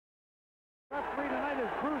Referee tonight is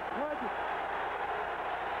Bruce Wood.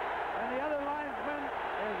 And the other linesman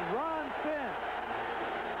is Ron Finn.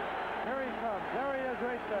 Here he comes. There he is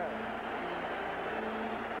right there.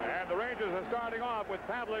 And the Rangers are starting off with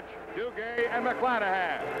Pavlich, Duguay, and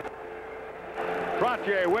McClanahan.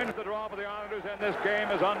 Trottier wins the draw for the Islanders, and this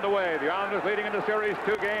game is underway. The Islanders leading in the series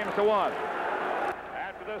 2-1.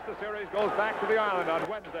 After this, the series goes back to the island on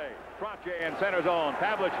Wednesday. Trottier in center zone.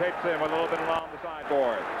 Pavlich hits him with a little bit along the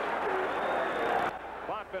sideboard.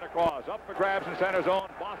 Potvin across, up for grabs in center zone.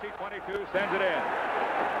 Bossy, 22, sends it in.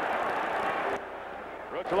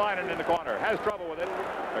 Ruotsalainen in the corner, has trouble with it.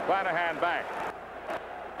 McClanahan back.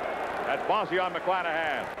 That's Bossy on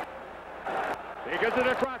McClanahan. He gets it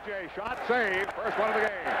to Trottier. Shot saved. First one of the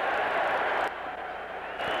game.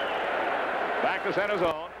 Back to center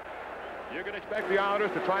zone. You can expect the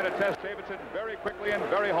Islanders to try to test Davidson very quickly and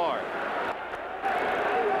very hard.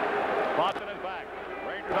 Potvin is back.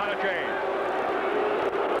 Rangers on a change.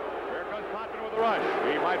 Here comes Potvin with a rush.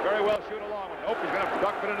 He might very well shoot a long one. Nope, he's going to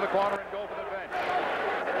duck it into the corner and go for the bench.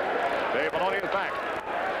 Dave Maloney is back.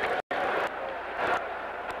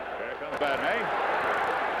 Here comes Badney.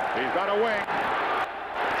 He's got a wing.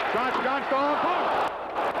 Shot, Johnstone, post!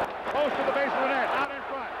 Post to the base of the net, out in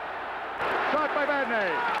front. Shot by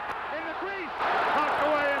Badney. In the crease. Knocked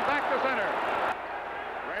away and back to center.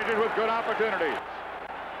 Rangers with good opportunities.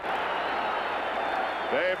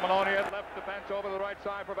 Dave Maloney had left the fence over the right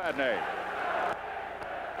side for Badney.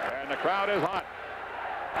 And the crowd is hot.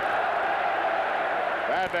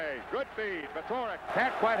 Badney, good feed. Vatorek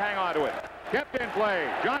can't quite hang on to it. Kept in play.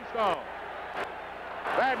 Johnstone.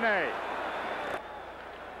 Badney.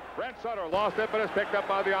 Brent Sutter lost it, but is picked up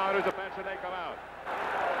by the Islanders defense, and they come out.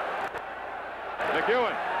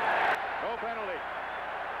 McEwen. No penalty.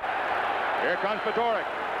 Here comes Vatorek.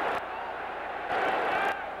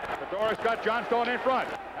 Vatorek's got Johnstone in front.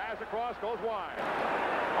 Pass across, goes wide.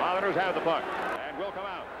 Islanders have the puck and will come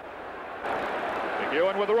out.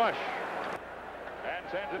 McEwen with the rush. And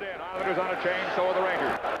sends it in. Islanders on a change, so are the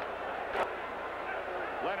Rangers.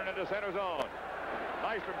 Lennon into center zone.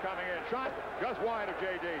 Nystrom coming in. Shot just wide of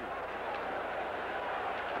J.D.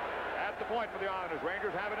 At the point for the Islanders.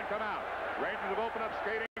 Rangers have it and come out. Rangers have opened up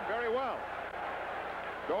skating very well.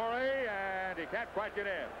 Dory, and he can't quite get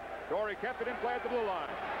in. Dory kept it in play at the blue line.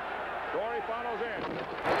 Dory follows in.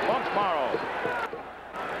 Bumps Morrow.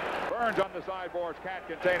 Burns on the sideboards. Can't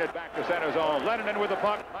contain it. Back to center zone. Lennon in with the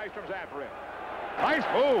puck. Nystrom's after him. Nice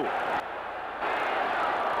move.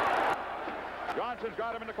 Johnson's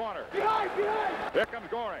got him in the corner. Behind. Here comes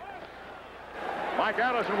Goring. Mike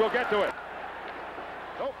Allison will get to it.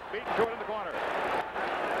 Nope, beaten to it in the corner.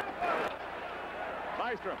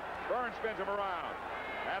 Nystrom. Burns spins him around.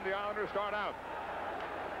 And the Islanders start out.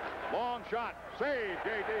 Long shot. Save,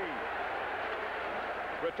 J.D.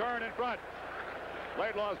 Return in front.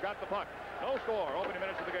 Laidlaw's got the puck. No score. Opening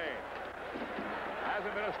minutes of the game.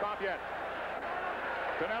 Hasn't been a stop yet.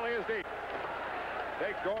 Tonelli is deep.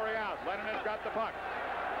 Takes Dory out. Lennon has got the puck.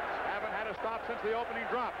 Haven't had a stop since the opening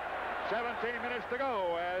drop. 17 minutes to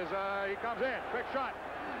go as he comes in. Quick shot.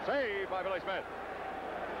 Saved by Billy Smith.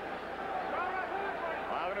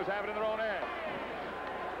 Islanders have it in their own end.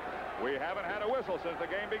 We haven't had a whistle since the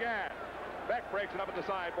game began. Beck breaks it up at the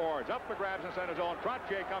sideboards. Up for grabs in center zone.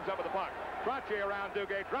 Trottier comes up with the puck. Trottier around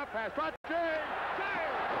Duguay. Drop pass. Trottier! Save!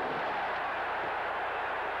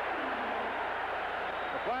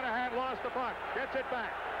 McClanahan lost the puck. Gets it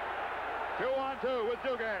back. 2-on-2 with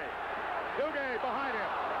Duguay. Duguay behind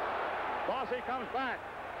him. Bossy comes back.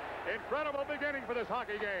 Incredible beginning for this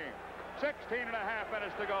hockey game. 16 and a half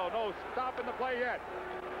minutes to go. No stop in the play yet.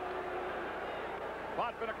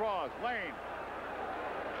 Potvin across. Lane.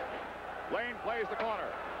 Lane plays the corner.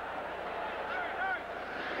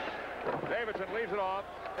 Davidson leaves it off.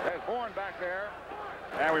 Has Bourne back there.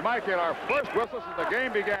 And we might get our first whistle since the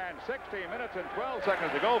game began. 16 minutes and 12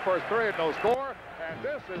 seconds to go. First period, no score. And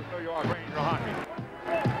this is New York Ranger hockey.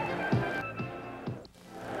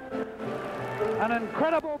 An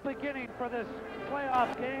incredible beginning for this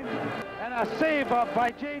playoff game. And a save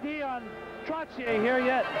by J.D. on Trottier here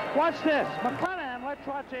yet. Watch this. McClanahan let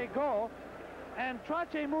Trottier go. And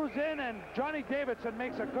Trottier moves in, and Johnny Davidson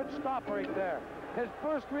makes a good stop right there. His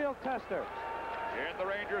first real tester. In the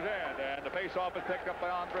Rangers' end, and the face-off is picked up by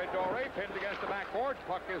Andre Doré, pinned against the backboard.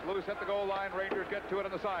 Puck is loose at the goal line. Rangers get to it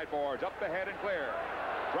on the sideboards. Up the head and clear.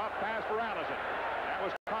 Drop pass for Allison. That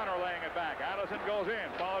was Connor laying it back. Allison goes in,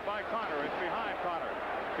 followed by Connor. It's behind Connor.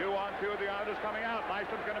 2-on-2 of the Islanders coming out.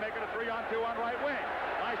 Nystrom's going to make it a 3-on-2 on right wing.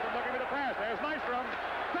 Nystrom looking for the pass. There's Nystrom.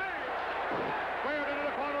 Save! Cleared into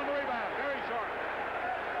the corner on the rebound. Very short.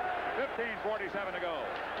 15:47 to go.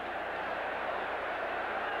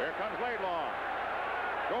 Here comes Laidlaw.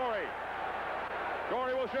 Gorey.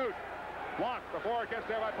 Gorey will shoot. Blocked before it gets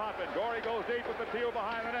there by Potvin. Gorey goes deep with Patillo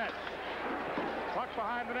behind the net. Puck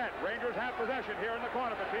behind the net. Rangers have possession here in the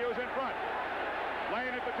corner. Patillo's in front.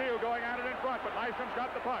 Lane and Patillo going at it in front, but Nystrom's got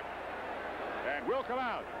the puck. And will come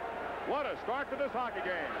out. What a start to this hockey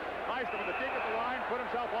game. Nystrom with the kick at the line, put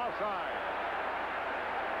himself offside.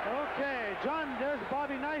 Okay, there's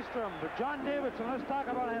Bobby Nystrom. But John Davidson, let's talk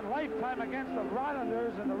about his lifetime against the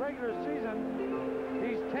Islanders in the regular season.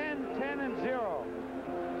 He's 10-10-0.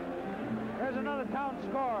 There's another town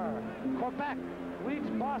score. Quebec leads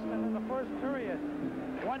Boston in the first period.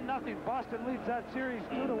 1-0. Boston leads that series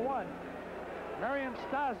 2-1. Marion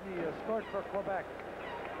Stastny has scored for Quebec.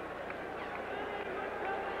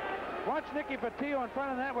 Watch Nicky Patillo in front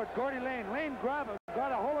of that with Gordy Lane. Lane got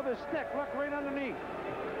a hold of his stick. Look right underneath.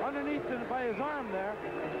 Underneath by his arm there.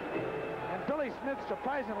 And Billy Smith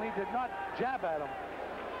surprisingly did not jab at him.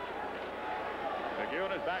 McEwen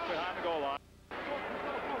is back behind the goal line.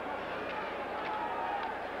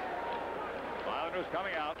 Islanders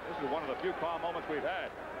coming out. This is one of the few calm moments we've had.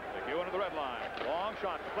 McEwen to the red line. Long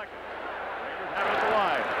shot deflected. Rangers have it at the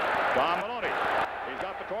line. Don Maloney. He's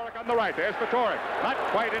got Patoric on the right. There's Patoric. Not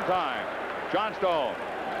quite in time. John Stone.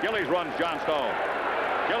 Gillies runs John Stone.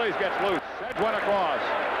 Gillies gets loose. Sedge went across.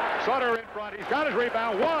 Sutter in front. He's got his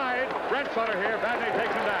rebound wide. Brent Sutter here. Vadnais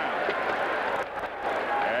takes him down.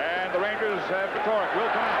 And the Rangers have Patoric.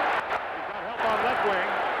 Will come out. He's got help on left wing.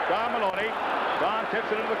 Don Maloney. Don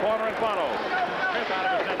tips it into the corner and follows. Smith out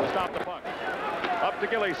of his net to stop the puck. Up to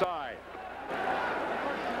Gillies' side.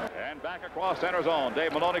 And back across center zone.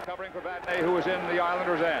 Dave Maloney covering for Vadnais, who is in the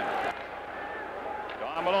Islanders' end.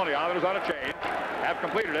 Don Maloney, Islanders on a change. Have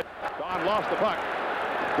completed it. Don lost the puck.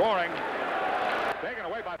 Goring. Taken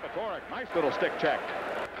away by Patoric. Nice little stick check.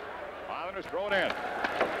 Islanders throw it in.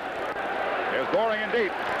 There's Goring in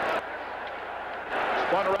deep.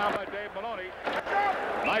 Spun around by Dave Maloney.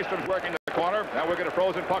 Nystrom's working the corner. Now we'll get a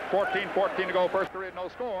frozen puck. 14-14 to go. First period, no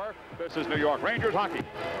score. This is New York Rangers hockey.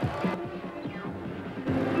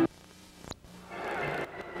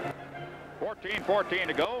 14-14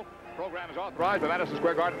 to go. The program is authorized by Madison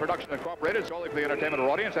Square Garden Productions Incorporated, solely for the entertainment of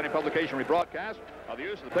our audience. Any publication rebroadcast of the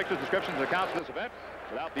use of the pictures, descriptions, and accounts of this event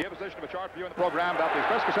without the imposition of a charge for you in the program, without the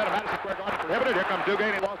express consent of Madison Square Garden prohibited. Here comes Duguay,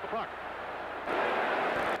 and he lost the puck.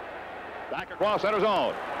 Back across center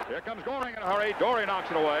zone. Here comes Goring in a hurry. Dory knocks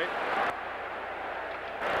it away.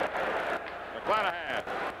 McClanahan.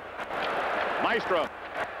 Nystrom.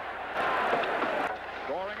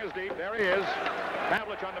 Goring is deep. There he is.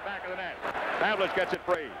 Pavlich on the back of the net. Pavlich gets it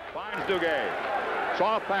free. Finds Duguay.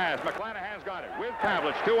 Soft pass. McClanahan's got it with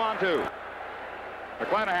Pavlich. 2-on-2.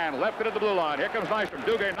 McClanahan left it at the blue line. Here comes Nystrom.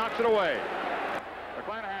 Duguay knocks it away.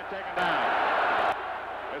 McClanahan taken down.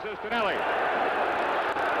 This is Tonelli.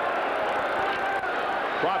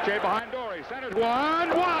 Trottier behind Dory. Centers one.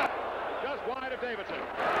 Just wide of Davidson.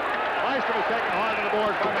 Nystrom is taken hard to the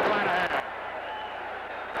boards by McClanahan.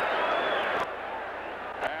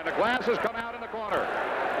 And the glasses come out in the corner.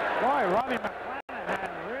 Boy, Robbie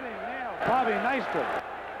McClanahan really nailed Bobby Nystrom.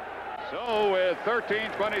 So with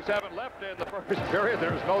 13:27 left in the first period,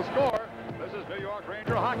 there's no score. This is New York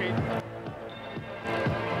Ranger hockey.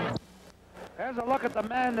 Here's a look at the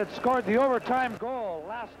man that scored the overtime goal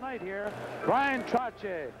last night here, Brian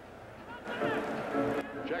Trottier.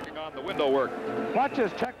 Checking on the window work. Watch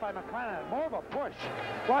his check by McClanahan. More of a push.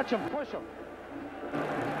 Watch him push him.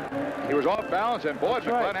 He was off balance, and boy,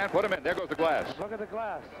 McClanahan right. put him in. There goes the glass. Look at the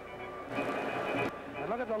glass. And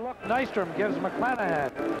look at the look Nystrom gives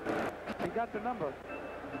McClanahan. He got the number.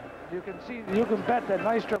 You can see, you can bet that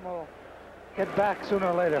Nystrom will get back sooner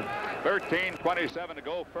or later. 13:27 to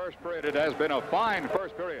go. First period. It has been a fine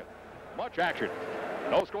first period. Much action.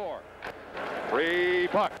 No score. Free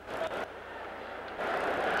puck.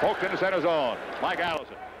 Poked into center zone. Mike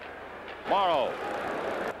Allison. Morrow.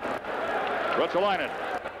 Ruotsalainen.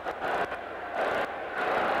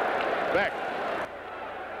 Beck.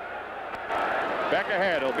 Beck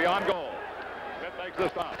ahead. He'll be on goal. Smith makes the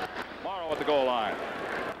stop. Morrow at the goal line.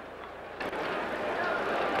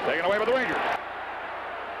 Taken away by the Rangers.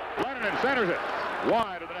 Lennon centers it.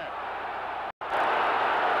 Wide of the net.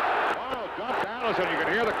 Morrow dumped Allison. You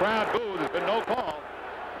can hear the crowd boo. There's been no call.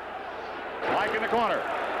 Mike in the corner.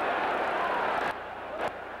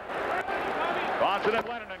 Bonson and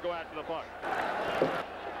Lennon go after the puck.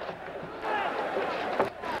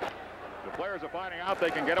 The players are finding out they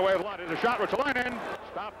can get away with a lot. There's a shot. Ruotsalainen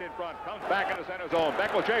stopped in front. Comes back into center zone.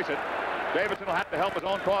 Beck will chase it. Davidson will have to help his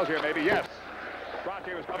own cause here, maybe. Yes.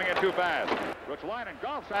 Trottier was coming in too fast. Ruotsalainen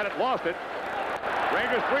golfs at it. Lost it.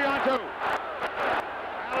 Rangers 3-on-2.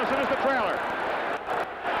 Allison is the trailer.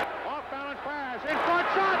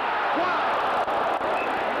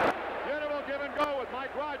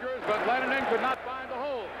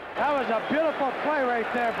 a beautiful play right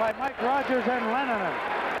there by Mike Rogers and Lennon.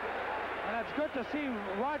 And it's good to see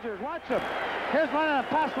Rogers. Watch him. Here's Lennon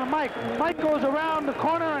passing to Mike. Mike goes around the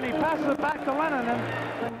corner and he passes it back to Lennon.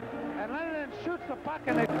 And Lennon shoots the puck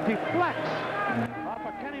and it deflects off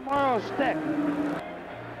of Kenny Morrow's stick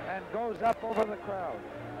and goes up over the crowd.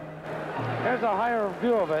 Here's a higher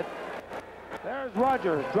view of it. There's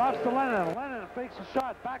Rogers, drops to Lennon. Lennon fakes a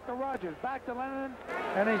shot, back to Rogers, back to Lennon,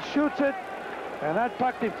 and he shoots it, and that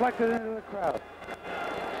puck deflected into the crowd.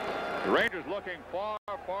 The Rangers looking far,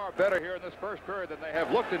 far better here in this first period than they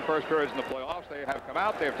have looked in first periods in the playoffs. They have come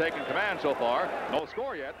out, they have taken command so far. No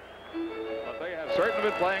score yet, but they have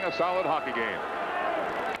certainly been playing a solid hockey game.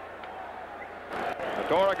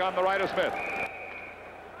 Torek on the right of Smith.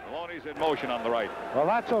 Maloney's in motion on the right. Well,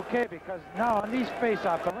 that's okay, because now on these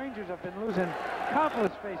faceoffs, the Rangers have been losing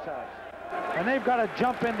countless faceoffs, and they've got to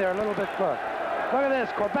jump in there a little bit quick. Look at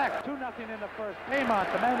this, Quebec 2-0 in the first.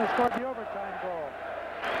 Paymont, the man who scored the overtime goal.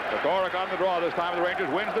 Torek on the draw this time. The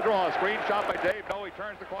Rangers wins the draw. Screen shot by Dave. No, he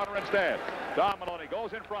turns the corner instead. Don Maloney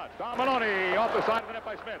goes in front. Don Maloney off the side of the net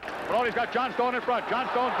by Smith. Maloney's got John Stone in front. John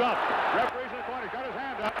Stone dumped. Referee's in the corner. He's got his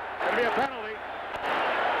hand up. Going to be a penalty.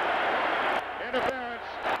 Interference.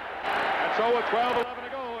 And so with 12-11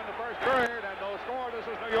 to go in the first period and no score, this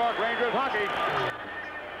is New York Rangers hockey.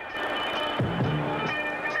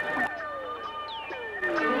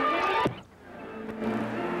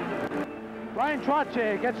 Brian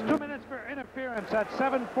Trottier gets 2 minutes for interference at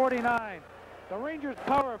 7:49. The Rangers'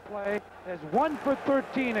 power play is 1 for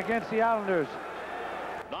 13 against the Islanders.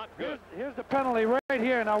 Not good. Here's the penalty right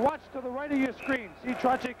here. Now watch to the right of your screen. See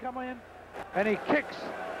Trottier come in, and he kicks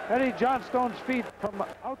Eddie Johnstone's feet from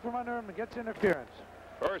out from under him and gets interference.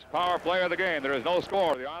 First power play of the game. There is no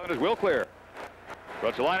score. The Islanders will clear.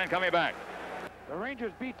 Ruotsalainen coming back. The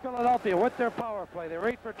Rangers beat Philadelphia with their power play. They're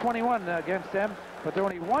 8 for 21 against them, but they're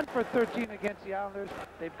only 1 for 13 against the Islanders.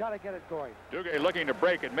 They've got to get it going. Duguay looking to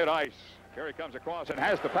break at mid-ice. Here he comes across and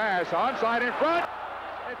has the pass. Onside in front.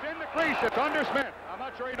 It's in the crease. It's under Smith. I'm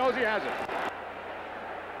not sure he knows he has it.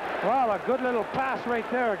 Well, a good little pass right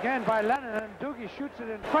there again by Lennon, and Doogie shoots it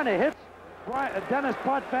in front. It hits Dennis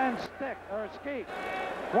Potvin's stick, or skate.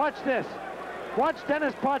 Watch this. Watch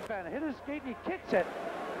Dennis Potvin hit his skate, and he kicks it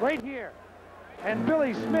right here. And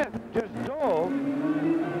Billy Smith just dove.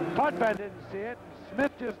 Potvin didn't see it.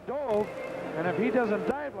 Smith just dove. And if he doesn't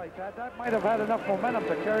dive like that, that might have had enough momentum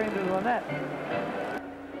to carry into the net.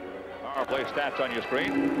 Power play stats on your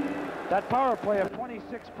screen. That power play of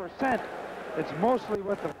 26%, it's mostly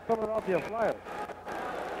with the Philadelphia Flyers.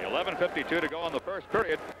 11:52 to go in the first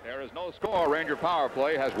period. There is no score. Ranger power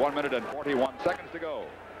play has 1 minute and 41 seconds to go.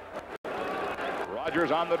 Rogers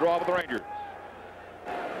on the draw with the Rangers.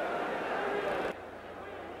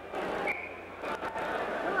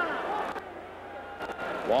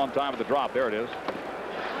 Long time at the drop. There it is.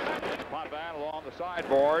 Potvin along the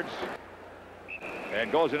sideboards and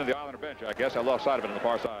goes into the Islander bench. I guess I lost sight of it on the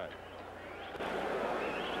far side.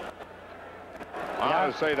 I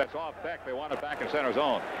would say that's off deck. They want it back in center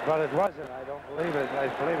zone. But it wasn't. I don't believe it. I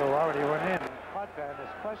believe it already went in. Potvin is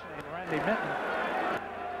questioning Randy Minton.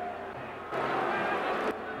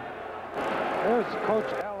 There's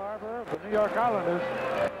Coach Al Arbor of the New York Islanders.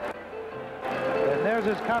 And there's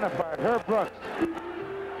his counterpart, Herb Brooks.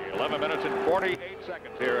 11 minutes and 48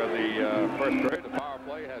 seconds here in the first period. The power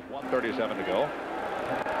play has 1:37 to go.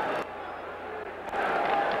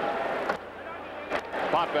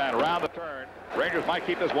 Potvin around the turn. Rangers might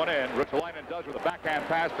keep this one in. Ruotsalainen does with a backhand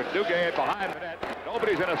pass, but Duguay behind the net.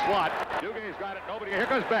 Nobody's in a slot. Dugay's got it. Nobody. Here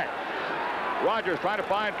comes Beck. Rogers trying to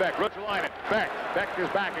find Beck. Ruotsalainen. Beck. Beck is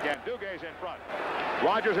back again. Dugay's in front.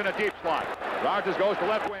 Rogers in a deep slot. Rogers goes to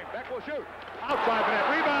left wing. Beck will shoot. Outside the net.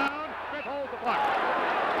 Rebound. Smith holds the puck.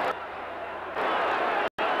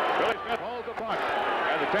 Billy Smith holds the puck.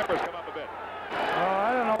 And the tempers come up a bit. Oh,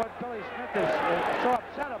 I don't know what Billy Smith is so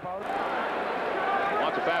upset about.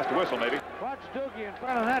 Wants a fast whistle, maybe. Watch Doogie in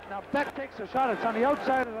front of the net. Now Beck takes a shot. It's on the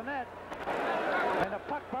outside of the net. And the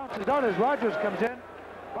puck bounces out as Rogers comes in.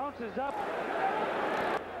 Bounces up.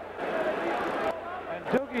 And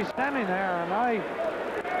Doogie's standing there. And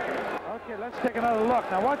okay, let's take another look.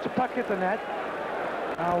 Now watch the puck hit the net.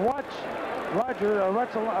 Now watch Roger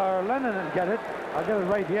or Lennon get it. I'll get it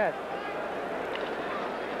right yet.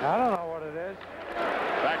 I don't know what it is.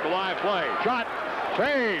 Back to live play. Shot.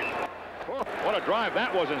 Save. Oh, what a drive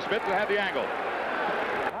that was, and Smith had the angle.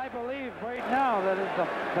 I believe right now that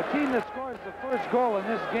the team that scores the first goal in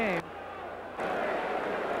this game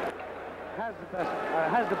has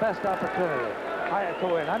the best opportunity to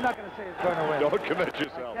win. I'm not going to say it's going to win. Don't commit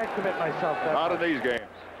yourself. I can't commit myself. Not in these games.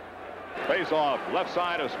 Face off, left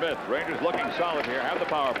side of Smith. Rangers looking solid here. Have the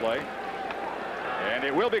power play. And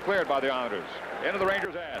it will be cleared by the Islanders. Into the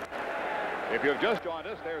Rangers' end. If you've just joined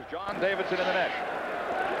us, there's John Davidson in the net.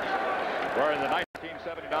 Wearing the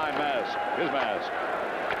 1979 mask, his mask.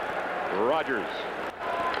 Rogers.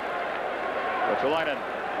 Ruotsalainen.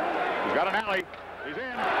 He's got an alley. He's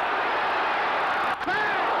in.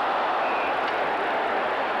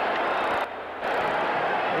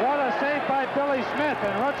 What a save by Billy Smith.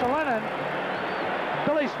 And Ruotsalainen,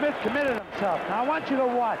 Billy Smith committed himself. Now I want you to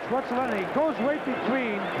watch. Ruotsalainen, he goes right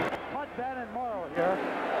between Van and Morrow here.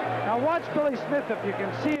 Now watch Billy Smith. If you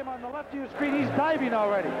can see him on the left of your screen, he's diving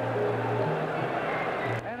already.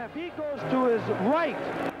 And if he goes to his right,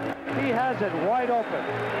 he has it wide open.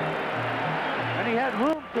 And he had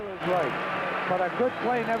room to his right. But a good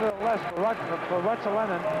play nevertheless for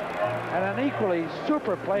Ruotsalainen, and an equally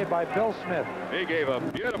super play by Bill Smith. He gave a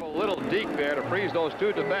beautiful little deke there to freeze those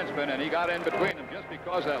two defensemen, and he got in between them just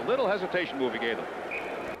because that little hesitation move he gave them.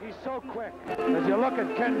 He's so quick. As you look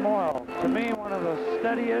at Ken Morrow, to me, one of the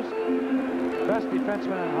steadiest, best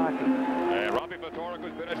defensemen in hockey. And Robbie Patorek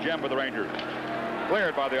has been a gem for the Rangers.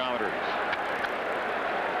 Cleared by the Islanders.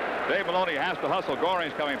 Dave Maloney has to hustle.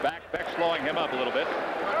 Goring's coming back. Beck slowing him up a little bit.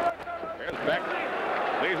 Here's Beck.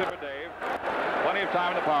 Leaves it for Dave. Plenty of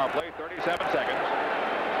time in the power play. 37 seconds.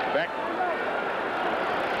 Beck.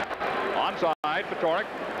 Onside. Patorek.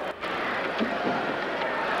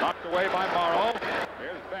 Knocked away by Morrow.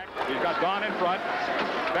 Here's Beck. He's got Don in front.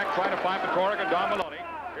 Beck trying to find Patorek and Don Maloney.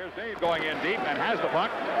 Here's Dave going in deep and has the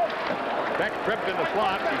puck. Beck tripped in the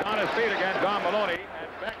slot. He's on his feet again. Don Maloney and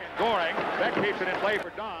Beck and Goring. Beck keeps it in play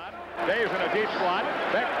for Don. Dave's in a deep slot.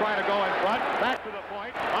 Beck trying to go in front. Back to the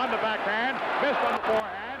point. On the backhand. Missed on the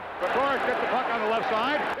forehand. Patorek gets the puck on the left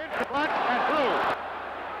side. Into the front and through.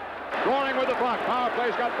 Goring with the puck. Power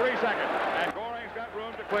play's got 3 seconds. And Goring's got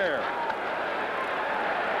room to clear.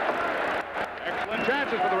 Excellent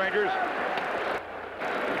chances for the Rangers.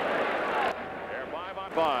 They're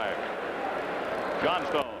 5-on-5.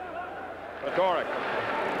 Johnstone. Patorek.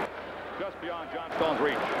 Just beyond Johnstone's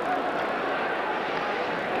reach.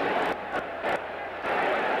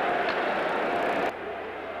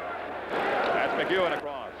 That's McEwen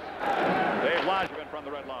across. Dave Langevin from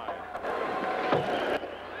the red line.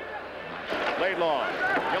 Laidlaw.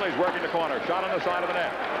 Gillies working the corner. Shot on the side of the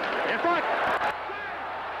net. In front.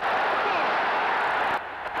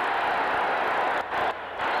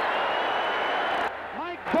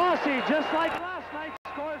 Bossy, just like last night,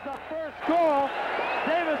 scores the first goal.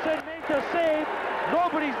 Davidson made the save.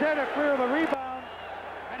 Nobody's there to clear the rebound,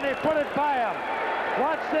 and they put it by him.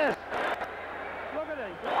 Watch this. Look at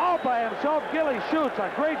it. All by himself. Gilly shoots.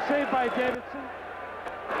 A great save by Davidson.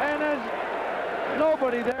 And there's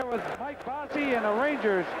nobody there with Mike Bossy, and the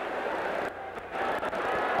Rangers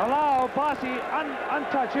allow Bossy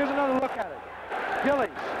untouched. Here's another look at it. Gillies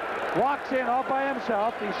walks in all by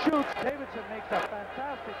himself. He shoots. Davidson makes a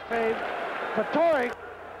fantastic save. Patorek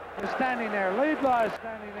is standing there. Laidlaw is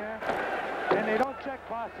standing there. And they don't check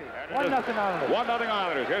Bossy. 1-0 Islanders. 1-0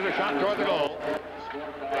 Islanders. Here's a shot toward the goal.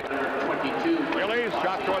 Gillies,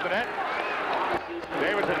 shot toward the net.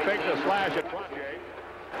 Davidson fakes a slash at Trottier.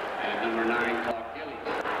 And number 9, Clark Gillies.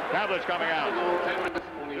 Pavlich coming out.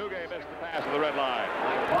 Duguay missed the pass of the red line.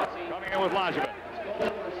 Coming in with Langevin.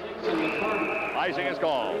 Icing is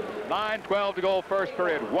called. 9:12 to go, first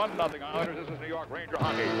period. 1-0 Islanders. This is New York Ranger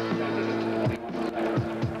hockey.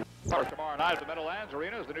 Tomorrow night at the Meadowlands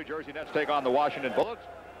Arena as the New Jersey Nets take on the Washington Bullets.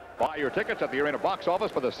 Buy your tickets at the arena box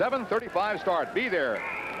office for the 7:35 start. Be there.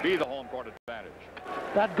 Be the home court advantage.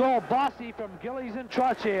 That goal, Bossy from Gillies and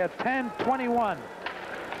Trottier at 10:21.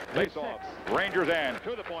 Face off. Rangers end.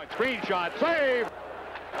 To the point. Screen shot. Save.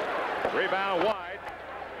 Rebound wide.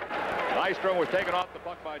 Nystrom was taken off the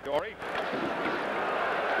puck by Dory.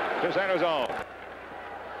 To center zone.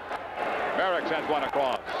 Merrick sends one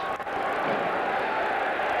across.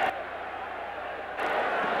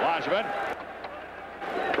 Langevin.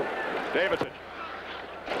 Davidson.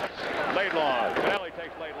 Laidlaw. Pinelli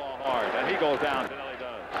takes Laidlaw hard, and he goes down. Pinelli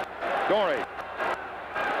does. Dory.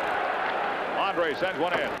 Andre sends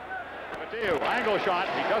one in. Mathieu, angle shot.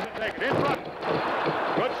 He doesn't take it. In front.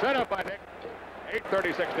 Good setup by Nick.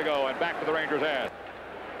 8:36 to go, and back to the Rangers' end.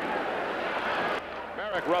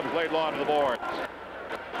 Merrick rubs Laidlaw into the boards.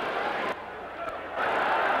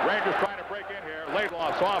 Rangers trying to break in here.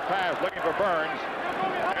 Laidlaw, soft pass, looking for Burns.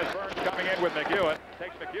 As Burns coming in with McEwen.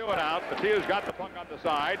 Takes McEwen out. Mathieu's got the puck on the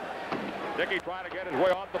side. Dickey trying to get his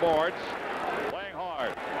way off the boards. Playing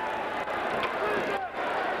hard.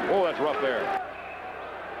 Oh, that's rough there.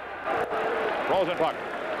 Frozen puck.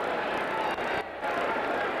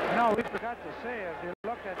 No, we forgot to say, if you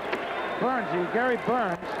look at Burns, Gary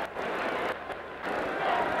Burns,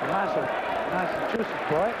 a massive Massachusetts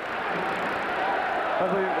boy.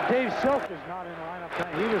 But Dave Silk is not in the lineup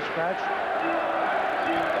tonight. He was scratched.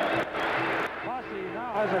 Bossy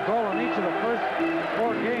now has a goal in each of the first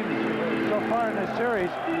 4 games so far in this series.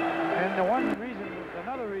 And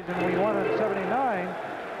another reason we won in '79,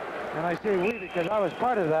 and I say we because I was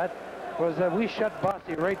part of that, was that we shut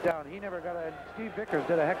Bossy right down. He never got a... Steve Vickers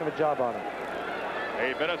did a heck of a job on him.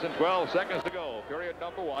 8 minutes and 12 seconds to go. Period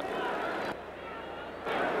number 1.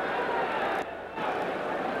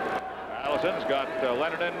 Allison's got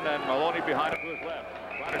Leonard and Maloney behind him to his left.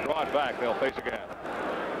 Trying to draw it back. They'll face again.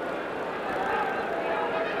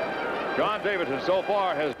 John Davidson so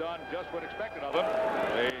far has done just what expected of him.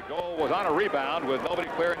 The goal was on a rebound with nobody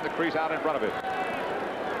clearing the crease out in front of it.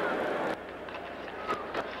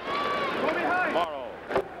 Morrow.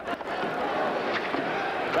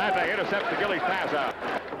 Badney intercepts the Gillies pass out.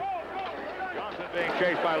 Johnson being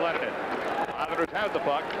chased by Leonard. Islanders have the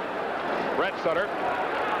puck. Brett Sutter.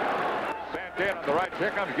 Sent in on the right.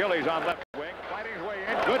 Here comes Gillies on left wing. Fighting his way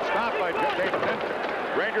in. Good stop by Davidson.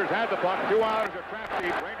 Rangers had the puck. 2 Islanders are trapped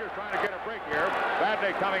deep. Rangers trying to get a break here.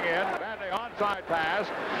 Badney coming in. Badney onside pass.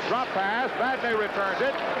 Drop pass. Badney returns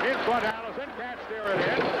it. In front Allison. Can't steer it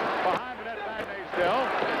in. Behind the net Badney still.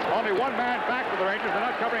 Only 1 man back for the Rangers. They're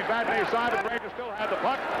not covering Badney's side, but the Rangers still have the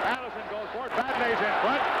puck. Allison goes for it. Badney's in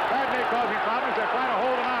front. Badney causing problems. They're trying to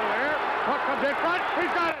hold him out of there. Puck comes in front.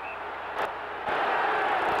 He's got it.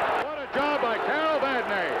 What a job by Carol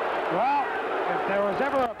Badney. Well, if there was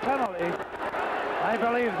ever a penalty, I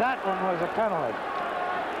believe that one was a penalty.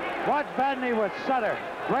 Watch Badney with Sutter.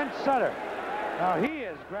 Brent Sutter. Now he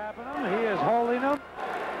is grabbing him. He is holding him.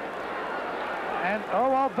 And, oh,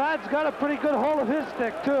 well, Bad's got a pretty good hold of his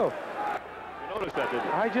stick, too. You noticed that, didn't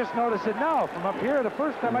you? I just noticed it now. From up here, the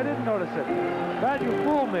first time I didn't notice it. Bad, you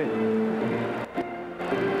fooled me.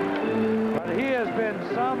 But he has been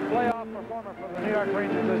some playoff performer for the New York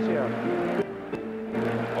Rangers this year.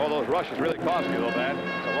 All those rushes really cost you, though, man.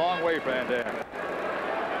 It's a long way for Van Dam.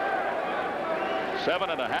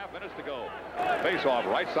 7.5 minutes to go. Face-off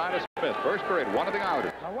right side of Smith. First period, 1-0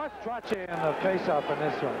 Islanders. Now watch Trottier in the face-off in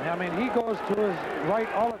this one. I mean, he goes to his right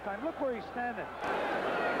all the time. Look where he's standing.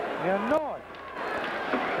 You know it.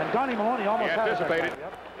 And Donnie Maloney almost had it.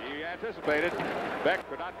 Yep. He anticipated. Beck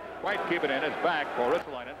could not quite keep it in. It's back for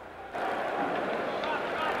Ristolainen.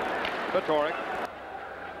 Patoric.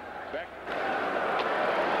 Beck.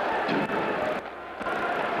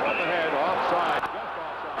 Off the head, offside, just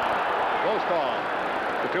offside. Close call.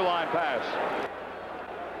 The 2-line pass.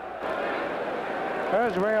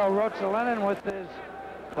 There's Rayo Ristolainen with the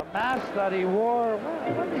mask that he wore.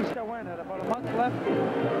 When did he start wearing it? About a month left?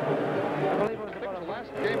 I believe it was about the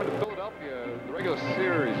last game in Philadelphia, the regular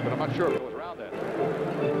series, but I'm not sure if it was around then.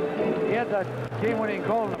 He had that game-winning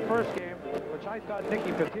goal in the first game, which I thought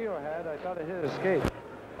Nicky Petillo had. I thought it hit his skate.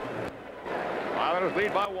 Islanders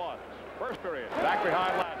lead by 1. First period, back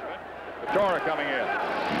behind Landsman. Victoria coming in.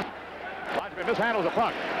 Landsman mishandles the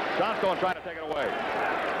puck. Johnstone trying to take it away.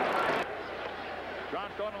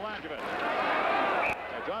 Johnstone and Langevin.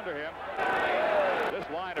 It's under him. This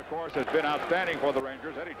line, of course, has been outstanding for the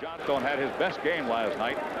Rangers. Eddie Johnstone had his best game last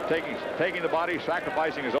night, taking the body,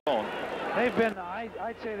 sacrificing his own. They've been,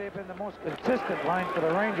 I'd say they've been the most consistent line for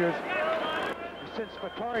the Rangers since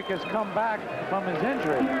Patoric has come back from his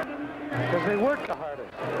injury, because they work the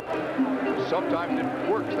hardest. Sometimes it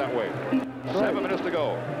works that way. Right. 7 minutes to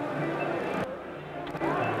go.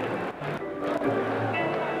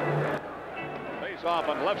 Face off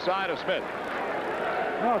on the left side of Smith.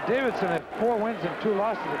 No, Davidson had 4 wins and 2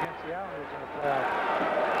 losses against the Islanders in the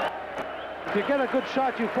playoffs. If you get a good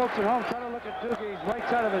shot, you folks at home, try to look at Dugay's right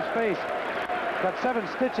side of his face. Got 7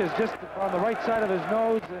 stitches just on the right side of his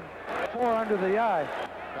nose and 4 under the eye.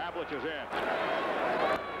 Pavlich is in.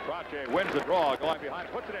 Trottier wins the draw, going behind,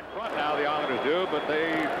 puts it in front now, the Islanders do, but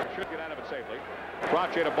they should get out of it safely.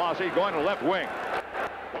 Trottier to Bossy, going to left wing.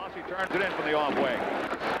 Bossy turns it in from the off wing.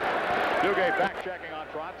 Dugay back checking on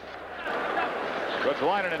Trotz.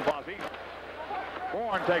 Ristolainen and Bossy.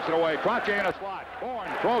 Bourne takes it away. Trottier in a slot. Bourne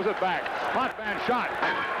throws it back. Hot man shot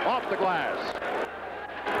off the glass.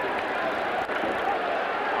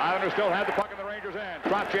 Islanders still have the puck in the Rangers' end.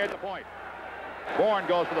 Trottier at the point. Bourne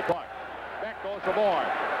goes for the puck. Beck goes for Bourne.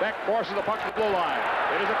 Beck forces the puck to the blue line.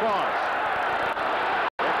 It is a cross.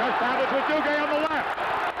 Here comes Pavlich with Dugay on the left.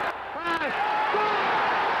 Pass. Goal!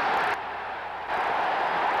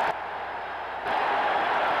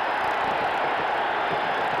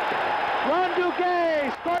 Ron Dugay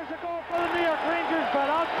scores a goal for the New York Rangers, but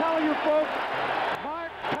I'll tell you folks,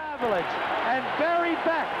 Mark Pavlich and Barry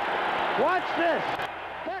Beck. Watch this.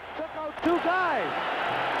 Beck took out 2 guys.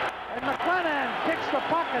 And McClanahan kicks the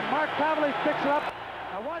puck, and Mark Pavlich picks it up.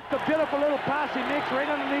 Now watch the beautiful little pass he makes right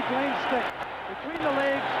underneath Lane's stick. Between the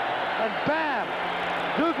legs, and bam!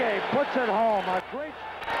 Duguay puts it home. A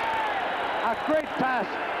great pass.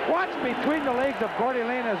 Watch between the legs of Gordy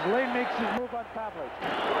Lane as Lane makes his move on Pavlich.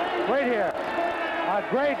 Right here. A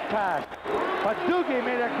great pass. But Duguay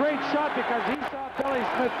made a great shot because he saw Billy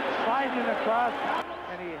Smith sliding across,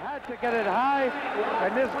 and he had to get it high,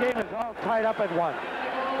 and this game is all tied up at 1.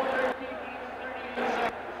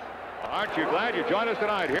 Aren't you glad you joined us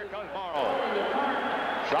tonight? Here comes Morrow.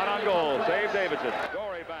 Shot on goal. Save Davidson.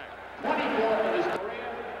 Dory back.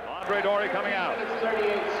 Andre Dory coming out.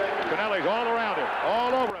 Canelli's all around him.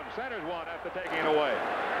 All over him. Centers one after taking it away.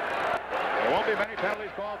 There won't be many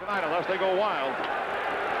penalties called tonight unless they go wild.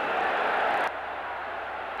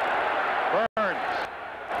 Burns.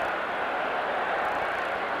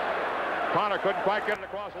 Connor couldn't quite get it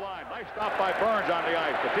across the line. Nice stop by Burns on the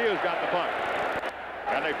ice. Patia's got the puck.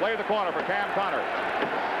 And they play the corner for Cam Connor.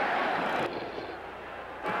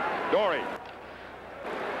 Dory.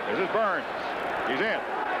 This is Burns. He's in.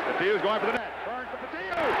 Patia's going for the net. Burns to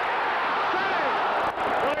Patia. Save!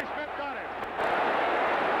 Billy Smith got it.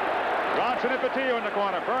 Johnson and Patia in the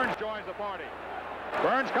corner. Burns joins the party.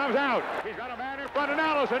 Burns comes out. He's got a man in front of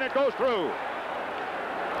Allison. It goes through.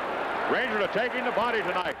 Rangers are taking the body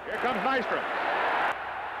tonight. Here comes Nystrom.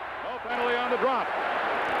 No penalty on the drop.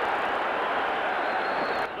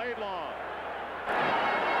 Laidlaw.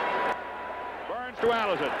 Burns to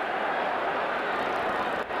Allison.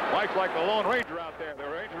 Mike's like the Lone Ranger out there. The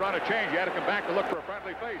Rangers on a change. You had to come back to look for a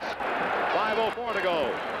friendly face. 5:04 to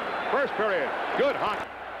go. First period. Good hockey.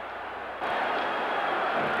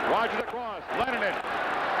 Rogers across. Lennon in.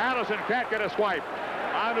 Allison can't get a swipe.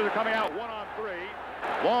 Islanders are coming out 1-on-3.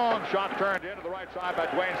 Long shot turned into the right side by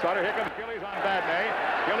Dwayne Sutter. Here comes Gillies on Badney.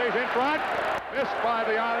 Gillies in front. Missed by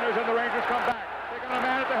the Islanders, and the Rangers come back. They got a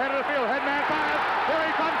man at the head of the field. Headman fires. Here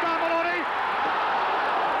he comes, Don Maloney.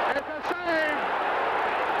 It's a save.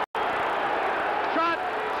 Shot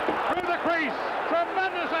through the crease.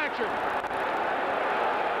 Tremendous action.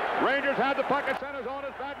 Rangers had the puck at center zone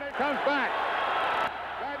as Badney comes back.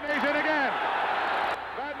 Badney's in again.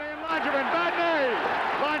 Badney and Langevin. Badney!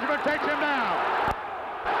 Langevin takes him down.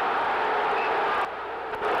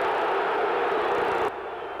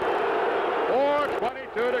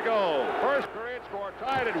 4:22 to go. First period score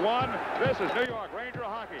tied at 1. This is New York Ranger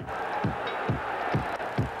hockey.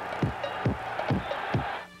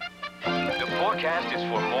 The forecast is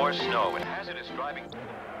for more snow and hazardous driving.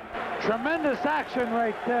 Tremendous action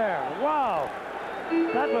right there. Wow.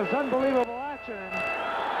 That was unbelievable action.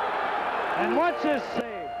 And watch this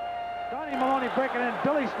save. Donnie Maloney breaking in.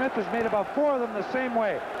 Billy Smith has made about 4 of them the same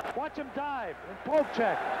way. Watch him dive and poke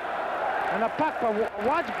check. And the puck, but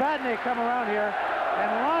watch Badney come around here. And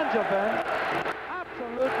Langevin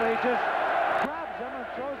absolutely just grabs him and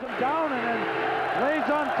throws him down and then lays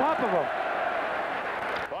on top of him.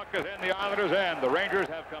 Puck is in the Islanders' end. The Rangers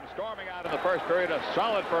have come storming out in the first period. A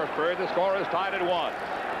solid first period. The score is tied at 1.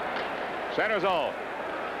 Center zone.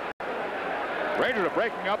 Rangers are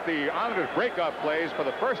breaking up the Islanders' breakup plays for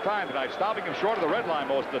the first time tonight, stopping him short of the red line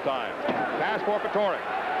most of the time. Pass for Patoric.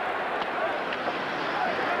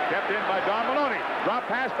 Kept in by Don Maloney. Drop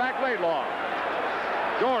pass back Laidlaw.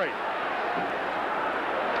 Dory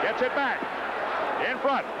gets it back. In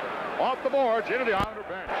front. Off the boards into the Islander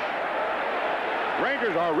bench.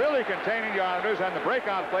 Rangers are really containing the Islanders, and the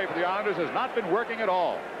breakout play for the Islanders has not been working at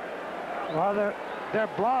all. Well, they're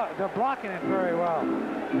blocking it very well.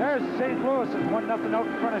 There's St. Louis is 1-0 out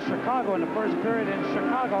in front of Chicago in the first period in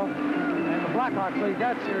Chicago, and the Blackhawks lead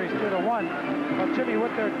that series 2-1. But Jimmy,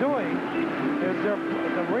 what they're doing is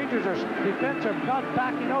the Rangers' defense are not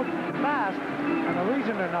backing out fast, and the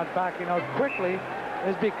reason they're not backing out quickly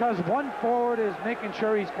is because one forward is making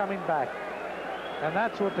sure he's coming back, and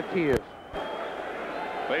that's what the key is.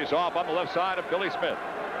 Face off on the left side of Billy Smith.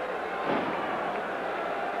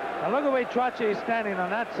 Now look at the way Trottier is standing on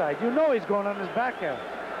that side. You know he's going on his backhand.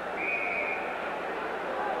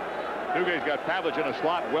 Dugay's got Pavlich in a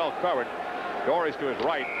slot, well covered. Dory's to his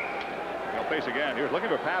right. He'll face again. He was looking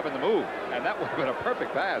for Pav in the move, and that would have been a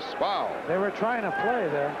perfect pass. Wow. They were trying to play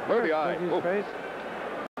there. Where's the eye? Face.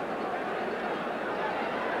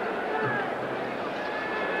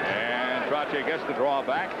 And Trottier gets the draw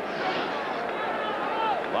back.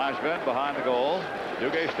 Langevin behind the goal.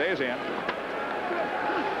 Dugay stays in.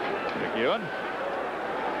 McEwen.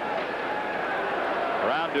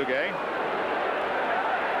 Around Dugay.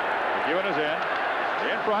 McEwen is in.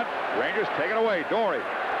 In front. Rangers take it away. Dory.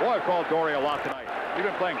 Boy, I've called Dory a lot tonight. He's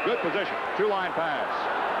been playing good position. Two-line pass.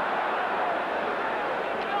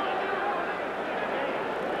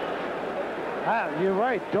 You're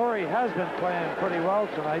right. Dory has been playing pretty well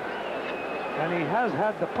tonight, and he has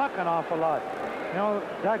had the puck an awful lot. You know,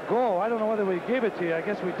 that goal, I don't know whether we gave it to you. I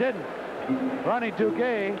guess we didn't. Ronnie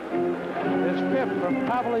Duguay is fifth from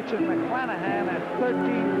Pavlich and McClanahan at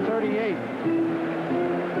 13:38.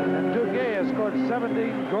 And Duguay has scored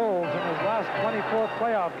 17 goals in his last 24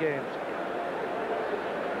 playoff games.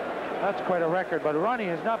 That's quite a record, but Ronnie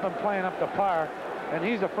has not been playing up to par, and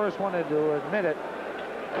he's the first one to admit it.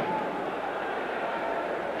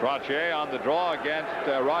 Trottier on the draw against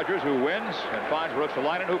Rogers, who wins and finds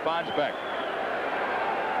Ruotsalainen, who finds Beck.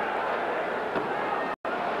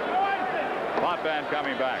 Potvin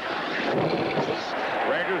coming back.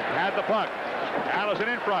 Rangers had the puck. Allison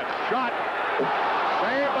in front. Shot.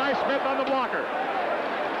 Saved by Smith on the blocker.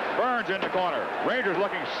 Burns in the corner. Rangers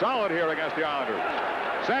looking solid here against the Islanders.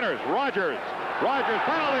 Centers. Rogers. Rogers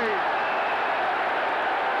penalty.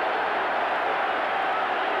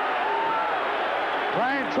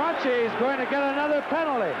 Brian Trottier is going to get another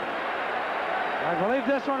penalty. I believe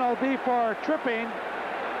this one will be for tripping.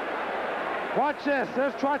 Watch this.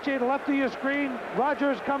 There's Trottier to the left of your screen.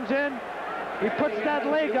 Rogers comes in. He puts that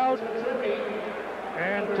leg out.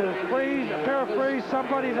 And to paraphrase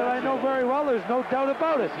somebody that I know very well, there's no doubt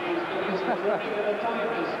about it.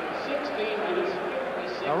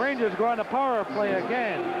 The Rangers go on the power play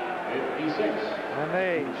again. And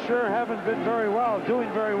they sure haven't been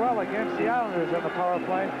doing very well against the Islanders on the power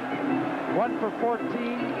play. 1 for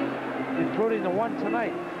 14, including the one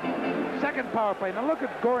tonight. Second power play. Now look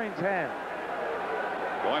at Goring's hand.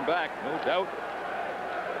 Going back, no doubt.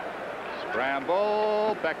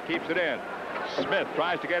 Scramble. Beck keeps it in. Smith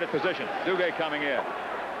tries to get it positioned. Duguay coming in.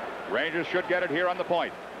 Rangers should get it here on the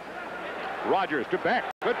point. Rogers to Beck.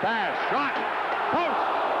 Good pass. Shot.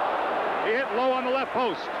 Post. He hit low on the left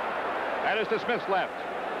post. That is to Smith's left.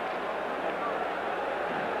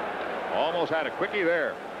 Almost had a quickie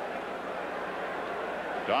there.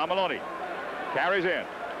 Don Maloney carries in.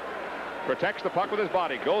 Protects the puck with his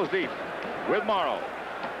body. Goes deep with Morrow.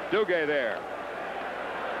 Duguay there.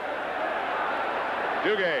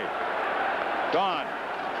 Duguay. Don.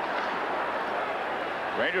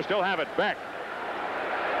 Rangers still have it. Beck.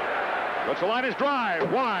 Puts the line is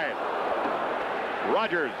drive. Wide.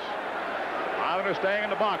 Rogers. Islanders staying in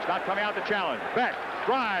the box. Not coming out to challenge. Beck.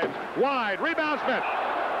 Drives. Wide. Rebound Smith.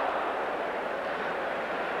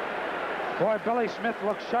 Boy, Billy Smith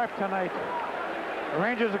looks sharp tonight. The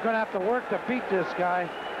Rangers are going to have to work to beat this guy.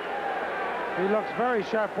 He looks very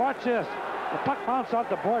sharp. Watch this. The puck bounced off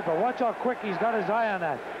the board, but watch how quick he's got his eye on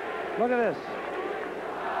that. Look at this.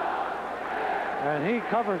 And he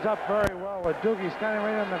covers up very well with Doogie standing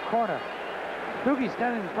right in the corner. Doogie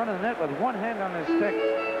standing in front of the net with one hand on his stick.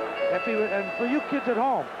 And for you kids at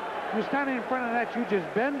home, you're standing in front of the net, you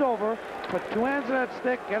just bend over, put two hands on that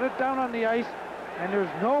stick, get it down on the ice, and there's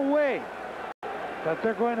no way that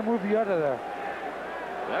they're going to move you out of there.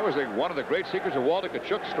 That was one of the great secrets of Walter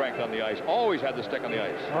Tkachuk's strength on the ice. Always had the stick on the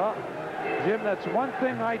ice. Well, Jim, that's one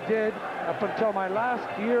thing I did up until my last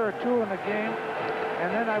year or two in the game,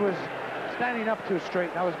 and then I was standing up too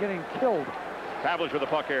straight, and I was getting killed. Pavlich with the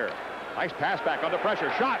puck here. Nice pass back under pressure.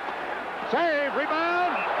 Shot. Save.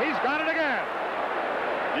 Rebound. He's got it again.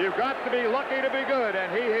 You've got to be lucky to be good,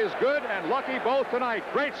 and he is good and lucky both tonight.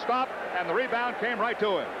 Great stop, and the rebound came right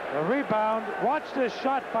to him. The rebound. Watch this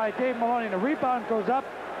shot by Dave Maloney. The rebound goes up,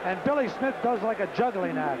 and Billy Smith does like a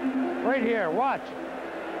juggling act. Right here. Watch.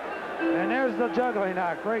 And there's the juggling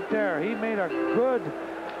act right there. He made a good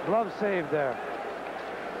glove save there.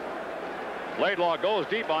 Laidlaw goes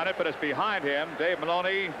deep on it, but it's behind him. Dave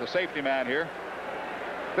Maloney, the safety man here.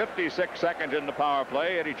 56 seconds in the power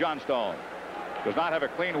play. Eddie Johnstone does not have a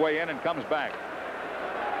clean way in and comes back.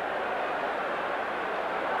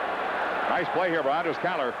 Nice play here by Anders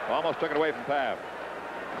Kaller. Almost took it away from Pav.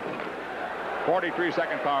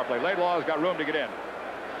 43-second power play. Laidlaw's got room to get in.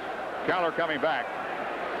 Kaller coming back.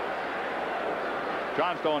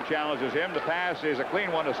 Johnstone challenges him. The pass is a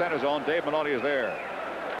clean one to center zone. Dave Maloney is there.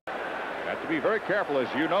 Have to be very careful, as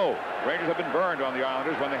you know. Rangers have been burned on the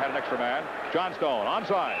Islanders when they had an extra man. Johnstone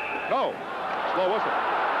onside. No. Slow whistle.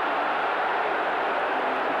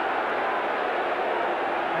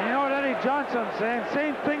 And you know what Eddie Johnson's saying?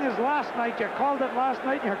 Same thing as last night. You called it last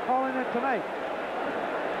night, and you're calling it tonight.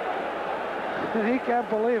 And he can't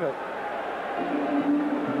believe it.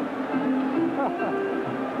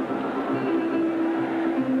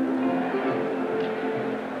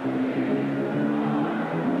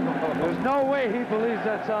 There's no way he believes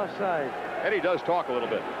that's offside. Eddie does talk a little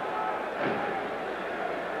bit.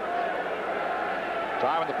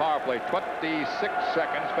 Time in the power play, 26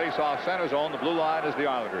 seconds. Face off center zone. The blue line is the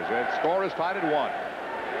Islanders. Its score is tied at 1.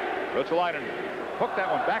 Ruotsalainen hooked that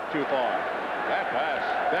one back too far. That pass.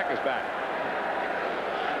 Beck is back.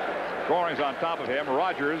 Scoring's on top of him.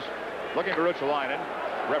 Rogers looking to Ruotsalainen.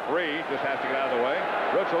 Referee just has to get out of the way.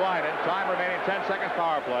 Ruotsalainen, time remaining 10 seconds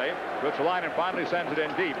power play. Ruotsalainen finally sends it in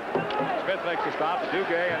deep. Smith makes the stop.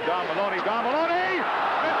 Duguay and Don Maloney. Don Maloney!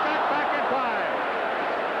 Smith back in time.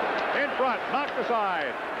 In front, knocked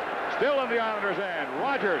aside. Still in the Islanders' end.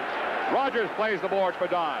 Rogers plays the boards for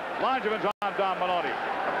Don. Langevin's on Don Maloney.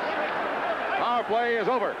 Power play is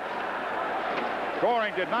over.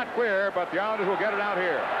 Scoring did not clear, but the Islanders will get it out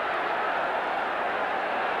here.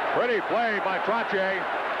 Pretty play by Trottier.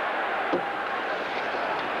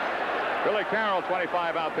 Billy Carroll,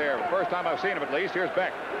 25 out there. First time I've seen him at least. Here's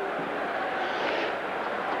Beck.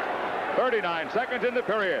 39 seconds in the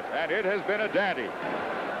period, and it has been a dandy.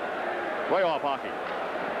 Playoff hockey.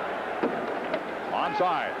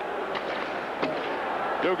 Onside.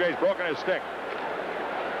 Dugay's broken his stick.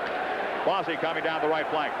 Bossy coming down the right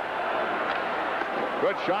flank.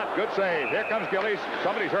 Good shot, good save. Here comes Gillies.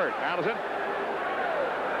 Somebody's hurt. Allison.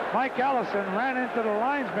 Mike Allison ran into the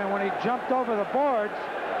linesman when he jumped over the boards,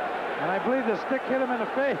 and I believe the stick hit him in the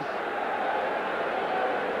face.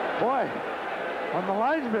 Boy, when the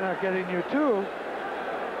linesmen are getting you too.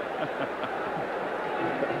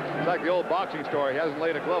 It's like the old boxing story. He hasn't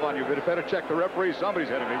laid a glove on you, but you better check the referee. Somebody's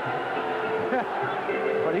hitting me.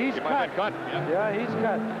 But he's He cut. might have been cut. Yeah, he's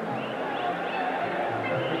cut.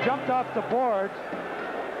 He jumped off the boards,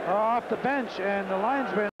 or off the bench, and the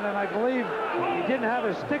linesman, and I believe he didn't have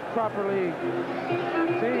his stick properly.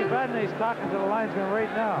 See, Vadney's talking to the linesman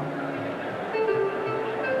right now.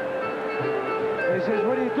 He says,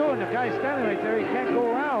 what are you doing? The guy's standing right there. He can't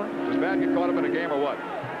go around. Does Vad get caught up in a game or what?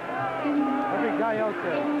 Every guy out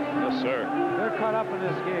there. Yes, sir. They're caught up in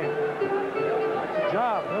this game. It's a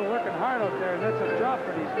job. They're working hard out there, and that's a job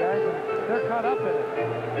for these guys, and they're caught up in it.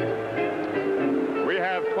 We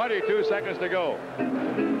have 22 seconds to go.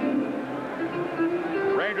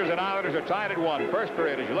 Rangers and Islanders are tied at 1. First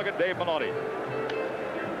period as you look at Dave Maloney.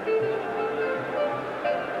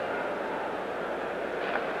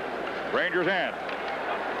 Rangers end.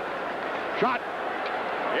 Shot.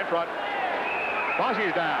 In front.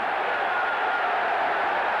 Bossy's down.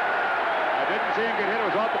 I didn't see him get hit. It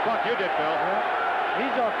was off the puck. You did, Phil. Yeah.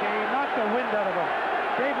 He's okay. He knocked the wind out of him.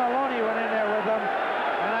 Dave Maloney went in there with him,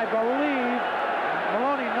 and I believe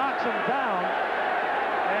Maloney knocks him down,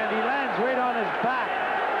 and he lands right on his back.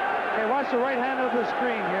 Okay, watch the right hand of the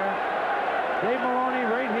screen here. Dave Maloney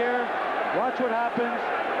right here. Watch what happens.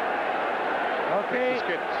 Okay,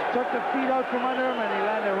 took the feet out from under him, and he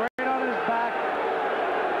landed right on his back,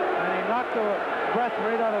 and he knocked the breath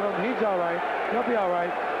right out of him. He's all right. He'll be all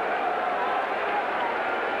right.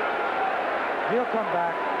 He'll come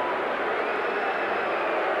back.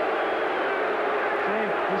 See,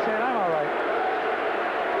 he's saying, I'm all right.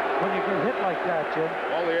 When you get hit like that, Jim.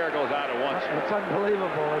 All the air goes out at once. It's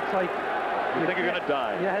unbelievable. It's like... You think you're going to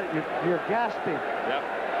die. Yeah, you're gasping. Yep.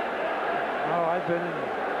 Oh, I've been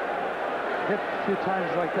hit a few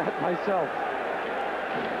times like that myself.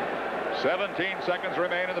 17 seconds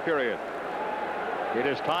remain in the period. It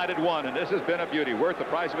is tied at 1, and this has been a beauty, worth the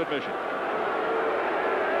price of admission.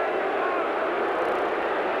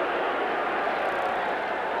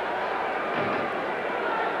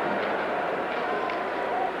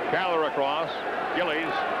 Caller across.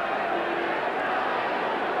 Gillies.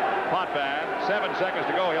 Potvin. 7 seconds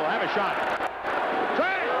to go. He'll have a shot.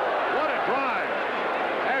 Save! What a drive.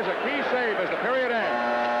 There's a key save as the period ends.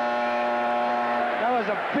 That was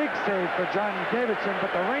a big save for John Davidson,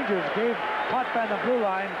 but the Rangers gave Potvin the blue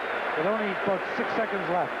line with only about 6 seconds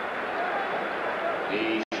left.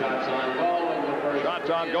 The shots on goal in the first. Shots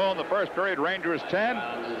on goal in the first period. Rangers 10,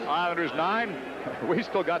 Islanders 9. We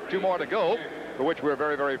still got 2 more to go, for which we're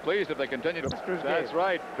very, very pleased if they continue to. That's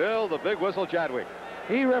right. Bill, the big whistle, Chadwick.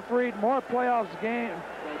 He refereed more playoffs games.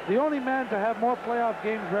 The only man to have more playoff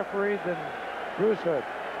games refereed than Bruce Hood.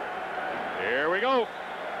 Here we go.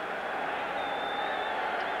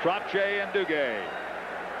 Trottier and Duguay.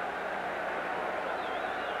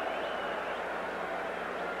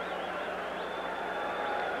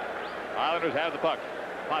 Islanders have the puck.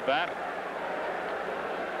 Potvin.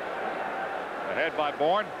 Ahead by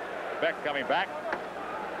Bourne. Beck coming back.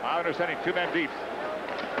 Islanders sending 2 men deep.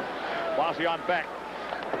 Bossy on Beck.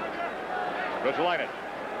 Ruotsalainen.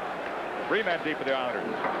 3 men deep for the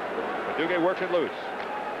Islanders. But Duguay works it loose.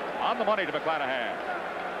 On the money to McClanahan.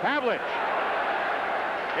 Pavlich.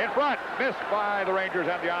 In front. Missed by the Rangers,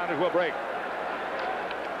 and the Islanders will break.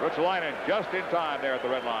 Ruotsalainen just in time there at the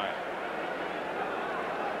red line.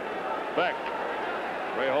 Beck.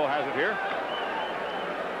 Trejo has it here.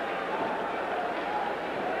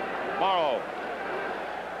 Morrow.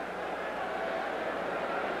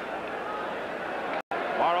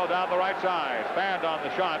 Morrow down the right side. Spanned on the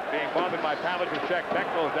shot, being bothered by Pavlich's check. Beck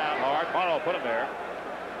goes down hard. Morrow put him there.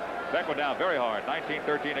 Beck went down very hard.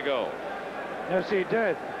 19-13 to go. Yes, he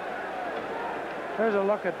did. There's a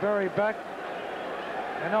look at Barry Beck.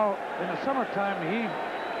 You know, in the summertime, he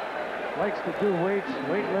likes to do weights,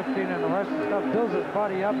 weightlifting, and the rest of the stuff, builds his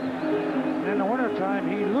body up. And in the wintertime,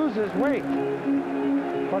 he loses weight.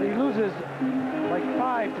 But he loses like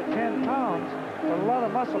 5 to 10 pounds, but a lot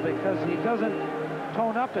of muscle because he doesn't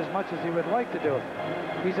tone up as much as he would like to do.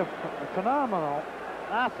 He's a phenomenal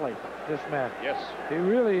athlete, this man. Yes. He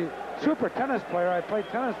really, super tennis player. I played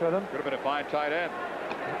tennis with him. Could have been a fine tight end.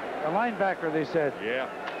 A linebacker, they said. Yeah.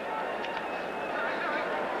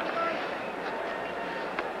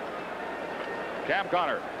 Cam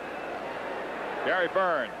Connor. Gary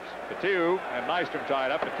Burns. Patiu and Nystrom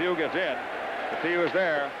tied up. Patiu gets in. Patiu is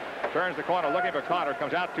there. Turns the corner looking for Connor.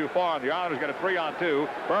 Comes out too far, and the Islanders get a 3-on-2.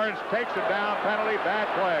 Burns takes it down. Penalty. Bad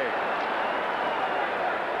play.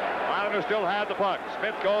 Islanders still have the puck.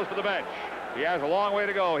 Smith goes for the bench. He has a long way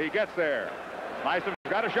to go. He gets there. Nystrom's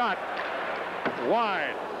got a shot.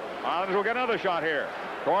 Wide. Islanders will get another shot here.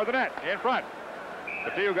 Toward the net. In front.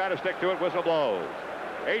 Patiu got to stick to it. Whistle blows.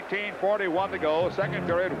 18:41 to go. Second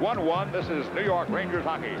period. 1-1. This is New York Rangers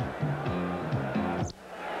hockey.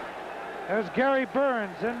 There's Gary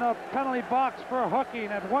Burns in the penalty box for hooking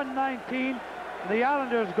at 1:19. The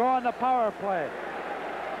Islanders go on the power play.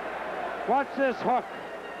 Watch this hook.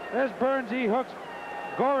 There's Burns. He hooks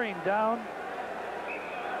Goring down.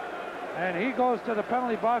 And he goes to the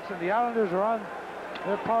penalty box, and the Islanders are on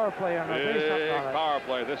their power play on the big power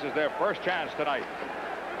play. This is their first chance tonight.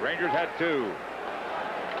 Rangers had 2.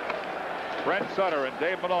 Brent Sutter and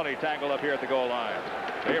Dave Maloney tangled up here at the goal line.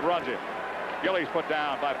 Dave runs it. Gillies put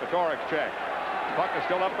down by Patorik's check. Puck is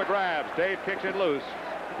still up for grabs. Dave kicks it loose.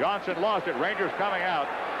 Johnson lost it. Rangers coming out.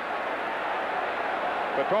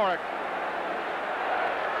 Patorik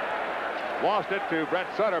lost it to Brent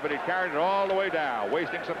Sutter, but he carried it all the way down,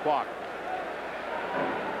 wasting some clock.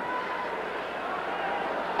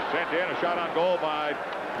 Sent in a shot on goal by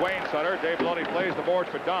Dwayne Sutter. Dave Maloney plays the boards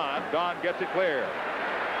for Don. Don gets it clear.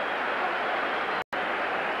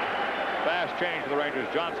 Fast change for the Rangers.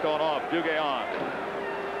 Johnstone off. Duguay on.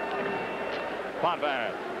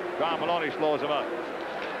 Potvin. Don Maloney slows him up.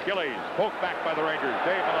 Gillies poked back by the Rangers.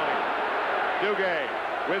 Dave Maloney. Duguay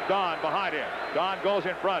with Don behind him. Don goes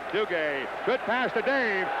in front. Duguay. Good pass to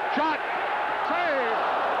Dave. Shot. Save.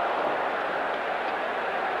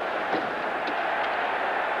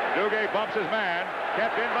 Duguay bumps his man.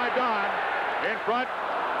 Kept in by Don. In front.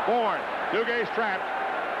 Bourne. Duguay's trapped.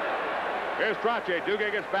 Here's Trottier.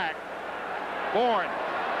 Duguay gets back. Bourne.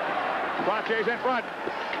 Trottier's in front.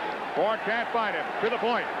 Bourne can't find him. To the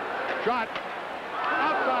point. Shot.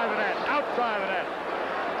 Outside the net. Outside the net.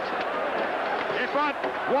 In front.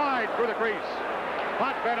 Wide through the crease.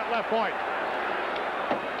 Potvin at left point.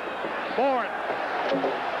 Bourne.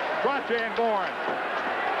 Trottier and Bourne.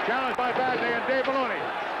 Challenged by Badney and Dave Maloney.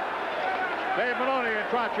 Dave Maloney and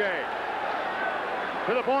Trottier.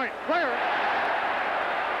 To the point. Clear.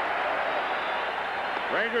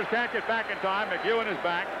 Rangers can't get back in time. McEwen is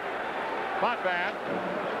back. Potvin.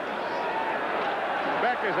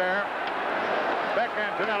 Beck is there. Beck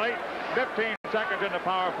and Tonelli. 15 seconds in the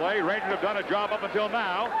power play. Rangers have done a job up until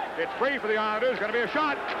now. It's free for the Islanders. Going to be a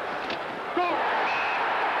shot. Go!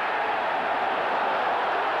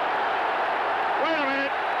 Wait a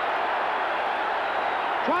minute.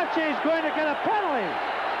 Trottier's going to get a penalty.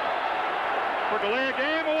 For delay a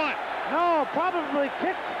game or what? No, probably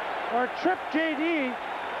kick or trip JD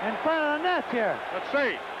in front of the net here. Let's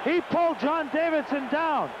see. He pulled John Davidson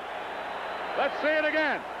down. Let's see it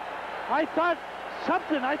again. I thought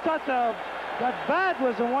that Bad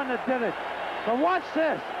was the one that did it. But watch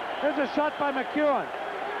this. There's a shot by McEwen.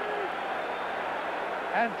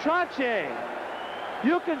 And Trottier,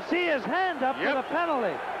 you can see his hand up for the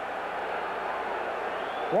penalty.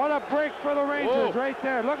 What a break for the Rangers right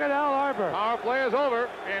there. Look at Al Arbor. Power play is over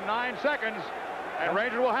in 9 seconds, and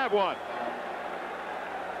Rangers will have one.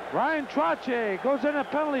 Ryan Trottier goes in a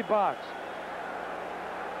penalty box.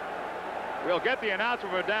 We'll get the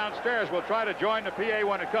announcement from downstairs. We'll try to join the PA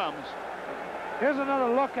when it comes. Here's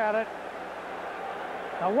another look at it.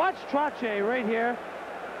 Now watch Trottier right here.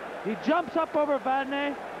 He jumps up over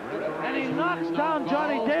Vadnais, and he knocks down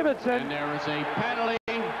Johnny Davidson. And there is a penalty.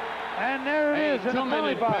 And there it is in the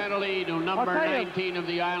penalty box. Penalty to number 19 of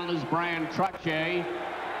the Islanders, Brian Trottier,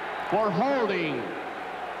 for holding.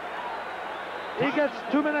 He gets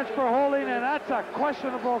 2 minutes for holding, and that's a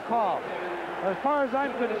questionable call. As far as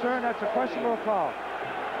I'm concerned, that's a questionable call.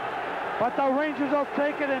 But the Rangers will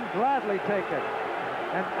take it and gladly take it.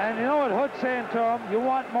 And you know what Hood's saying to him? You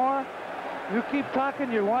want more? You keep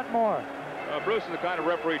talking, you want more. Bruce is the kind of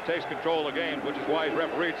referee who takes control of the game, which is why he's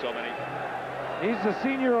refereed so many. He's the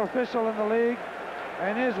senior official in the league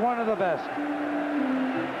and is one of the best.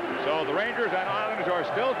 So the Rangers and Islanders are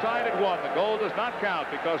still tied at 1. The goal does not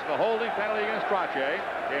count because of the holding penalty against Trottier.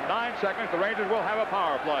 In 9 seconds, the Rangers will have a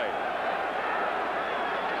power play.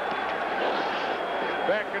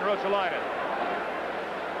 Beck and Ruotsalainen.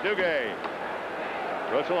 Duguay.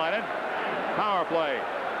 Ruotsalainen. Power play.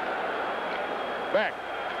 Beck.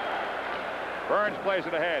 Burns plays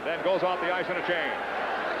it ahead, then goes off the ice in a change.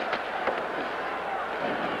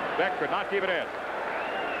 Beck could not keep it in.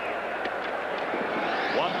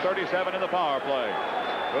 1:37 in the power play.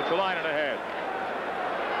 Ruotsalainen ahead.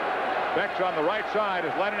 Beck's on the right side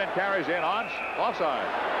as Lennon carries in on offside.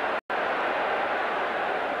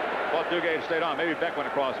 Thought Duguay stayed on. Maybe Beck went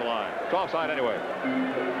across the line. It's offside anyway.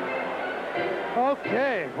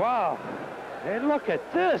 Okay, wow. Hey, look at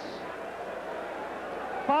this.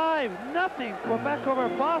 5-0 Quebec over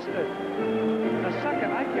Boston. In a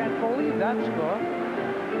second, I can't believe that score.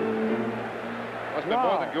 Must have been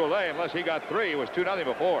more than Goulet, unless he got 3. It was 2-0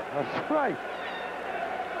 before. That's right.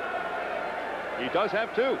 He does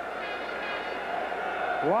have 2.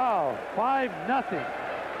 Wow, 5-0.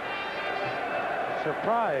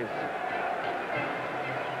 Surprise.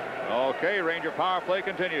 Okay, Ranger power play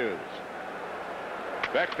continues.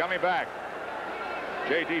 Beck coming back.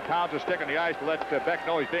 J.D. pounds a stick on the ice to let Beck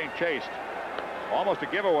know he's being chased. Almost a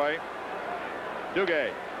giveaway.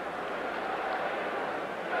 Duguay.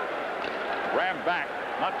 Rammed back.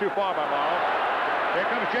 Not too far by Morrow. Here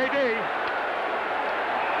comes J.D.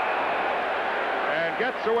 And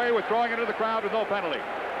gets away with throwing into the crowd with no penalty.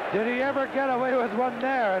 Did he ever get away with one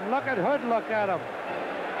there? And look at Hood, look at him.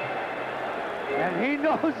 And he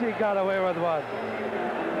knows he got away with one.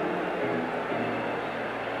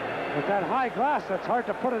 With that high glass, that's hard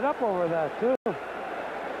to put it up over that, too.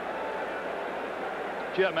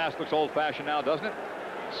 Gee, that mask looks old-fashioned now, doesn't it?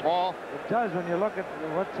 Small. It does when you look at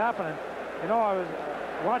what's happening. You know, I was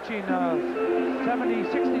watching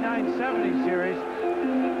 69-70 series,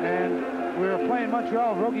 and we were playing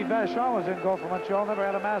Montreal. Rogie Vachon was in goal for Montreal, never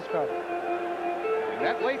had a mascot.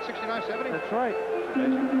 That late, 69-70? That's right.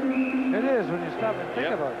 It is when you stop and think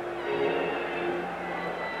about it.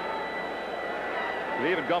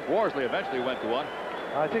 Even Gump Worsley eventually went to one.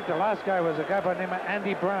 I think the last guy was a guy by the name of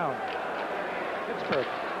Andy Brown. Pittsburgh.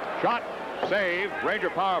 Shot, save, Ranger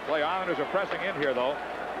power play. Islanders are pressing in here, though.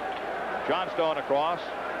 Johnstone across.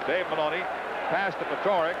 Dave Maloney. Pass to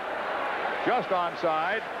Patoric. Just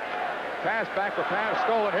onside. Pass back for pass.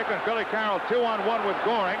 Stolen. Here comes Billy Carroll. 2-on-1 with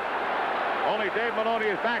Goring. Only Dave Maloney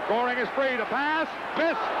is back. Goring is free to pass.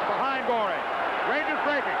 Missed behind Goring. Rangers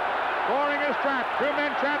breaking. Goring is trapped. 2 men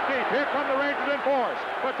trapped deep. Here come the Rangers in force.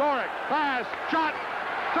 Patoric. Pass. Shot.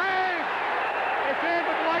 Save. It's in,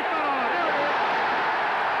 but the light's not on. There it is.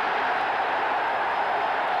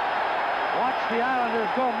 Watch the Islanders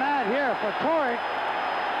go mad here. Patoric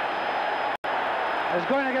is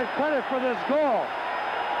going to get credit for this goal.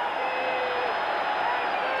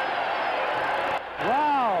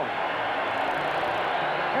 Wow.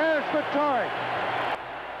 Here's Patoric.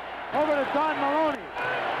 Over to Don Maloney.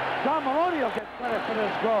 Don Maloney will get credit for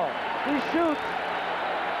this goal. He shoots.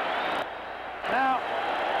 Now,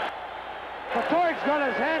 Patoric's got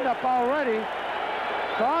his hand up already.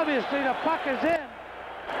 So obviously the puck is in.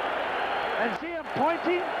 And see him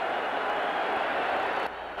pointing?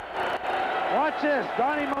 Watch this.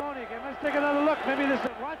 Donnie Maloney again. Let's take another look. Maybe this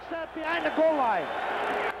is... Watch that behind the goal line.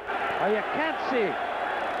 Oh, you can't see.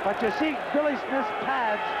 But you see Billy Smith's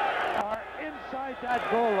pads are inside that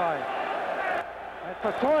goal line. And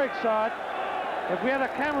Patoric saw it. If we had a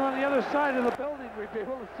camera on the other side of the building, we'd be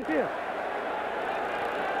able to see it.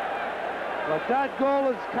 But that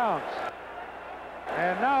goal counts.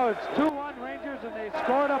 And now it's 2-1 Rangers, and they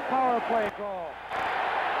scored a power play goal.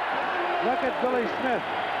 Look at Billy Smith.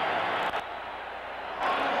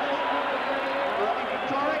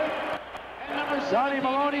 Donnie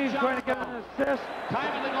Maloney is going to get an assist.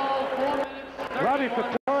 Time of the goal, 4 minutes. Robbie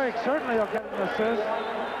Patoric certainly will get an assist.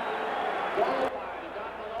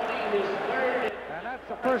 And that's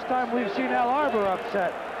the first time we've seen Al Arbor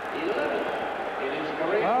upset.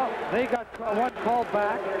 Well, they got one called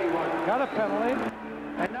back, got a penalty,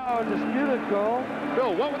 and now a disputed goal.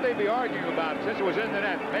 Bill, what would they be arguing about since it was in the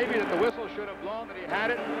net? Maybe that the whistle should have blown, that he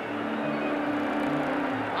had it?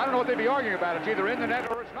 I don't know what they'd be arguing about. It's either in the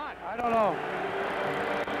net or it's not. I don't know.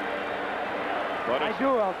 But I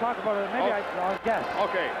do. I'll talk about it. Maybe I'll guess.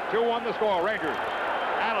 Okay, 2-1 the score. Rangers.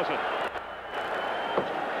 Allison.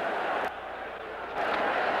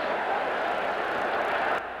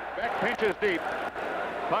 pinches deep.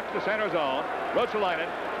 Puck to center zone. Ruotsalainen.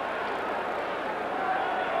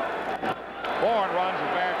 Bourne runs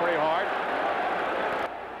his man pretty hard.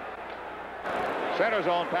 Center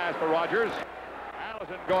zone pass for Rogers.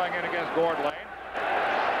 Allison going in against Gord Lane.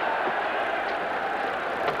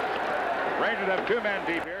 Rangers have 2 men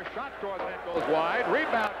deep here. Shot toward the net goes wide.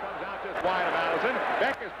 Rebound comes out just wide of Allison.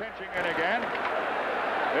 Beck is pinching in again.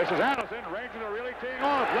 This is Allison. Rangers are really teeing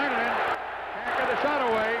off. Lennon can't get the shot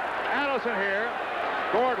away. Allison here.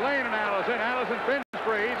 Gord Lane and Allison. Allison spins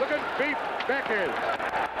free. Look at beat Beck is.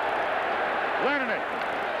 Lennon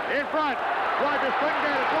in front. Rogers couldn't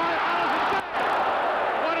get it. Allison saved.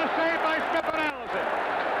 What a save by Smith and Allison.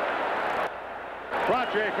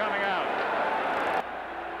 Trottier coming out.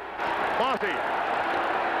 Bossy.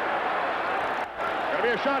 Gonna be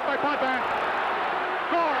a shot by Potvin.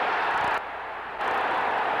 Score.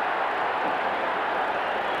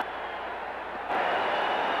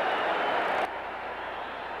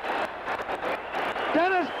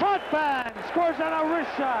 Dennis Potvin scores on a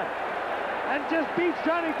wrist shot and just beats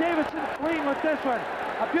Johnny Davidson clean with this one.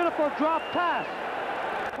 A beautiful drop pass.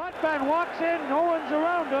 Potvin walks in, no one's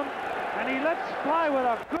around him, and he lets fly with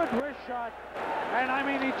a good wrist shot. And I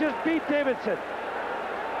mean, he just beat Davidson.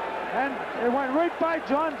 And it went right by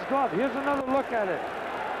John's glove. Here's another look at it.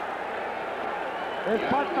 There's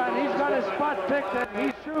Potvin. He's got his spot picked and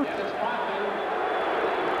he shoots.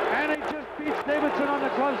 And he just beats Davidson on the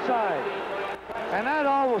glove side. And that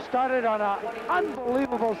all was started on an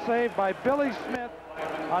unbelievable save by Billy Smith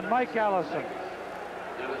on Mike Allison.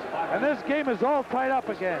 And this game is all tied up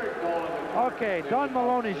again. Okay, Don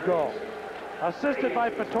Maloney's goal. Assisted by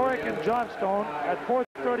Patorik and Johnstone at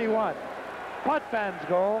 4:31. Potvin's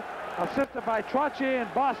goal, assisted by Trottier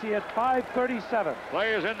and Bossy at 5:37.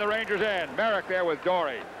 Play is in the Rangers' end. Merrick there with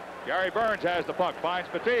Dory. Gary Burns has the puck, finds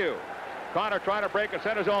Patillo. Connor trying to break a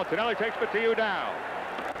center zone. Tonelli takes Patillo down.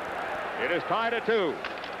 It is tied at 2.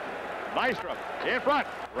 Nystrom in front.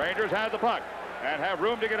 Rangers have the puck and have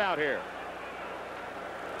room to get out here.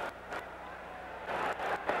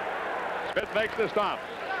 Smith makes the stop.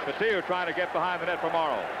 Patillo trying to get behind the net for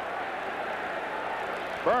Morrow.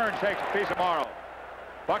 Burns takes a piece of Morrow.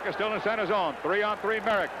 Puck is still in center zone. 3-on-3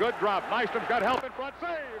 Merrick. Good drop. Nystrom's got help in front.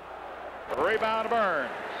 Save. Rebound Burns.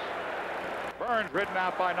 Burns ridden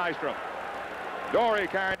out by Nystrom. Dory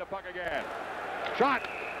carrying the puck again. Shot.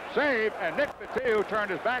 Save. And Nick Patillo turned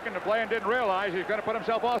his back into play and didn't realize he's going to put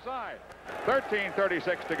himself offside.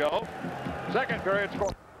 13:36 to go. Second period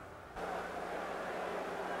score.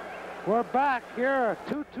 We're back here,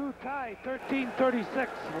 2-2 tie, 13:36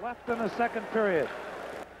 left in the second period.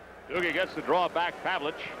 Doogie gets the draw back,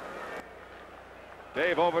 Pavlich.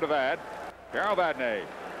 Dave over to Vad. Carol Vadney.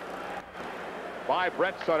 By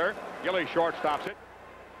Brent Sutter. Gillies short stops it.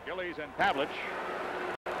 Gillies and Pavlich.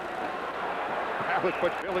 Pavlich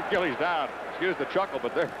puts Gillies down. Excuse the chuckle,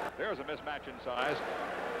 but there's a mismatch in size.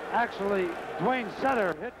 Actually, Dwayne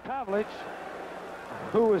Sutter hit Pavlich,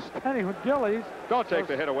 who was standing with Gillies. Don't take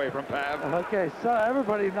the hit away from Pav. Okay, so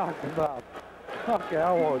everybody knocked him out. Okay,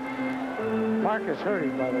 I won't. Mark is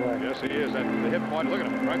hurting, by the way. Yes, he is. And the hit point, look at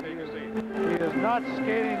him. Right there you can see. He is not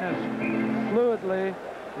skating as fluidly.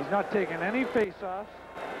 He's not taking any face-offs.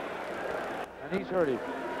 And he's hurting.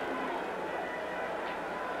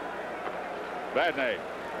 Vadney.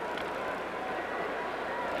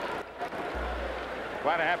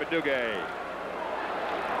 Trying to have it, Duguay.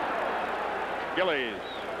 Gillies.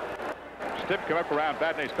 Stiff come up around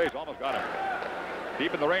Vadney's face. Almost got him.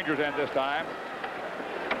 Deep in the Rangers' end this time.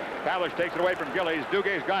 Pavlich takes it away from Gillies.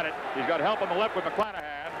 Dugay's got it. He's got help on the left with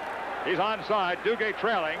McClanahan. He's onside. Dugay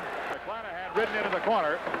trailing. McClanahan ridden into the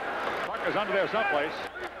corner. Puck is under there someplace.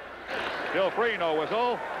 Still free, no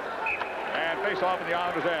whistle. And face off in the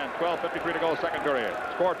Islanders' end. 12:53 to go, second period.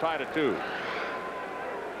 Score tied at 2.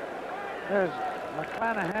 There's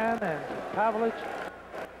McClanahan and Pavlich.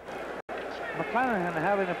 McClanahan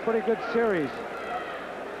having a pretty good series.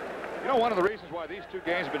 You know, one of the reasons why these two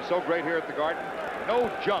games have been so great here at the Garden, no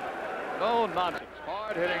junk, no nonsense,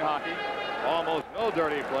 hard-hitting hockey, almost no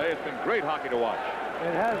dirty play. It's been great hockey to watch.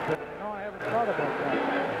 It has been. No, I haven't thought about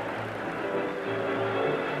that.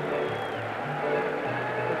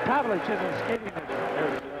 But Pavlich isn't skating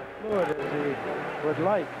as fluid as he would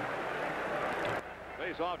like.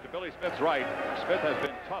 Face off to Billy Smith's right. Smith has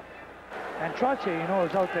been tough. And Trottier, you know,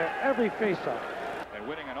 is out there every face-off. And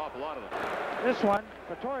winning an awful lot of them. This one,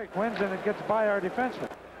 Patorik wins and it gets by our defenseman.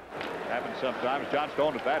 Happens sometimes. John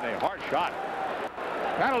Stone with Vadney. Hard shot.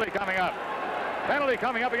 Penalty coming up. Penalty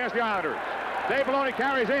coming up against the Islanders. Dave Maloney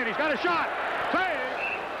carries in. He's got a shot. Save.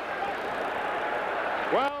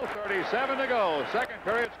 12:37 to go. Second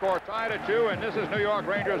period, score tied at 2, and this is New York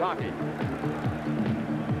Rangers hockey.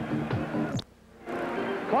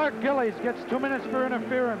 Clark Gillies gets 2 minutes for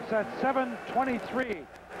interference at 7:23.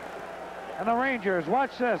 And the Rangers,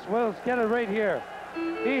 watch this. We'll get it right here.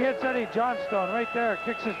 He hits Eddie Johnstone right there,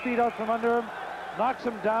 kicks his feet out from under him, knocks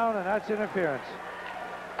him down, and that's interference.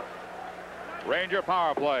 Ranger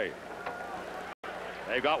power play.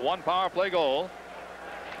 They've got one power play goal.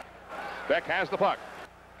 Beck has the puck.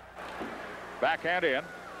 Backhand in.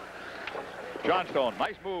 Johnstone,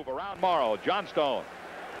 nice move around Morrow. Johnstone.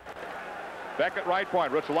 Beck at right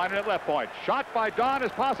point. Ruotsalainen at left point. Shot by Don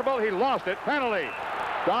is possible. He lost it. Penalty.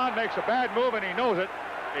 Don makes a bad move, and he knows it.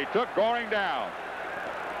 He took Goring down.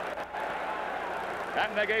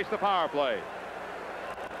 That negates the power play.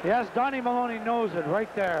 Yes, Donnie Maloney knows it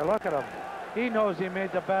right there. Look at him. He knows he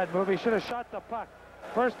made the bad move. He should have shot the puck.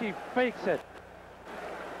 First he fakes it.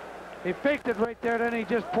 He faked it right there, then he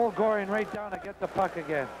just pulled Goring right down to get the puck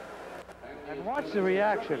again. And watch the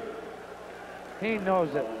reaction. He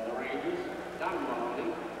knows it.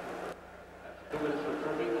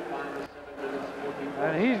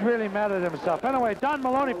 And he's really mad at himself. Anyway, Don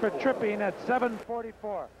Maloney for tripping at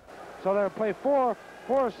 7:44. So they'll play four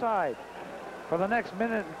aside for the next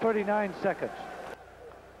minute and 39 seconds.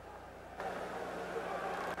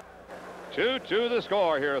 2-2 the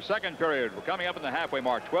score here, second period. We're coming up in the halfway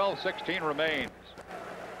mark. 12:16 remains.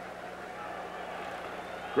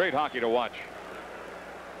 Great hockey to watch.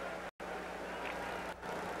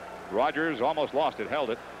 Rogers almost lost it, held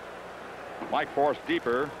it. Mike forced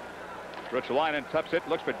deeper. Ruotsalainen taps it,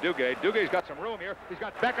 looks for Duguay. Duguay's got some room here. He's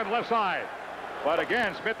got Beck on the left side. But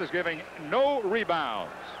again, Smith is giving no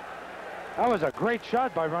rebounds. That was a great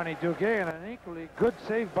shot by Ronnie Duguay and an equally good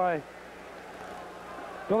save by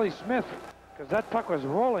Billy Smith, because that puck was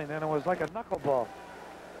rolling and it was like a knuckleball.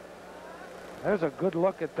 There's a good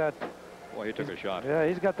look at that. Boy, he took a shot. Yeah,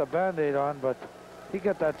 he's got the Band-Aid on, but he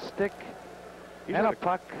got that stick and a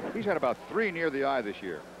puck. He's had about 3 near the eye this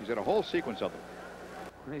year. He's had a whole sequence of them.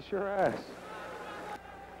 He sure has.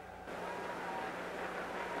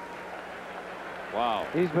 Wow.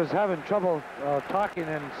 He was having trouble talking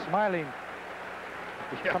and smiling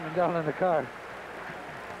coming down in the car.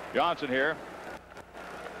 Johnson here.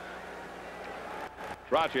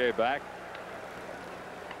 Trottier back.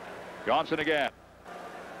 Johnson again.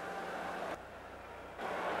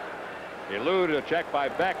 Eluded a check by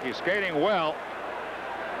Beck. He's skating well.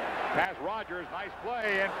 Pass Rogers. Nice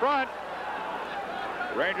play in front.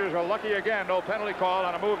 Rangers are lucky again. No penalty call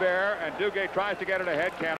on a move there. And Duguay tries to get it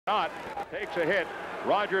ahead. Cannot. Takes a hit.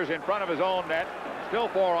 Rogers in front of his own net. Still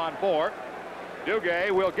 4-on-4.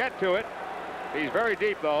 Duguay will get to it. He's very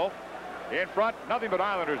deep, though. In front, nothing but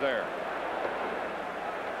Islanders there.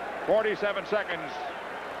 47 seconds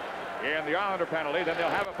in the Islander penalty. Then they'll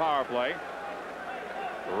have a power play.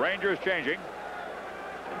 Rangers changing.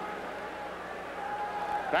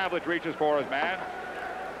 Pavlich reaches for his man.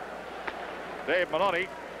 Dave Maloney.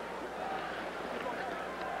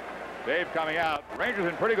 Dave coming out. Rangers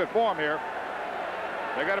in pretty good form here.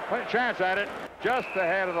 They got a chance at it just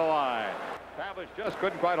ahead of the line. Pavlich just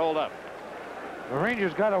couldn't quite hold up. The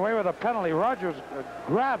Rangers got away with a penalty. Rogers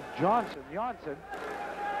grabbed Janssen,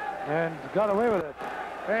 and got away with it.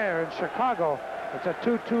 There in Chicago, it's a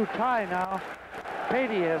 2-2 tie now.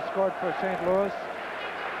 Patey has scored for St. Louis.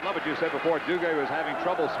 Love what you said before. Duguay was having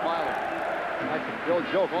trouble smiling. Like the old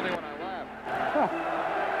joke, only when I laugh.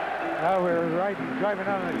 We were driving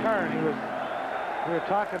out in the car, and we were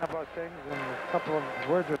talking about things, and a couple of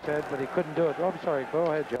words were said, but he couldn't do it. Oh, I'm sorry. Go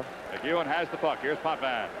ahead, Joe. McEwen has the puck. Here's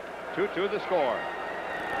Potvin. 2-2 the score.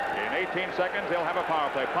 In 18 seconds, they'll have a power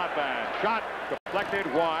play. Potvin. Shot deflected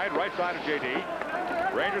wide, right side of JD.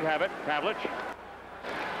 Rangers have it. Pavlich.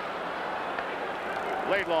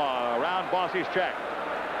 Laidlaw around Bossy's check.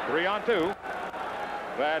 3-on-2.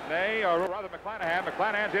 Vadnais, or rather McClanahan.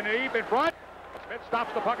 McClanahan's in deep in front. Smith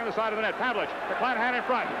stops the puck on the side of the net. Pavlich. McClanahan in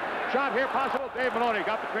front. Shot here possible. Dave Maloney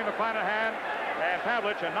got between McClanahan and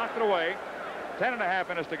Pavlich and knocked it away. 10.5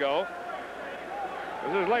 minutes to go.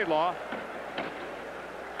 This is Laidlaw.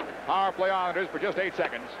 Power play Islanders for just 8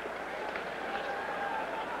 seconds.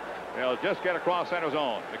 They'll just get across center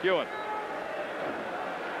zone. McEwen.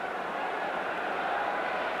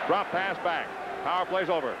 Drop pass back. Power play's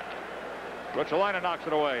over. Ruotsalainen knocks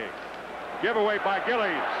it away. Giveaway by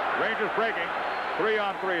Gillies. Rangers breaking.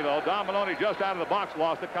 3-on-3 though. Don Maloney just out of the box,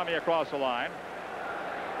 lost it coming across the line.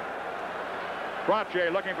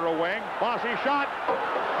 Trottier looking for a wing. Bossy shot.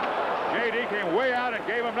 JD came way out and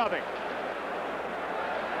gave him nothing.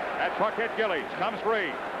 That puck hit Gillies. Comes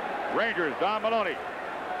free. Rangers, Don Maloney.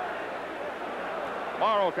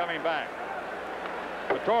 Morrow coming back.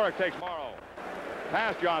 Patoric takes Morrow.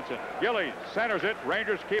 Past Johnson. Gillies centers it.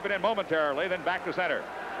 Rangers keep it in momentarily, then back to center.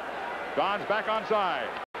 Don's back onside.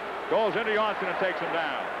 Goes into Johnson and takes him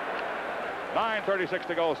down. 9:36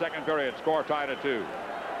 to go, second period. Score tied at 2.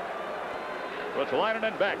 It's Leinen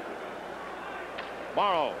and Beck.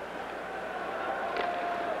 Morrow.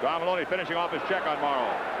 Don Maloney finishing off his check on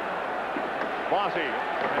Morrow. Bossy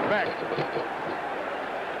and Beck.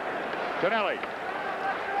 Tonelli.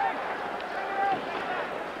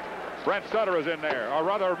 Brent Sutter is in there, or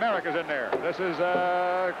rather Merrick is in there. This is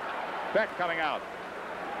Beck coming out.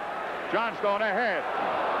 Johnstone ahead.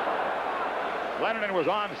 Leinen was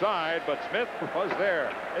onside, but Smith was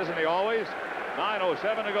there. Isn't he always?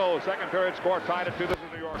 9:07 to go. Second period, score tied at 2. This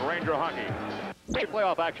is New York Ranger hockey.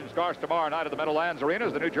 Playoff action starts tomorrow night at the Meadowlands Arena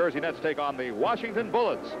as the New Jersey Nets take on the Washington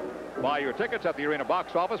Bullets. Buy your tickets at the arena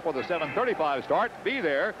box office for the 7:35 start. Be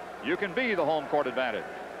there. You can be the home court advantage.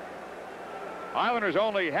 Islanders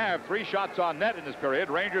only have 3 shots on net in this period.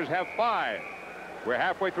 Rangers have 5. We're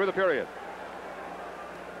halfway through the period.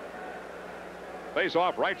 Face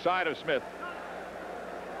off right side of Smith.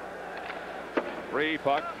 Free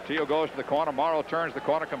puck. Teal goes to the corner. Morrow turns the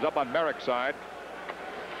corner, comes up on Merrick's side.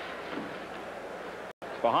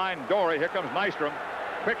 Behind Dory, here comes Nystrom.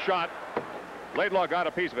 Quick shot. Laidlaw got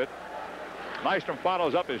a piece of it. Nystrom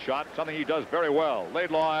follows up his shot, something he does very well.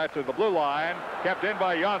 Laidlaw to the blue line, kept in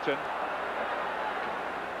by Janssen.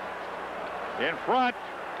 In front.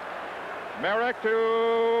 Merrick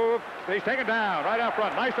he's taken down right out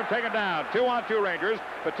front. Nystrom taken down. 2-on-2 Rangers.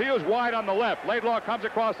 Patillo's wide on the left. Laidlaw comes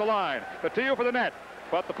across the line. Patillo for the net,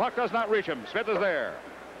 but the puck does not reach him. Smith is there.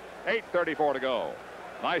 8:34 to go.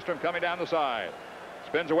 Nystrom coming down the side.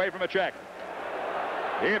 Spins away from a check.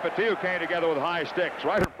 He and Patillo came together with high sticks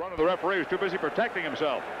right in front of the referee, who's too busy protecting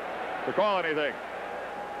himself to call anything.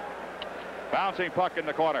 Bouncing puck in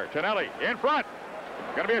the corner. Tonelli in front.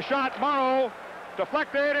 Going to be a shot. Morrow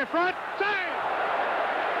deflected in front. Save!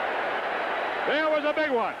 There was a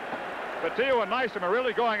big one. Patillo and Nystrom are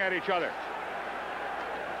really going at each other.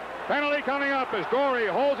 Penalty coming up as Dory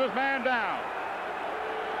holds his man down.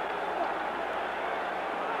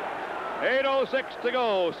 8:06 to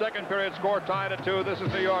go. Second period, score tied at 2. This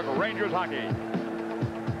is New York Rangers hockey.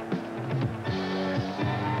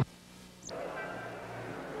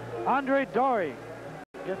 Andre Dory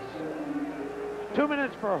gets 2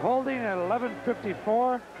 minutes for holding at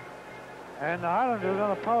 11:54. And the Islanders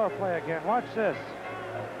on a power play again. Watch this.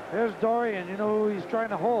 Here's Dory, and you know who he's trying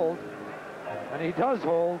to hold. And he does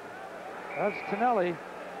hold. That's Tonelli.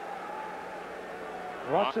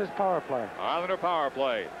 Watch this power play. Islander power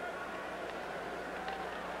play.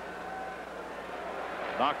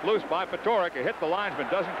 Knocked loose by Patoric. It hit the linesman.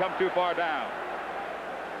 Doesn't come too far down.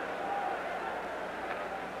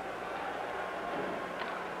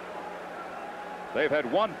 They've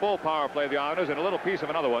had one full power play, the Islanders, and a little piece of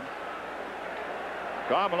another one.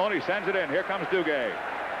 Don Maloney sends it in. Here comes Duguay.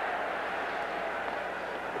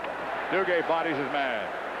 Duguay bodies his man.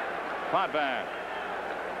 Potvin.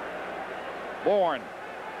 Bourne.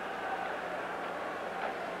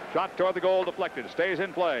 Shot toward the goal, deflected. Stays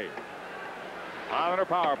in play. Islander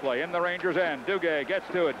power play in the Rangers' end. Duguay gets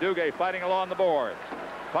to it. Duguay fighting along the boards.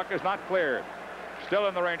 Puck is not cleared. Still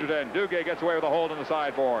in the Rangers' end. Duguay gets away with a hold on the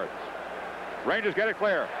sideboards. Rangers get it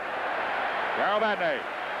clear. Garabandne.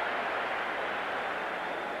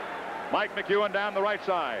 Mike McEwen down the right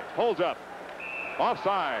side. Holds up.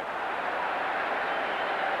 Offside.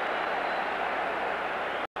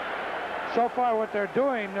 So far what they're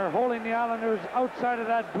doing, they're holding the Islanders outside of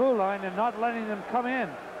that blue line and not letting them come in.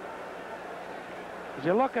 As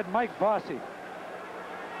you look at Mike Bossy,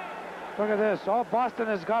 look at this. Oh, Boston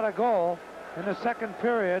has got a goal in the second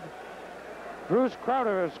period. Bruce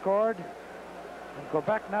Crowder has scored. And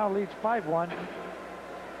Quebec now leads 5-1.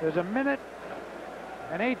 There's a minute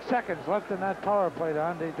and 8 seconds left in that power play to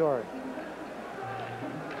Andre Dory.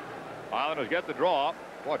 Islanders get the draw.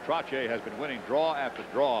 Boy, Trottier has been winning draw after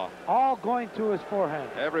draw. All going to his forehand.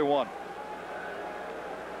 Every one.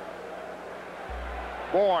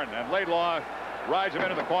 Bourne and Laidlaw rides him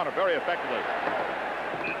into the corner very effectively.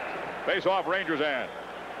 Face off Rangers' end.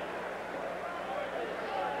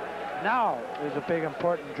 Now is a big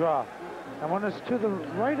important draw. And when it's to the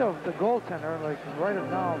right of the goaltender, like right of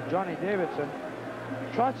now Johnny Davidson,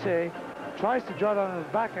 Trottier tries to draw it on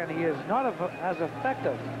his backhand. He is not as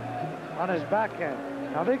effective on his backhand.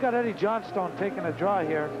 Now they got Eddie Johnstone taking a draw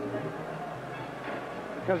here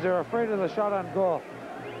because they're afraid of the shot on goal.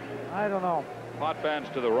 I don't know. Potvin's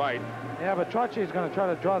to the right. Yeah, but Trottier's going to try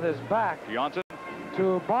to draw this back. Johnson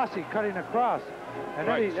to Bossy cutting across. And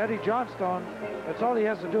right. Eddie Johnstone, that's all he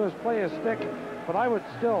has to do is play his stick. But I would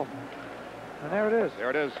still And there it is. There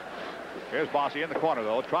it is. Here's Bossy in the corner,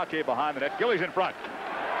 though. Trottier behind the net. Gillies in front.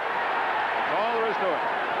 That's all there is to it.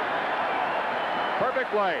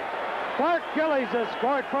 Perfect play. Clark Gillies has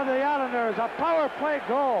scored for the Islanders. A power play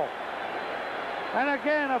goal. And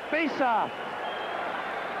again, a face-off.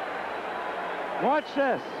 Watch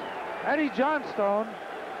this. Eddie Johnstone.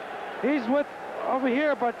 He's with over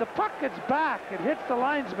here, but the puck gets back. It hits the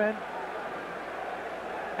linesman.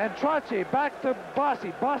 And Trottier back to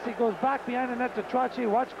Bossy. Bossy goes back behind the net to Trottier.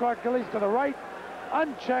 Watch Clark Gillies to the right.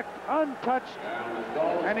 Unchecked, untouched.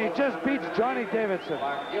 And he just beats Johnny Davidson.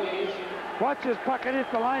 Watch his puck. It hits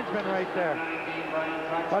the linesman right there.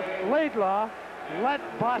 But Laidlaw let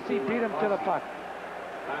Bossy beat him to the puck.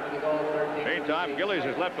 Meantime, Gillies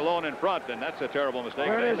is left alone in front, and that's a terrible mistake.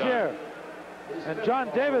 There it is here. And John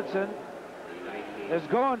Davidson is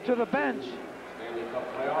going to the bench.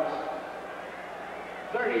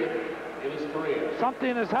 30th in his career.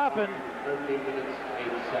 Something has happened. 13 minutes,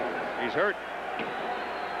 8 seconds. He's hurt.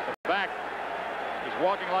 The back. He's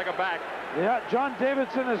walking like a back. Yeah, John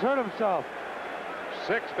Davidson has hurt himself.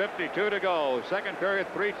 6:52 to go. Second period,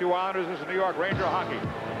 3-2 Islanders. This is New York Ranger hockey.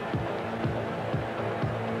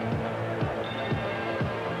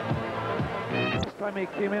 Last time he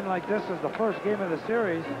came in like this was the first game of the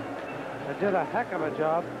series and did a heck of a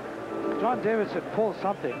job. John Davidson pulled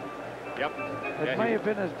something. Yep. It may have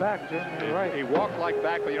been his back, Jim. You're right. He walked like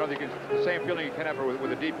back, but you know, the same feeling you can have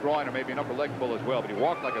with a deep groin or maybe an upper leg pull as well. But he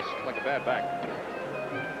walked like a bad back.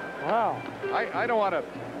 Wow. I don't want to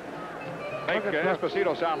make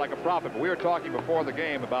Esposito sound like a prophet, but we were talking before the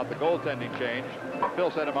game about the goaltending change. And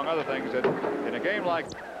Phil said, among other things, that in a game like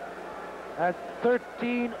at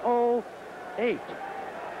 13:08,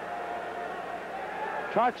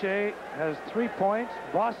 Trottier has 3 points.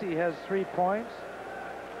 Bossy has 3 points.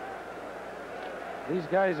 These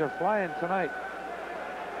guys are flying tonight.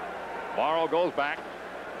 Morrow goes back.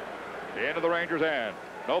 The end of the Rangers' end.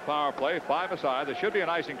 No power play. 5 aside. There should be an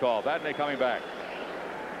icing call. Vadnais coming back.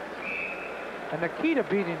 And the key to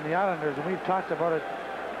beating the Islanders, and we've talked about it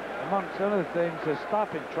amongst other things, is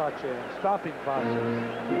stopping Trottier and stopping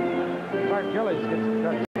Bossy. Clark Gillies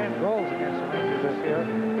got 10 goals against the Rangers this year.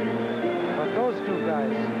 But those two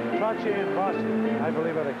guys, Trottier and Bossy, I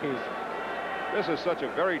believe are the keys. This is such a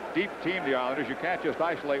very deep team, the Islanders. You can't just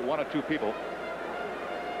isolate 1 or 2 people.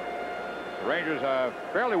 The Rangers have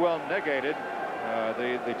fairly well negated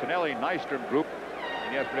the Tonelli-Nystrom group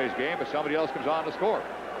in yesterday's game, but somebody else comes on to score.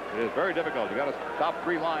 It is very difficult. You got to stop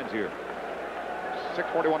 3 lines here.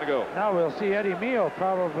 6:41 to go. Now we'll see Eddie Mio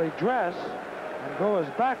probably dress and go as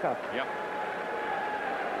backup. Yep.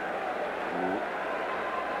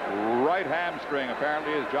 Right hamstring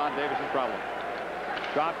apparently is John Davidson's problem.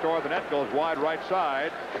 Shot toward the net, goes wide right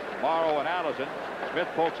side. Morrow and Allison. Smith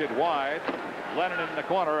pokes it wide. Lennon in the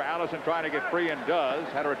corner. Allison trying to get free and does.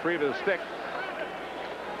 Had to retrieve his stick.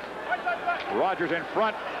 Rogers in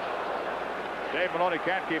front. Dave Maloney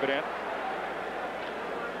can't keep it in.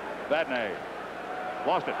 Vadnais.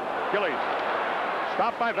 Lost it. Gillies.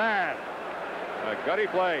 Stopped by Van. A gutty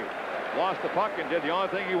play. Lost the puck and did the only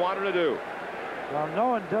thing he wanted to do. Well, no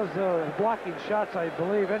one does the blocking shots, I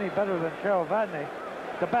believe, any better than Carol Vadnais.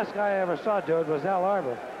 The best guy I ever saw do it was Al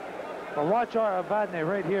Arbor. But watch Vadnais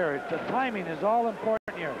right here. The timing is all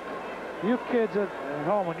important here. You kids at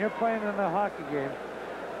home, when you're playing in a hockey game,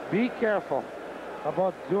 be careful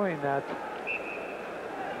about doing that.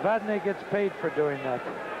 Vadnais gets paid for doing that.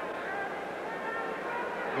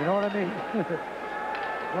 You know what I mean?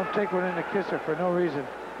 Don't take one in the kisser for no reason.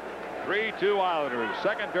 3-2 Islanders,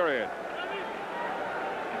 second period.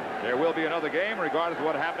 There will be another game regardless of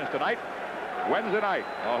what happens tonight. Wednesday night.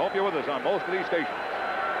 I hope you're with us on most of these stations.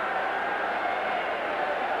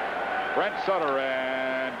 Brent Sutter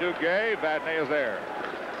and Duguay. Vadnais is there.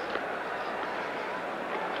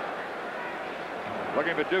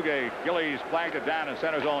 Looking for Duguay. Gillies flagged it down in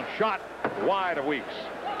center zone. Shot wide of Weeks.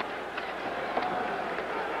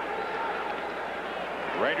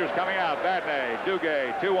 Rangers coming out. Vadnais,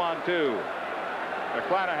 Duguay, 2-on-2.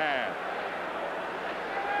 McClanahan.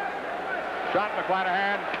 Shot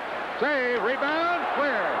McClanahan. Save, rebound,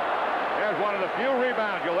 clear. There's one of the few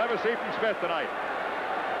rebounds you'll ever see from Smith tonight.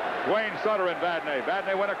 Dwayne Sutter and Vadnais.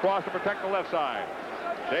 Vadnais went across to protect the left side.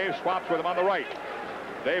 Dave swaps with him on the right.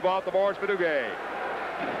 Dave off the boards for Duguay.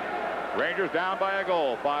 Rangers down by a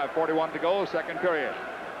goal. 5:41 to go, second period.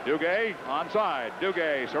 Duguay onside.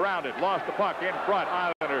 Duguay surrounded. Lost the puck in front.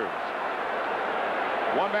 Islanders.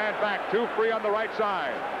 One man back. 2 free on the right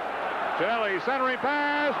side. Tonelli centering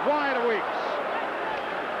pass. Wide of Weeks.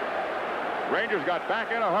 Rangers got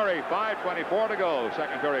back in a hurry. 5:24 to go,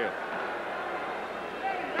 second period.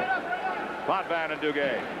 Potvin and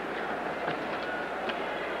Duguay.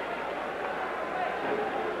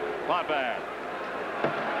 Not bad.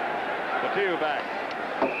 Petiw back.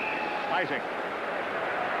 Icing.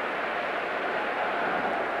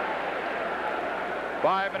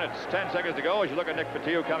 5 minutes, 10 seconds to go as you look at Nick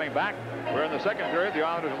Petiw coming back. We're in the second period. The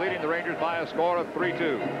Islanders are leading the Rangers by a score of 3-2.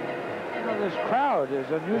 You know, this crowd is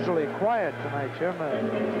unusually quiet tonight, Jim,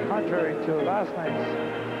 contrary to last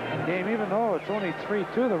night's game. Even though it's only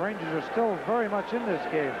 3-2, the Rangers are still very much in this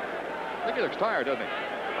game. I think he looks tired, doesn't he?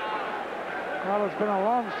 Well, it's been a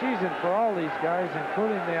long season for all these guys,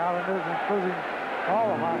 including the Islanders, including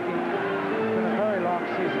all of hockey. It's been a very long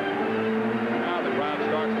season. Now the crowd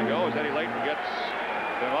starts to go as Eddie Layton gets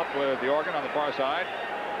them up with the organ on the far side.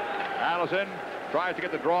 Allison tries to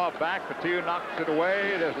get the draw back. Petiw knocks it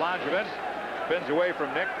away. There's Langevin. Spins away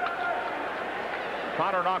from Nick.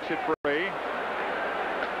 Connor knocks it free.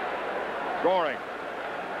 Scoring.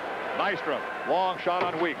 Nystrom. Long shot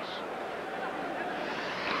on Weeks.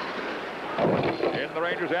 In the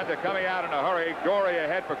Rangers' end, they're coming out in a hurry. Dory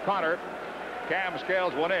ahead for Connor. Cam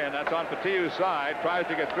scales one in. That's on Petiw's side. Tries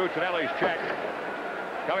to get through Tonelli's check.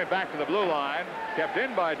 Coming back to the blue line. Kept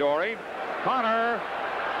in by Dory. Connor.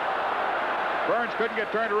 Burns couldn't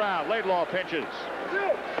get turned around. Laidlaw pinches.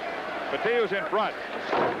 Petiw's in front.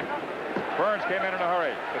 Burns came in a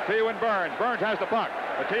hurry. Petiw and Burns. Burns has the puck.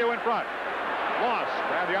 Petiw in front. Lost.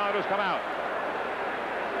 And the Islanders come out.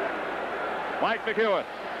 Mike McEwen.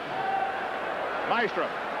 Nystrom.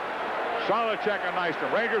 Solid check on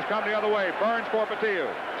Nystrom. Rangers come the other way. Burns for Petiw.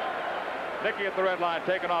 Nicky at the red line,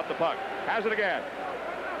 taking off the puck. Has it again.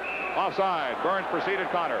 Offside. Burns preceded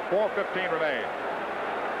Connor. 4:15 remain.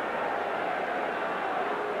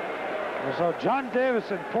 So John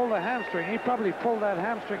Davison pulled a hamstring. He probably pulled that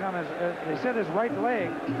hamstring on his, they said his right leg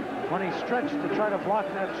when he stretched to try to block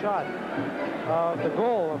that shot. The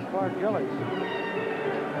goal of Clark Gillies.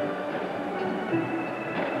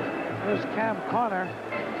 There's Cam Connor.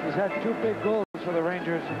 He's had 2 big goals for the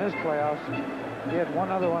Rangers in this playoffs. He had one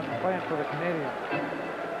other one playing for the Canadiens.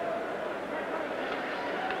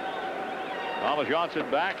 Thomas Johnson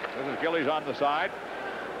back. This is Gillies on the side.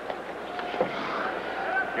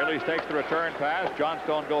 Gillies takes the return pass.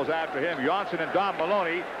 Johnstone goes after him. Johnson and Don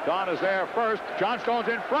Maloney. Don is there first. Johnstone's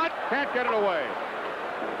in front. Can't get it away.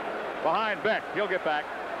 Behind Beck. He'll get back.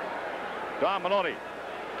 Don Maloney.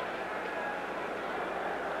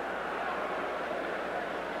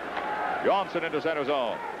 Johnson into center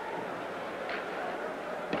zone.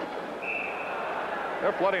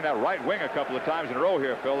 They're flooding that right wing a couple of times in a row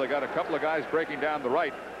here, Phil. They got a couple of guys breaking down the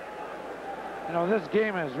right. You know, this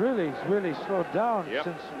game has really slowed down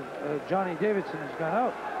since Johnny Davidson has gone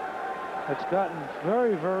out. It's gotten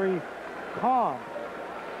very, very calm.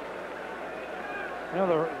 You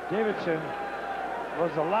know, Davidson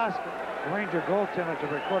was the last Ranger goaltender to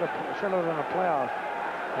record a shutout in a playoff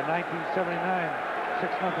in 1979, 6-0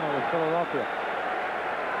 over Philadelphia.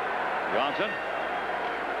 Johnson.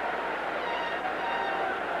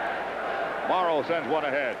 Morrow sends one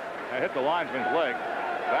ahead. It hit the linesman's leg.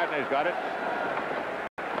 Vadney's got it.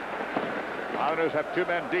 Islanders have 2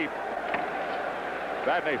 men deep.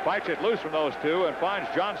 Vadney fights it loose from those 2 and finds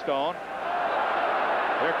Johnstone.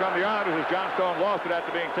 Here come the Islanders as Johnstone lost it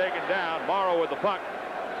after being taken down. Morrow with the puck.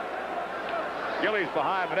 Gillies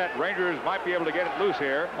behind the net. Rangers might be able to get it loose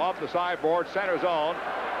here. Off the sideboard, center zone.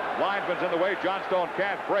 Linesman's in the way. Johnstone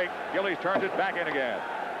can't break. Gillies turns it back in again.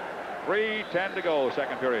 3:10 to go,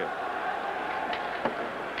 second period.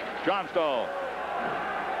 Johnstone.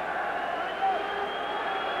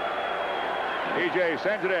 EJ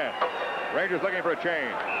sends it in. Rangers looking for a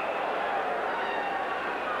change.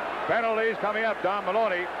 Penalties coming up. Don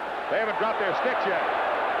Maloney. They haven't dropped their sticks yet.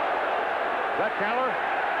 Is that Keller?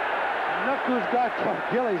 Look who's got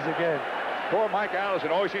Gillies again. Poor Mike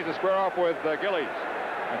Allison always seems to square off with Gillies.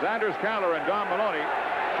 It's Anders Keller and Don Maloney.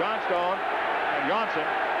 Johnstone and Johnson.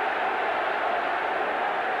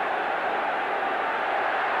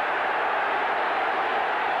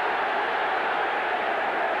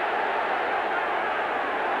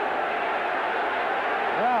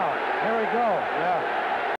 Here we go. Yeah.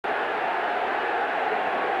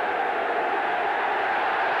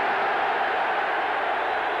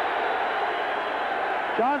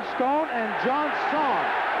 Johnstone and Johnson.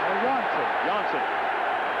 Johnson.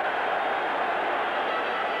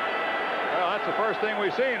 Well, that's the first thing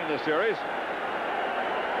we've seen in this series.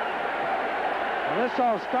 And this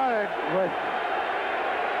all started with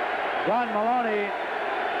Don Maloney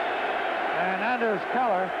and Anders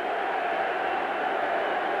Keller.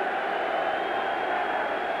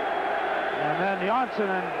 And then Johnson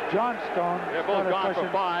and Johnstone. They're both gone for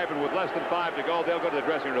 5, and with less than 5 to go, they'll go to the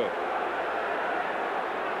dressing room.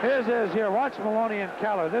 Here's his here. Watch Maloney and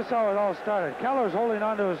Keller. This is how it all started. Keller's holding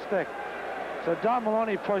onto his stick. So Don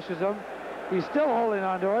Maloney pushes him. He's still holding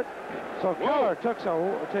onto it. So Keller takes a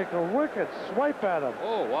wicked swipe at him.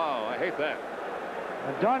 Oh, wow. I hate that.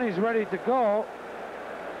 And Donnie's ready to go.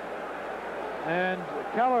 And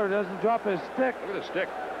Keller doesn't drop his stick. Look at the stick.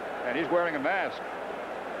 And he's wearing a mask.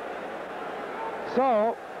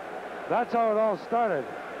 So that's how it all started.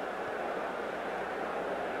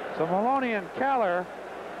 So Maloney and Keller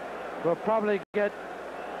will probably get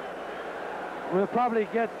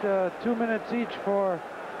 2 minutes each for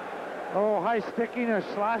high sticking or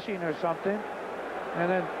slashing or something,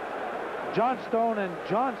 and then Johnstone and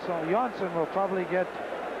Johnson will probably get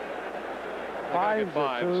fives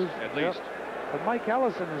or 2s at least. Yep. But Mike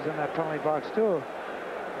Ellison is in that penalty box too,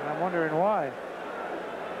 and I'm wondering why.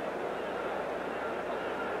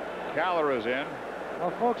 Keller is in.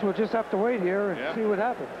 Well, folks, we'll just have to wait here and see what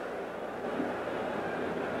happens.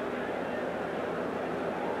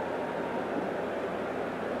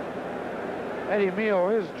 Eddie Mio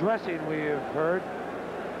is dressing, we have heard.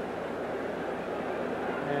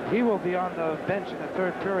 And he will be on the bench in the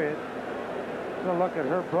third period. Let's look at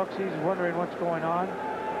Herb Brooks. He's wondering what's going on.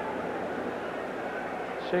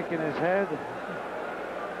 Shaking his head.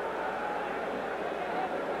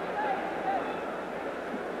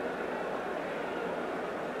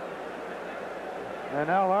 And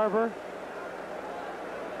Al Arbor,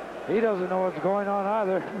 he doesn't know what's going on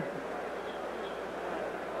either.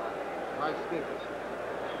 High stick.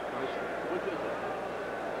 Which is it?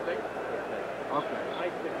 Stick? Okay.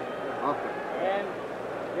 High stick. Okay. And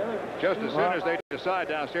the other... Just as soon as they decide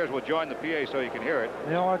downstairs, we'll join the PA so you can hear it.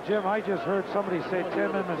 You know what, Jim? I just heard somebody say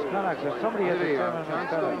 10 minutes misconduct. So somebody has a 10 minutes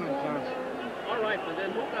misconduct. All right, but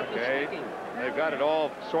then who got the sticking? They've got it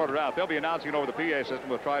all sorted out. They'll be announcing it over the PA system.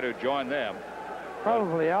 We'll try to join them.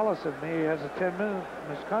 Probably Allison. He has a 10-minute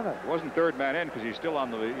misconduct. Wasn't third man in because he's still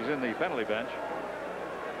on he's in the penalty bench.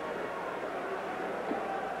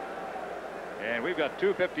 And we've got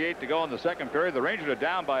 2:58 to go in the second period. The Rangers are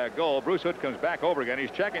down by a goal. Bruce Hood comes back over again.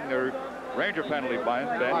 He's checking their Ranger penalty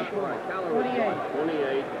bench. 28.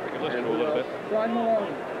 28. We can listen to a little bit. Don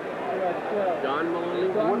Maloney. Don Maloney.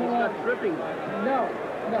 When he's got tripping. No.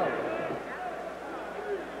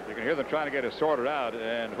 You can hear them trying to get it sorted out.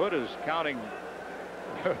 And Hood is counting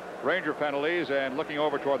Ranger penalties and looking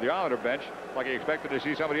over toward the Islander bench like he expected to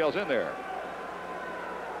see somebody else in there.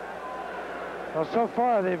 Well, so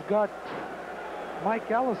far they've got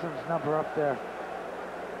Mike Ellison's number up there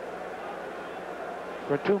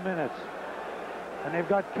for 2 minutes. And they've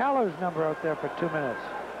got Keller's number out there for 2 minutes.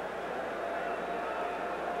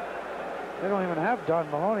 They don't even have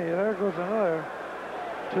Don Maloney. There goes another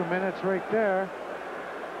 2 minutes right there.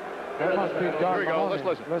 That must be Don Here we go. Maloney.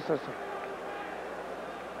 Let's listen.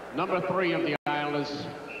 Number 3 of the Islanders,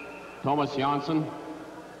 Thomas Janssen,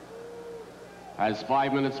 has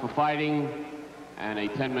 5 minutes for fighting and a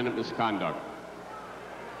 10-minute misconduct.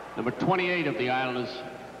 Number 28 of the Islanders,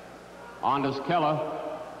 Anders Keller,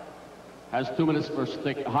 has 2 minutes for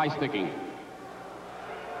high sticking.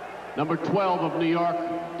 Number 12 of New York,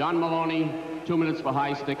 Don Maloney, 2 minutes for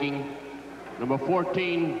high sticking. Number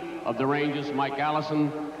 14 of the Rangers, Mike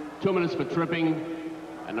Allison, 2 minutes for tripping.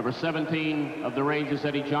 And number 17 of the Rangers,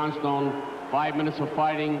 Eddie Johnstone, 5 minutes for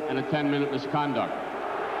fighting and a 10-minute misconduct.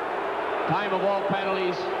 Time of all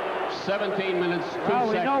penalties, 17 minutes, 2 well,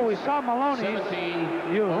 we seconds. know we saw Maloney.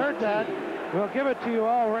 17. You heard that. We'll give it to you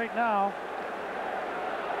all right now.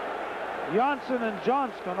 Janssen and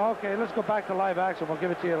Johnstone. Okay, let's go back to live action. We'll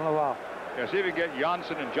give it to you in a little while. Yeah, see if we can get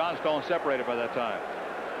Janssen and Johnstone separated by that time.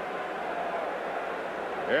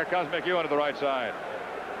 Here comes McEwen to the right side.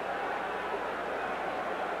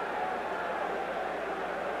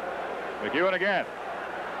 McEwen again.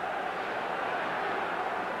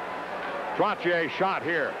 Trottier shot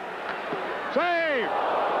here. Save!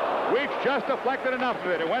 Weeks just deflected enough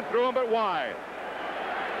of it. It went through him, but wide.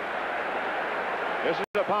 This is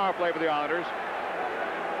a power play for the Islanders.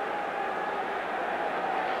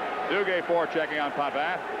 Duguay forechecking on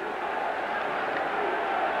Pavin.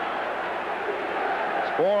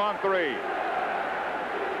 It's 4-on-3.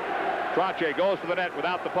 Trottier goes for the net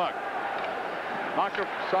without the puck. Knocked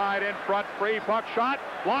side in front, free puck shot,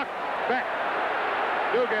 blocked. Beck.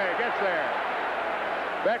 Duguay gets there.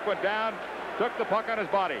 Beck went down, took the puck on his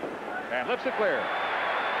body, and lifts it clear.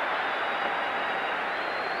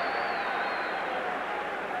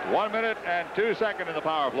 1 minute and 2 seconds in the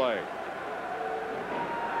power play.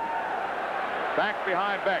 Back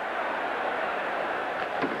behind Beck.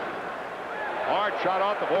 Hard shot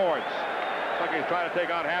off the boards. Looks like he's trying to take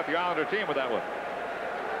on half the Islander team with that one.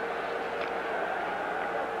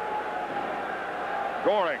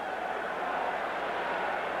 Goring.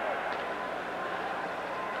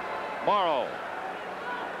 Morrow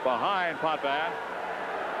behind Potvin.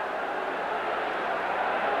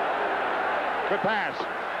 Good pass.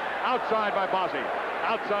 Outside by Bossie.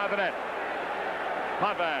 Outside the net.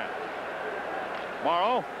 Potvin.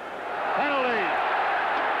 Morrow. Penalty.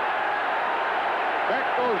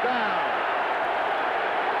 Beck goes down.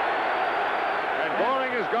 And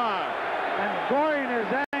Goring is gone. And Goring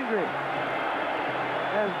is angry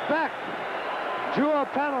as Beck drew a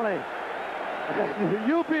penalty.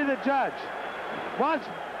 You be the judge. Watch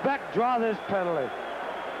Beck draw this penalty.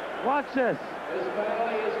 Watch this. This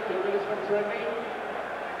penalty is 2 minutes for tripping.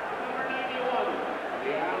 Number 91,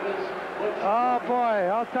 the Islanders. Oh boy,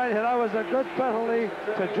 I'll tell you, that was a good penalty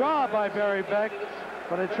to draw by Barry Beck,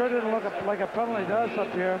 but it sure didn't look like a penalty to us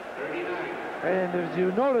up here. And as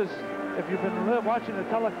you notice, if you've been watching the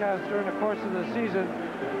telecast during the course of the season,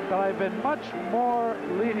 that I've been much more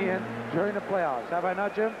lenient during the playoffs. Have I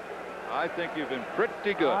not, Jim? I think you've been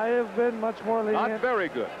pretty good. I have been much more lenient. Not very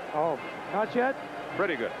good. Oh, not yet?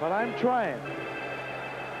 Pretty good. But I'm trying.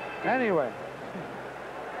 Anyway.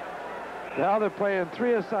 Now they're playing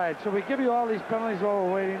 3 aside. So we give you all these penalties while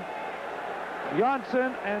we're waiting.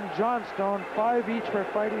 Johnson and Johnstone, 5 each for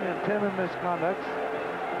fighting and 10 in misconducts.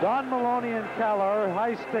 Don Maloney and Callar,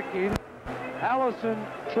 high sticking. Allison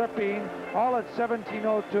tripping, all at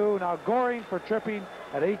 17:02. Now Goring for tripping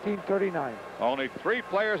at 18:39. Only 3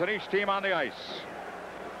 players on each team on the ice.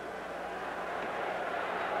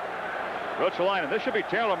 Ruotsalainen, this should be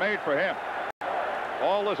tailor-made for him.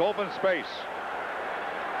 All this open space.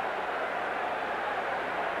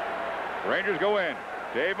 Rangers go in.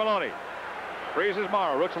 Dave Maloney freezes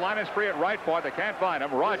Morrow. Ruotsalainen's free at right point. They can't find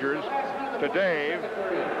him. Rogers to Dave.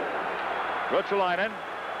 Ruotsalainen.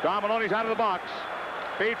 Don Maloney's out of the box.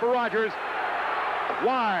 Feed for Rogers.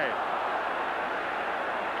 Wide.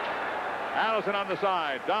 Allison on the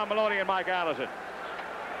side. Don Maloney and Mike Allison.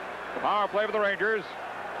 Power play for the Rangers.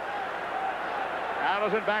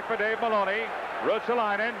 Allison back for Dave Maloney.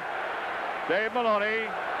 Ruotsalainen. Dave Maloney.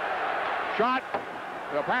 Shot.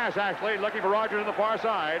 The pass, actually, looking for Rogers on the far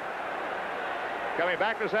side. Coming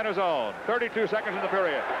back to center zone. 32 seconds in the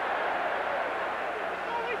period.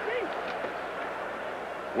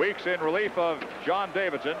 Weeks in relief of John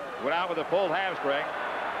Davidson. Went out with a pulled hamstring.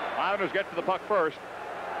 Islanders get to the puck first.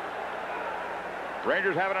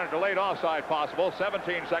 Rangers having a delayed offside possible.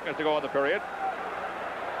 17 seconds to go in the period.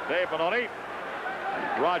 Dave Maloney.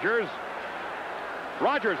 Rogers.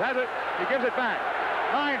 Rogers has it. He gives it back.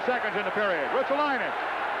 9 seconds in the period. Ruotsalainen.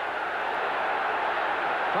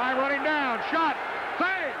 Time running down. Shot.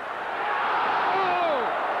 Save. Oh!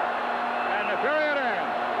 And the period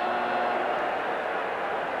ends.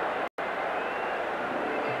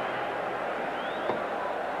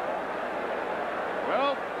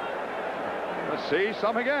 Well, let's see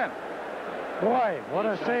some again. Boy, what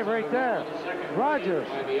a save right there. Rogers,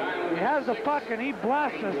 he has the puck and he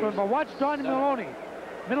blasts this one, but watch Don Maloney,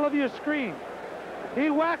 middle of your screen. He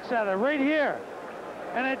whacks at it right here,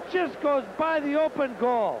 and it just goes by the open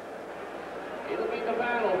goal. It'll be the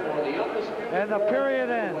battle for the undisputed And the period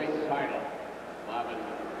ends.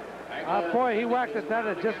 Boy, he whacked at that,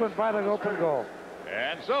 it just went by the open goal.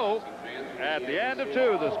 And so, at the end of 2,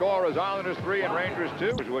 the score is Islanders 3 and Rangers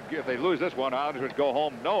 2. If they lose this one, Islanders would go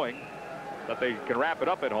home knowing that they can wrap it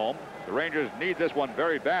up at home. The Rangers need this one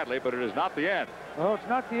very badly, but it is not the end. Well, it's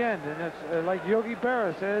not the end, and it's like Yogi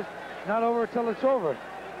Berra says, not over till it's over.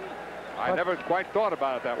 I never quite thought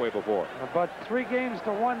about it that way before. But 3 games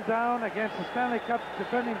to 1 down against the Stanley Cup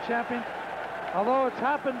defending champion. Although it's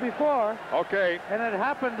happened before. Okay. And it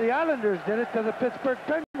happened, the Islanders did it to the Pittsburgh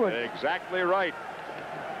Penguins. Exactly right.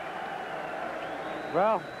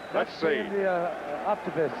 Well, let's see. The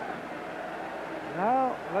optimist.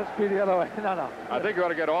 No, let's be the other way. No. I think you ought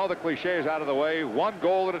to get all the cliches out of the way. 1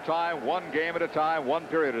 goal at a time, 1 game at a time, 1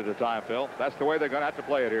 period at a time, Phil. That's the way they're going to have to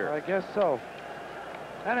play it here. I guess so.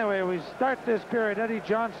 Anyway, we start this period. Eddie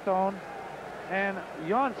Johnstone and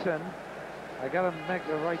Johnson, I got to make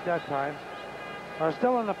it right that time, are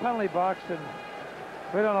still in the penalty box, and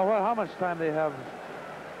we don't know how much time they have.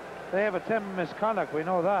 They have a 10 misconduct. We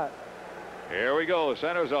know that. Here we go,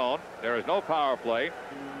 center zone. There is no power play.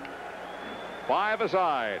 5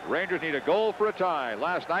 aside. Rangers need a goal for a tie.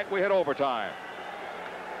 Last night we had overtime.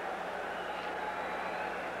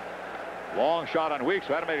 Long shot on Weeks,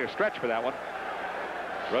 so had to make a stretch for that one.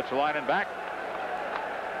 Ruotsalainen back.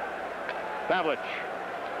 Pavlich.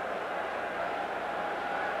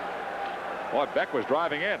 Boy, Beck was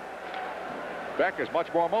driving in. Beck is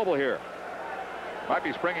much more mobile here. Might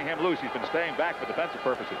be springing him loose. He's been staying back for defensive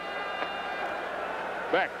purposes.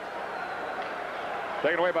 Beck.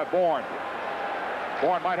 Taken away by Bourne.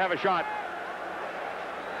 Bourne might have a shot.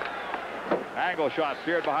 Angle shot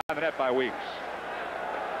steered behind the net by Weeks.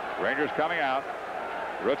 Rangers coming out.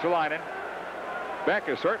 Ruotsalainen. Beck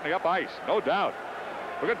is certainly up ice, no doubt.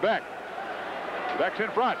 Look at Beck. Beck's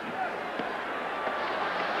in front.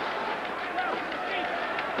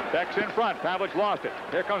 Beck's in front. Pavlich lost it.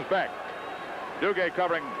 Here comes Beck. Duguay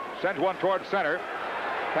covering, sends one towards center.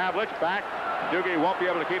 Pavlich back. Duguay won't be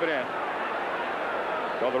able to keep it in.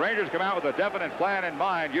 So the Rangers come out with a definite plan in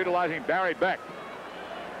mind, utilizing Barry Beck.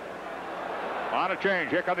 On a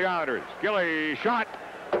change, here come the Islanders. Gilly, shot,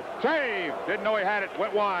 save. Didn't know he had it,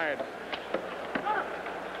 went wide.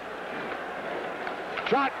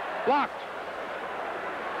 Shot, blocked.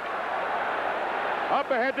 Up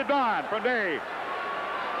ahead to Don from Dave.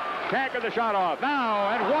 Can't get the shot off. Now,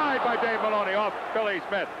 and wide by Dave Maloney off Billy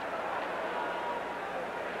Smith.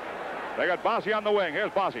 They got Bossy on the wing.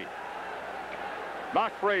 Here's Bossy.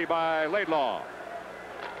 Knocked free by Laidlaw.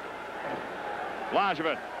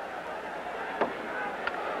 Langevin.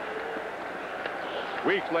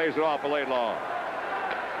 Weeks lays it off for Laidlaw.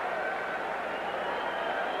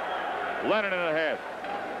 Lennon in the head.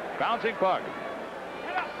 Bouncing puck.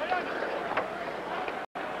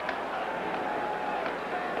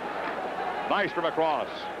 Nice from across.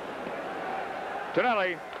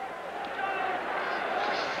 Tonelli.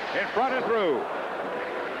 In front and through.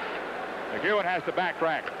 McEwen has to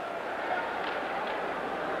backtrack.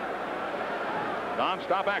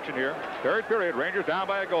 Non-stop action here. Third period, Rangers down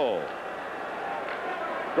by a goal.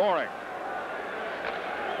 Goring.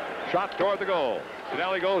 Shot toward the goal.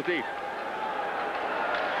 Tonelli goes deep.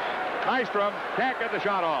 Nystrom can't get the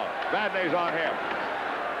shot off. Vadnais on him.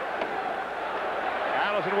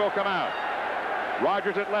 Allison will come out.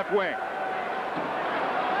 Rogers at left wing.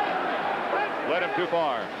 Led him too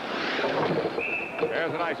far.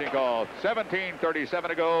 There's an icing call. 17:37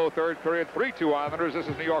 to go. Third period. 3-2 Islanders. This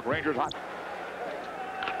is New York Rangers hot.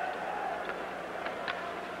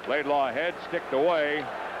 Laidlaw ahead. Sticked away.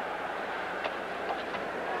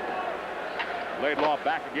 Laidlaw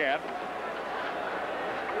back again.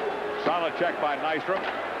 Solid check by Nystrom.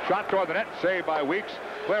 Shot toward the net. Saved by Weeks.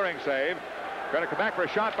 Clearing save. Going to come back for a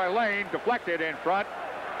shot by Lane. Deflected in front.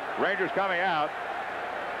 Rangers coming out.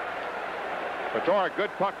 Patora, good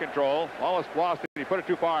puck control. Almost lost it. He put it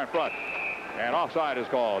too far in front. And offside is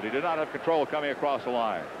called. He did not have control coming across the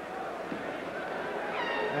line.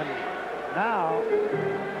 And now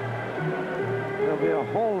there'll be a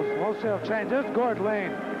wholesale change. There's Gord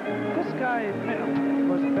Lane. This guy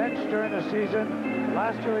was benched during the season.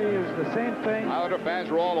 Last year he was the same thing. Islander fans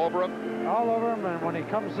were all over him. All over him, and when he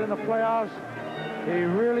comes in the playoffs, he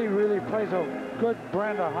really, really plays a good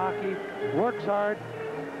brand of hockey. Works hard.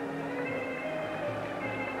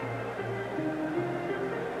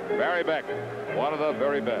 Barry Beck, one of the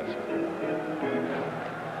very best.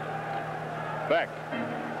 Beck.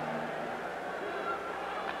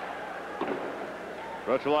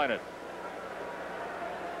 Ruotsalainen.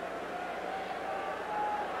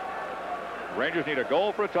 Rangers need a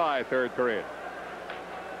goal for a tie, third period.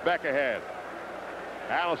 Beck ahead.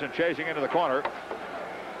 Allison chasing into the corner.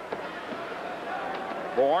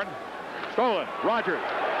 Bourne. Stolen. Rogers.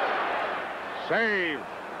 Saved.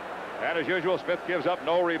 And as usual, Smith gives up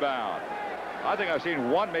no rebound. I think I've seen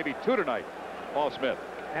one, maybe two tonight. Paul Smith.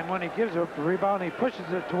 And when he gives a rebound, he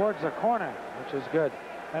pushes it towards the corner, which is good.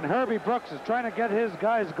 And Herbie Brooks is trying to get his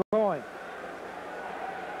guys going.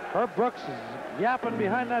 Herb Brooks is yapping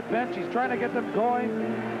behind that bench. He's trying to get them going.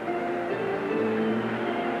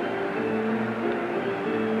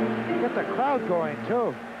 Get the crowd going,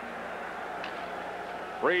 too.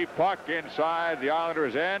 Free puck inside the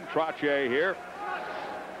Islanders' end. Trottier here.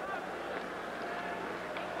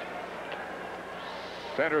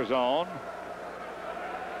 Center zone.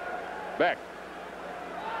 Beck.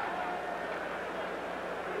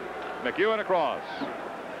 McEwen across.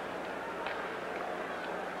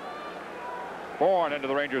 Bourne into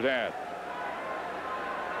the Rangers' end.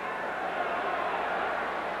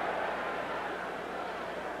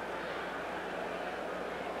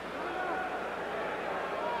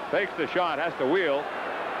 Takes the shot, has to wheel.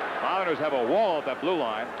 Islanders have a wall at that blue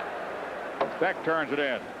line. Beck turns it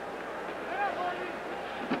in.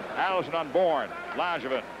 Allison on Bourne.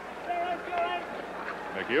 Langevin.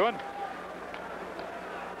 McEwen.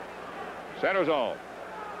 Center zone.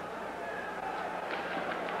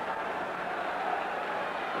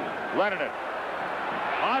 Lennon it.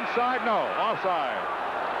 Onside, no. Offside.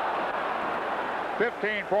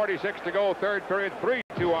 15:46 to go, third period.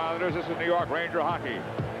 3-2 Islanders. This is New York Ranger hockey.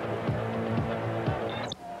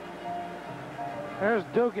 There's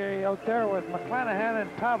Duguay out there with McClanahan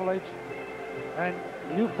and Pavlich. And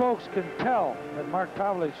you folks can tell that Mark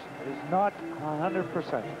Pavlich is not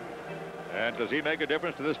 100%. And does he make a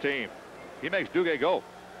difference to this team? He makes Duguay go.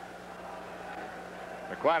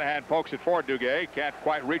 McClanahan pokes it for Duguay. Can't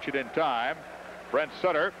quite reach it in time. Brent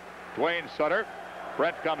Sutter. Dwayne Sutter.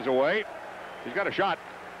 Brent comes away. He's got a shot.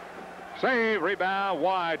 Save. Rebound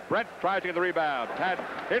wide. Brent tries to get the rebound. Tad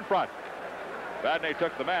in front. Vadney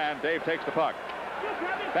took the man. Dave takes the puck.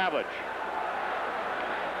 Pavlich.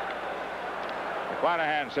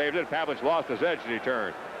 McClanahan saved it. Pavlich lost his edge as he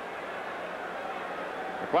turned.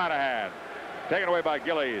 McClanahan taken away by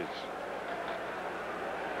Gillies.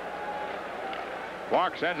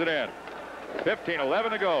 Clark sends it in.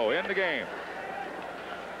 15-11 to go in the game.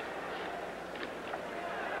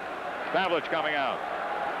 Pavlich coming out.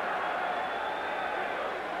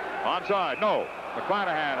 Onside. No.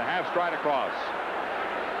 McClanahan a half stride across.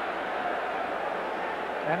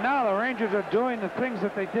 And now the Rangers are doing the things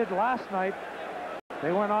that they did last night.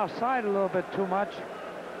 They went offside a little bit too much.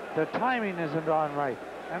 The timing isn't on right.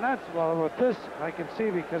 And that's, well, with this, I can see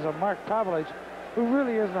because of Mark Pavlich, who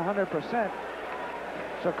really isn't 100%.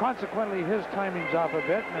 So consequently, his timing's off a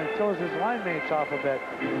bit, and so is his line mates off a bit.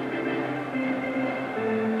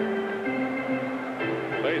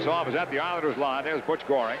 Face-off is at the Islanders' line. There's Butch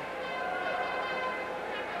Goring.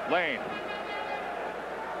 Lane.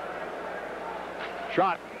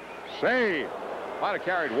 Shot. Save. Might have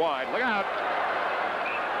carried wide. Look out.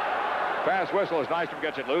 Fast whistle as Nystrom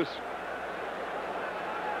gets it loose.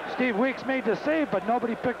 Steve Weeks made the save, but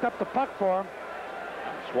nobody picked up the puck for him.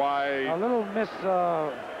 That's why. A little miss.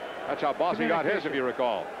 That's how Bossy got his, if you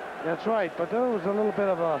recall. That's right, but there was a little bit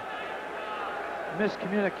of a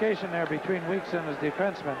miscommunication there between Weeks and his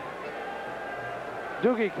defenseman.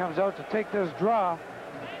 Doogie comes out to take this draw.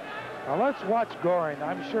 Now let's watch Goring.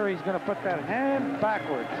 I'm sure he's going to put that hand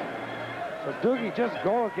backwards. So Doogie just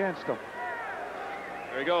go against him.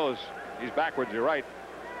 There he goes. He's backwards, you're right.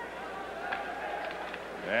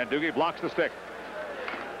 And Doogie blocks the stick.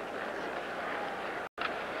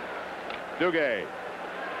 Duguay.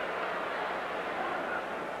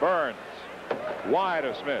 Burns. Wide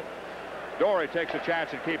of Smith. Dory takes a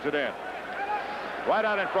chance and keeps it in. Right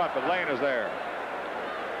out in front, but Lane is there.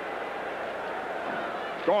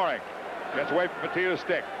 Scoring. Gets away from Mathieu's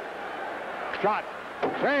stick. Shot.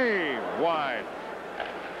 Save. Wide.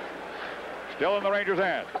 Still in the Rangers'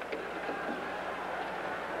 end.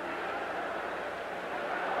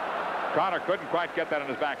 Connor couldn't quite get that in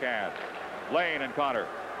his backhand. Lane and Connor.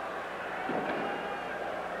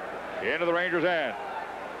 Into the Rangers' end.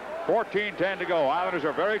 14-10 to go. Islanders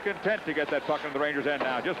are very content to get that puck into the Rangers' end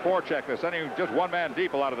now. Just forecheck. They're sending just one man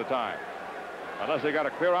deep a lot of the time. Unless they got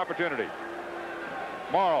a clear opportunity.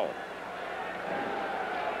 Morrow.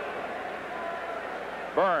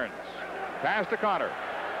 Burns. Pass to Connor.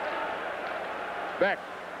 Beck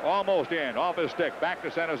almost in. Off his stick. Back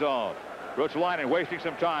to center zone. Ruotsalainen wasting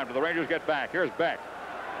some time till the Rangers get back. Here's Beck.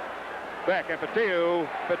 Beck and Petiou.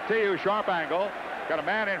 Petiou sharp angle. Got a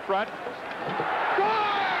man in front. Score!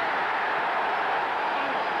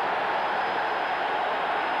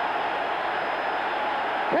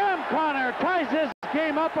 Cam Connor ties this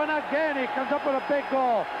game up, and again he comes up with a big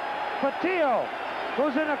goal. Petiou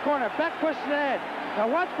goes in the corner. Beck pushes ahead. Now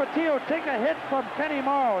watch Petiou take a hit from Kenny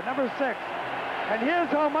Morrow, number 6. And here's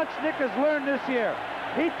how much Nick has learned this year.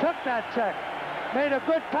 He took that check, made a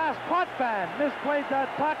good pass. Potvin misplayed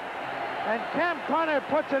that puck, and Cam Connor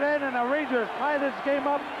puts it in, and the Rangers tie this game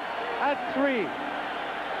up at 3.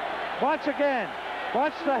 Watch again.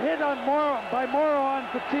 Watch the hit on by Morrow on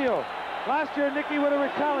Petiou. Last year, Nicky would have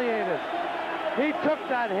retaliated. He took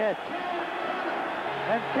that hit.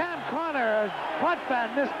 And Cam Connor,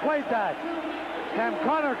 Potvin misplayed that. Cam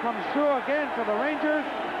Connor comes through again for the Rangers.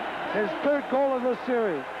 His 3rd goal of the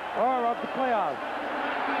series, or of the playoffs.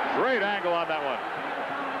 Great angle on that one.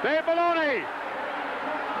 Dave Maloney.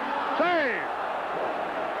 Save.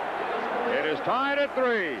 It is tied at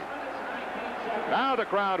 3. Now the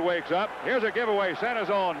crowd wakes up. Here's a giveaway. Center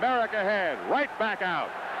zone. Merrick ahead. Right back out.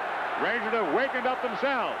 Rangers have wakened up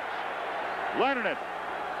themselves. Lennon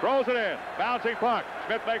throws it in. Bouncing puck.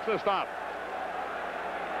 Smith makes the stop.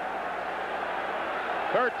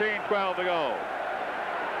 13-12 to go.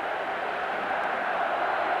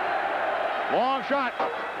 Long shot.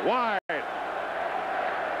 Wide.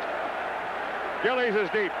 Gillies is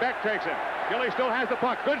deep. Beck takes it. Gillies still has the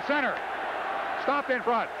puck. Good center. Stopped in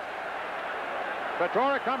front.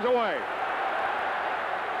 Petore comes away.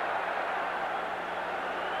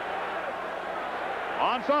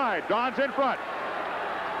 Onside. Don's in front.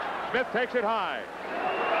 Smith takes it high.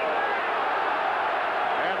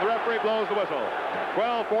 And the referee blows the whistle.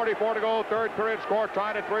 12:44 to go, third period, score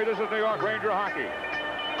tied at 3. This is New York Ranger hockey.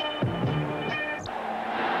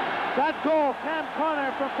 That goal, Cam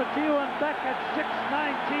Connor from Patillo and Beck at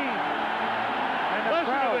 6:19. And the Listen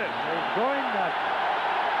to crowd this. is going nuts.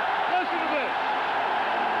 Listen to this.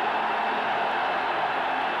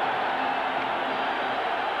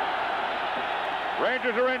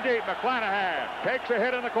 Rangers are in deep. McClanahan takes a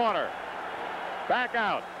hit in the corner. Back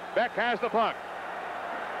out. Beck has the puck.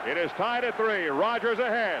 It is tied at 3. Rogers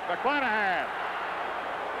ahead. McClanahan.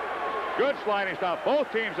 Good sliding stuff.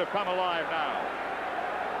 Both teams have come alive now.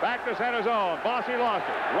 Back to center zone. Bossy lost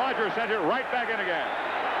it. Rogers sent it right back in again.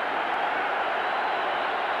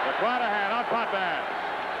 McClanahan on Potvin.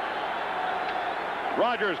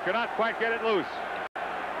 Rogers cannot quite get it loose.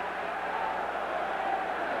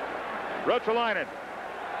 Ruotsalainen.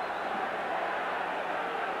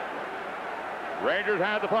 Rangers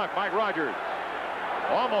had the puck. Mike Rogers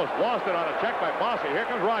almost lost it on a check by Bossy. Here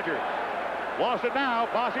comes Rogers. Lost it now.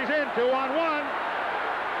 Bossy's in. 2-on-1.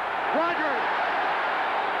 Rogers.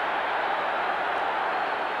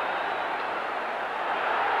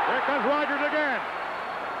 Here comes Rogers again.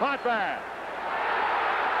 Potvin.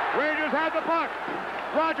 Rangers had the puck.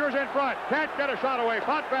 Rogers in front. Can't get a shot away.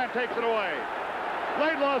 Potvin takes it away.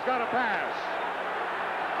 Laidlaw's got a pass.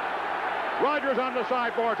 Rogers on the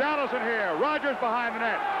sideboards. Allison here. Rogers behind the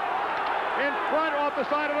net. In front off the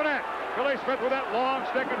side of the net. Billy Smith with that long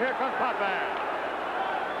stick, and here comes Potvin.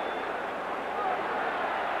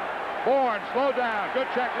 Bourne slowed down. Good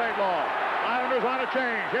check, Laidlaw. Islanders on a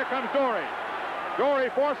change. Here comes Dory. Dory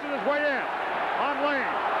forces his way in. On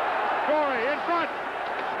Lane. Dory in front.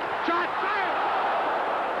 Shot fired.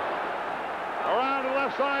 Around to the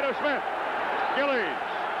left side of Smith. Gillies.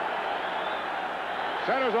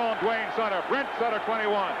 Center zone, Dwayne Sutter. Brent Sutter,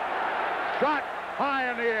 21. Shot high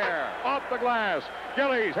in the air. Off the glass.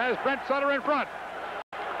 Gillies has Brent Sutter in front.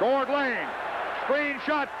 Toward Lane. Screen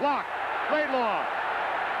shot blocked. Laidlaw.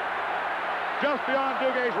 Just beyond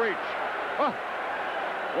Duguay's reach. Oh,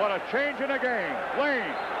 what a change in the game.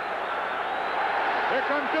 Lane. Here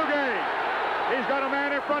comes Dugay. He's got a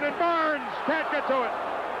man in front, and Burns can't get to it.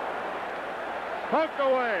 Poked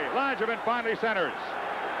away. Langevin finally centers.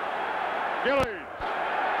 Gillies.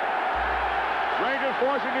 Rangers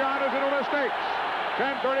forcing the Islanders into mistakes.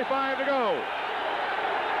 10:35 to go.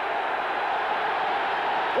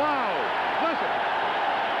 Wow. Listen.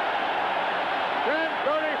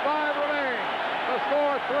 10:35 remains. The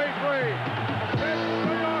score 3-3.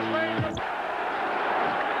 New York Rangers.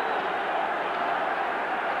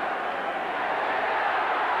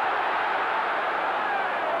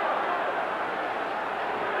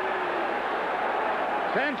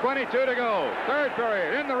 .22 to go. Third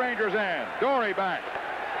period in the Rangers' end. Dory back.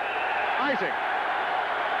 Icing.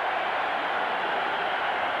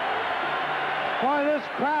 Boy, this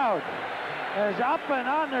crowd is up and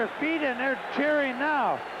on their feet, and they're cheering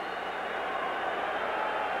now.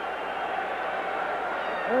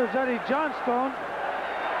 There's Eddie Johnstone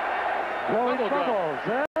blowing bubbles.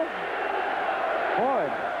 Boy.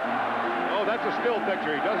 Oh, that's a still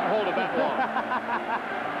picture. He doesn't hold it that long.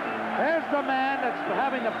 There's the man that's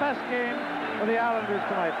having the best game for the Islanders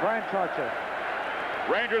tonight, Brian Trottier.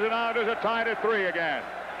 Rangers and Islanders are tied at 3 again.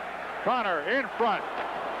 Connor in front.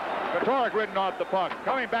 Patoric ridden off the puck.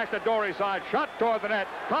 Coming back to Dory's side. Shot toward the net.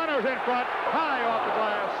 Connor's in front. High off the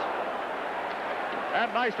glass.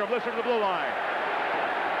 And Nystrom listen to the blue line.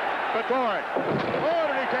 Patoric. Oh,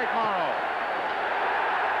 did he take Morrow?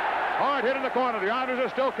 Hard hit in the corner. The Islanders are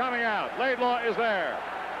still coming out. Laidlaw is there.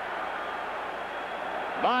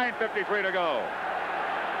 9:53 to go.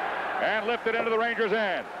 And lifted into the Rangers'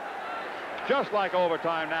 end. Just like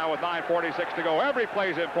overtime now with 9:46 to go. Every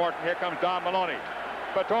play is important. Here comes Don Maloney.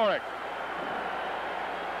 Patoric.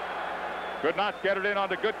 Could not get it in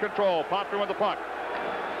under good control. Popped with the puck.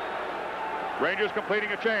 Rangers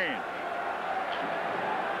completing a change.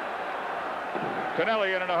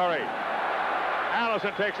 Tonelli in a hurry.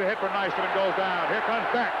 Allison takes a hit for Nystrom and goes down. Here comes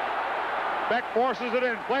Beck. Beck forces it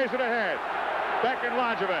in, plays it ahead. Beck and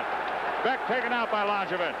Langevin. Beck taken out by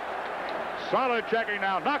Langevin. Solid checking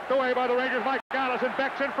now. Knocked away by the Rangers. Mike Allison.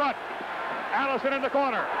 Beck's in front. Allison in the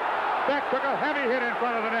corner. Beck took a heavy hit in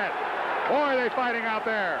front of the net. Boy, they fighting out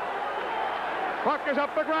there. Puck is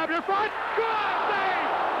up the grab in front. Good save!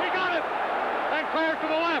 He got it! And clears to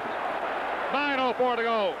the left. 9:04 to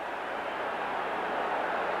go.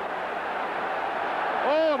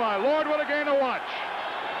 Oh, my Lord, what a game to watch.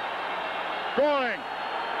 Scoring.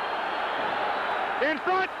 In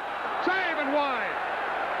front. Save and wide.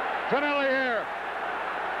 Tonelli here.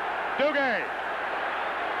 Dugay.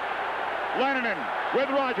 Lennon with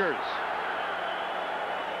Rogers.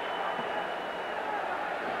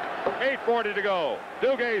 8:40 to go.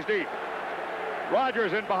 Duguay's deep.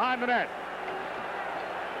 Rogers in behind the net.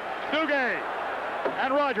 Duguay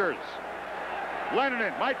and Rogers.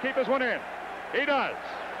 Lennon might keep this one in. He does.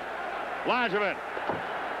 Langevin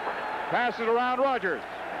passes around Rogers.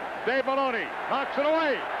 Dave Maloney knocks it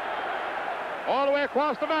away. All the way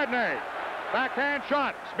across to Vadnais. Backhand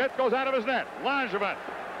shot. Smith goes out of his net. Langevin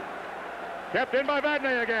kept in by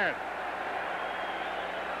Vadnais again.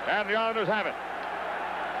 And the Islanders have it.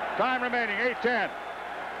 Time remaining, 8:10.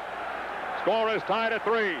 Score is tied at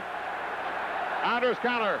 3. Anders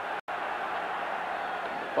Keller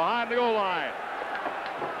behind the goal line.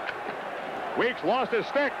 Weeks lost his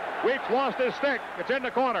stick. Weeks lost his stick. It's in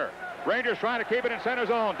the corner. Rangers trying to keep it in center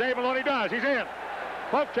zone. Dave Maloney does. He's in.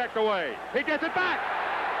 Poke checked away. He gets it back.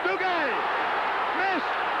 Duguay.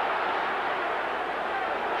 Missed.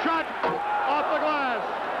 Shot off the glass.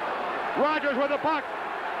 Rogers with the puck.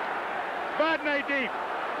 Vadnais deep.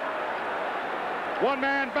 One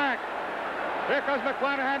man back. Here comes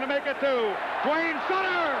McClanahan to make it 2. Dwayne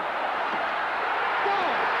Sutter.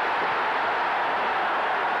 Goal.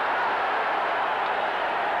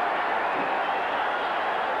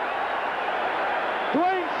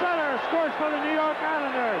 Dwayne Sutter scores for the New York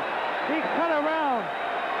Islanders. He cut around.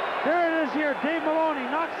 There it is here. Dave Maloney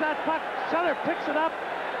knocks that puck. Sutter picks it up,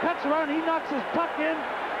 cuts around. He knocks his puck in,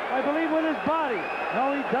 I believe, with his body.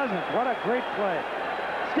 No, he doesn't. What a great play.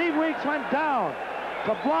 Steve Weeks went down.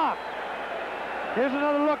 The block. Here's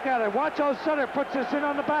another look at it. Watch how Sutter puts this in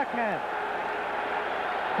on the backhand.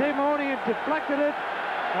 Dave Maloney deflected it.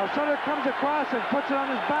 Now Sutter comes across and puts it on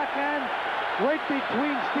his backhand right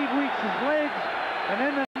between Steve Weeks' legs and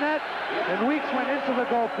in the net. And Weeks went into the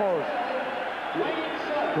goalpost.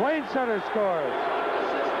 Dwayne Sutter scores.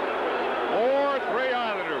 4-3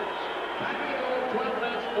 Islanders. 12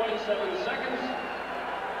 minutes, 47 seconds.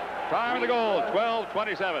 Time of the goal,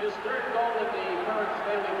 12:27. His third goal in the current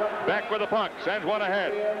Stanley Cup. Beck with the puck, sends one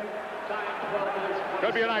ahead.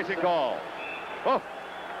 Could be an icing call. Oh,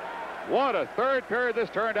 what a third period this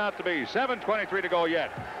turned out to be. 7:23 to go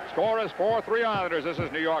yet. Score is 4-3 Islanders. This is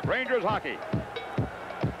New York Rangers hockey.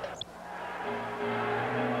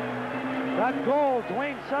 That goal,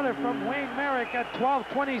 Dwayne Sutter from Wayne Merrick at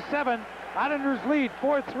 12:27. Islanders lead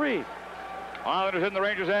 4-3. Islanders in the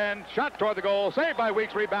Rangers' end. Shot toward the goal. Saved by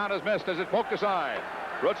Weeks. Rebound is missed as it poked aside.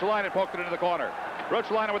 Ruotsalainen poked it into the corner.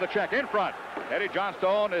 Ruotsalainen with a check in front. Eddie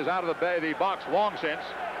Johnstone is out of the box long since.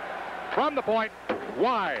 From the point,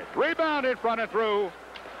 wide. Rebound in front and through.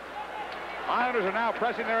 Islanders are now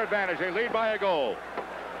pressing their advantage. They lead by a goal.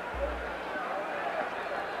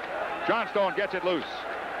 Johnstone gets it loose.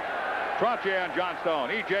 Trottier on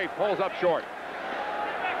Johnstone. E.J. pulls up short.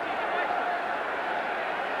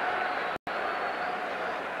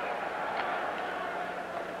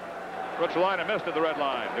 Ruotsalainen missed at the red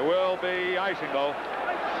line. There will be icing, though.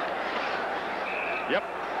 Yep.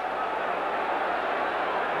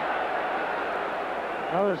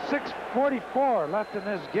 Now there's 6:44 left in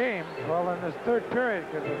this game. Well, in this third period,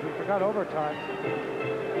 because we forgot overtime.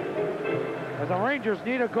 And the Rangers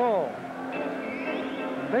need a goal.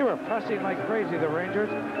 They were pressing like crazy, the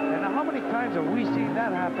Rangers. And how many times have we seen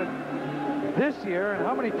that happen this year? And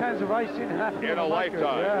how many times have I seen it happen in a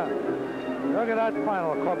lifetime? Yeah. Look at that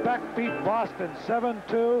final. Quebec beat Boston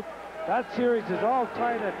 7-2. That series is all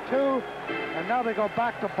tied at 2. And now they go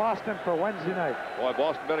back to Boston for Wednesday night. Boy,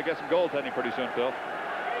 Boston better get some goaltending pretty soon, Phil.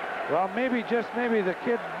 Well, maybe, just maybe, the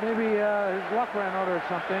kid, maybe his luck ran out or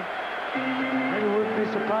something. Maybe we wouldn't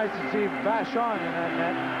be surprised to see Vachon in that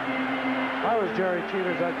net. If I was Jerry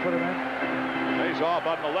Cheaters, I'd put him in. Face off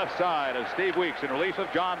on the left side of Steve Weeks in relief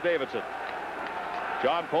of John Davidson.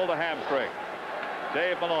 John pulled a hamstring.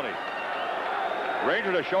 Dave Maloney.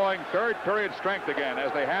 Rangers are showing third period strength again,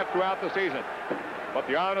 as they have throughout the season. But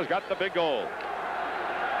the Islanders got the big goal.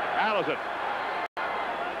 Allison.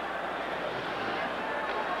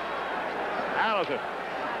 Allison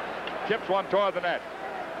chips one toward the net.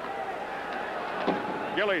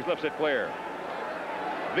 Gillies lifts it clear.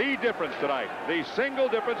 The difference tonight, the single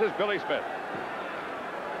difference, is Billy Smith.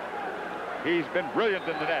 He's been brilliant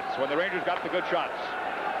in the nets when the Rangers got the good shots.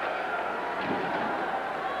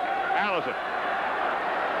 Allison.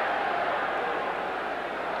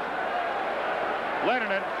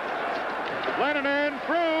 Lennon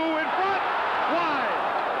through, in front, wide.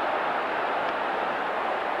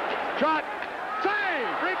 Shot,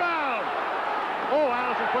 save, rebound. Oh,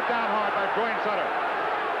 Allison put down hard by Dwayne Sutter.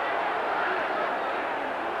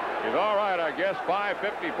 He's all right, I guess.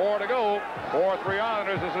 5:54 to go. 4-3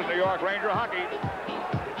 Islanders. This is New York Ranger hockey.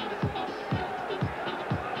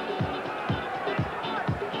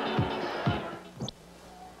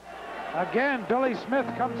 Again, Billy Smith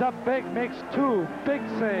comes up big, makes 2 big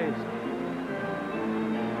saves.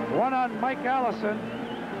 One on Mike Allison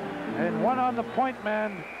and one on the point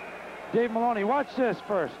man, Dave Maloney. Watch this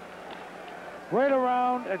first. Right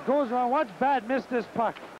around, it goes around. Watch Bad miss this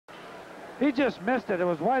puck. He just missed it. It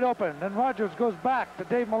was wide open. Then Rogers goes back to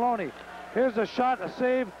Dave Maloney. Here's a shot, a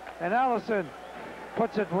save, and Allison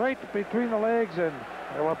puts it right between the legs, and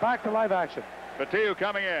we're back to live action. Batiou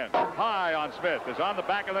coming in. High on Smith. Is on the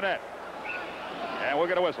back of the net. And we'll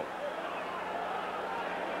get a whistle.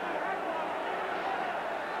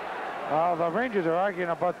 The Rangers are arguing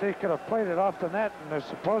about they could have played it off the net, and they're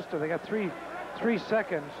supposed to. They got three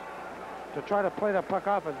seconds to try to play the puck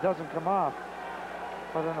off. It doesn't come off.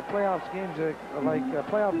 But in a playoffs games like a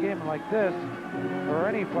playoff game like this, or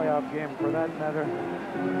any playoff game for that matter,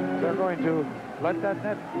 they're going to let that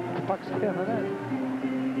puck stay on the net.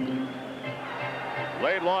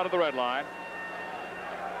 Laidlaw to the red line.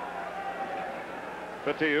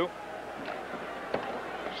 Batiou.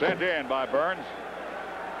 Sent in by Burns.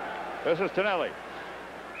 This is Tonelli.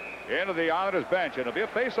 Into the Islanders bench, and it'll be a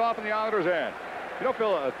face-off in the Islanders' end. You know,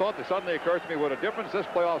 Phil, a thought that suddenly occurs to me what a difference this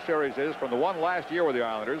playoff series is from the one last year with the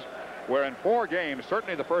Islanders, where in 4 games,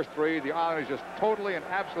 certainly the first 3, the Islanders just totally and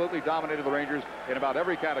absolutely dominated the Rangers in about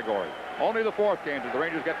every category. Only the 4th game did the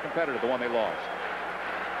Rangers get competitive, the one they lost.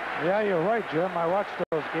 Yeah, you're right, Jim. I watched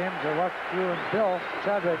those games. I watched you and Bill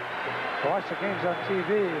Chadwick. I watched the games on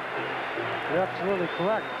TV. You're absolutely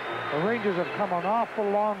correct. The Rangers have come an awful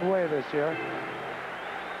long way this year.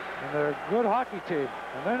 And they're a good hockey team.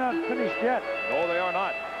 And they're not finished yet. No, they are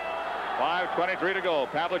not. 5:23 to go.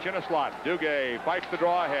 Pavlich in a slot. Duguay fights the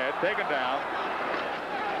draw ahead. Taken down.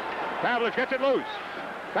 Pavlich gets it loose.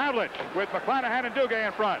 Pavlich with McClanahan and Duguay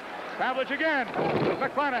in front. Pavlich again.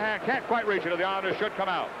 McClanahan can't quite reach it. The Islanders should come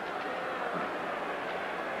out.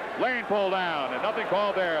 Lane pulled down, and nothing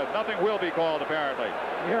called there. Nothing will be called, apparently.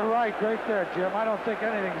 You're right there, Jim. I don't think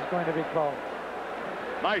anything is going to be called.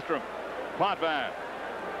 Nystrom. Potvin.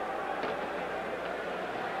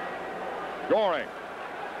 Goring.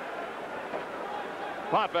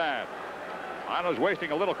 Potvin. Islanders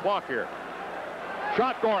wasting a little clock here.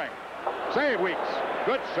 Shot Goring. Save Weeks.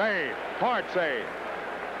 Good save. Hard save.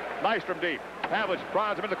 Nystrom deep. Pavlich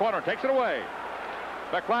prods him in the corner and takes it away.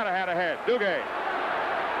 McClanahan ahead. Duguay.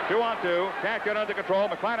 2-on-2. Can't get under control.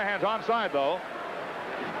 McClanahan's onside, though.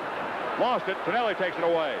 Lost it. Tonelli takes it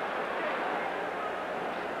away.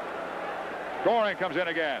 Goring comes in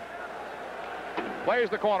again. Plays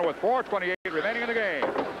the corner with 4:28 remaining in the game.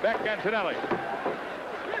 Beck and Tonelli.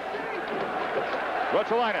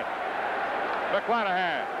 Rutsalainen.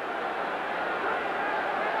 McClanahan.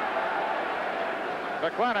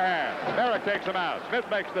 McClanahan. Merrick takes him out. Smith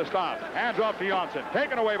makes the stop. Hands off to Johnson.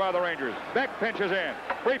 Taken away by the Rangers. Beck pinches in.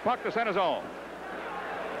 Free puck to center zone.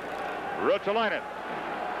 Rutsalainen.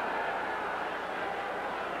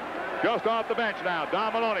 Just off the bench now.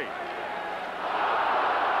 Don Maloney.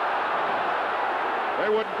 They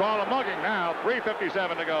wouldn't call a mugging now.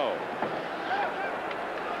 3:57 to go.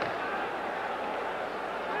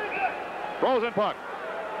 Frozen puck.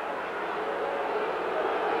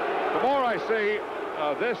 The more I see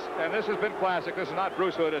this, and this has been classic, this is not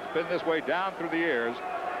Bruce Hood, it's been this way down through the years,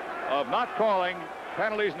 of not calling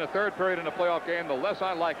penalties in the 3rd period in a playoff game, the less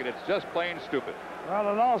I like it. It's just plain stupid.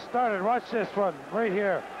 Well, it all started. Watch this one right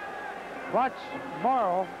here. Watch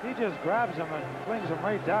Morrow. He just grabs him and flings him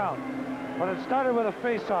right down. But it started with a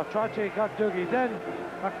face-off. Trottier got Doogie. Then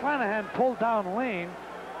McClanahan pulled down Lane.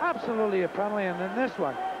 Absolutely a penalty. And then this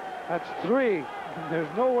one. That's 3. There's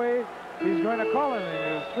no way he's going to call anything.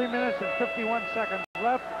 There's 3 minutes and 51 seconds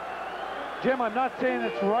left. Jim, I'm not saying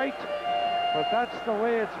it's right, but that's the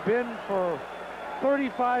way it's been for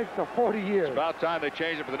 35 to 40 years. It's about time they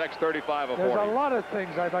change it for the next 35 or 40. There's a lot of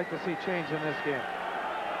things I'd like to see change in this game.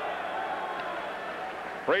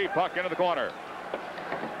 Free puck into the corner.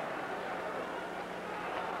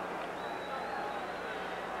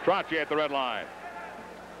 Trottier at the red line.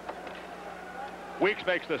 Weeks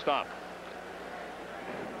makes the stop.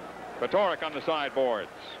 Patoric on the sideboards.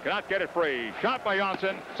 Cannot get it free. Shot by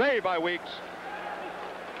Johnson. Saved by Weeks.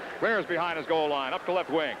 Clears behind his goal line. Up to left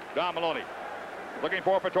wing. Don Maloney. Looking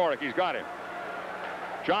for Patoric. He's got him.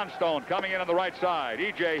 Johnstone coming in on the right side.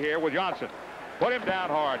 EJ here with Johnson. Put him down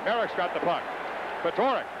hard. Merrick's got the puck.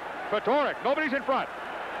 Patoric. Patoric. Nobody's in front.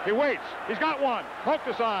 He waits. He's got one. Poked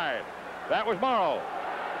aside. That was Morrow.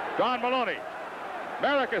 Don Maloney.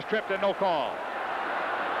 Merrick is tripped and no call.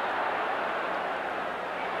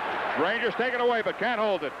 Rangers take it away but can't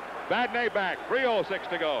hold it. Vadnais back. 3:06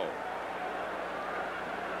 to go.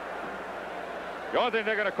 The only thing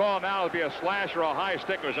they're going to call now will be a slash or a high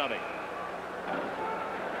stick or something.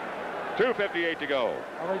 2:58 to go.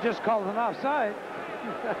 Well, they just called an offside.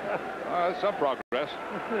 That's some progress.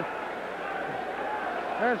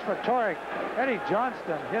 There's Fatorik. Eddie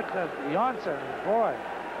Johnston hit the Janssen. Boy.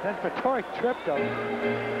 Then Fatorik tripped him.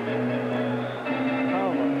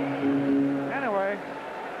 Oh, anyway,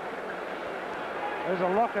 there's a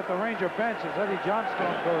look at the Ranger bench as Eddie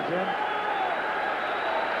Johnstone goes in.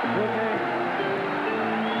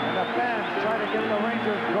 And the fans try to get the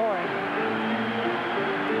Rangers going.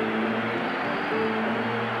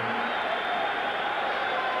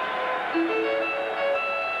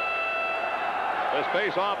 This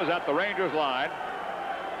face-off is at the Rangers line.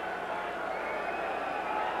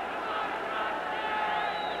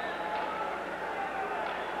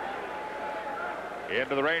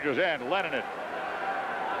 Into the Rangers' end, Lennon.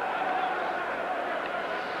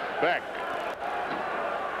 Beck.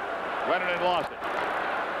 Lennon lost it.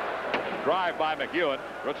 Drive by McEwen.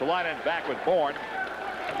 Ruotsalainen back with Bourne.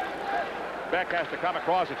 Beck has to come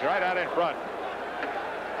across. It's right out in front.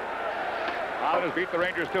 Islanders beat the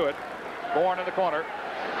Rangers to it. Bourne in the corner.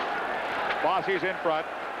 Bossy's in front,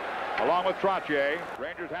 along with Trottier.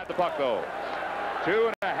 Rangers had the puck, though.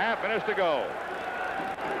 2.5 minutes to go.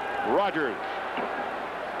 Rogers.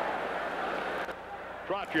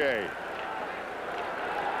 Trottier.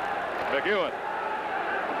 McEwen.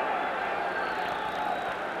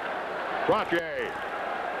 Trottier.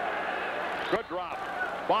 Good drop.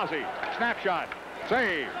 Bossy. Snapshot.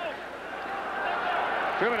 Save.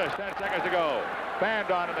 2 minutes, 10 seconds to go.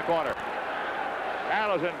 Bandon in the corner.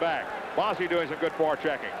 Allison back. Bossy doing some good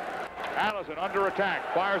forechecking. Allison under attack.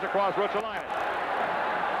 Fires across Ruotsalainen.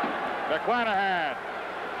 McClanahan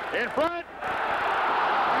in front.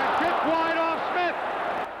 And kicked wide off Smith.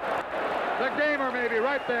 The gamer maybe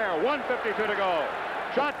right there. 1:52 to go.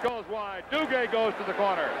 Shot goes wide. Duguay goes to the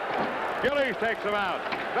corner. Gillies takes him out.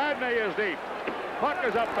 Vadnais is deep. Puck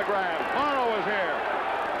is up the grab. Morrow is here.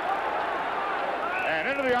 And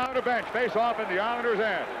into the Islander bench. Face off in the Islanders'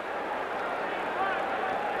 end.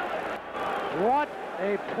 What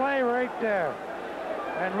a play right there.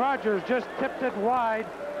 And Rogers just tipped it wide.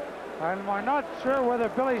 And we're not sure whether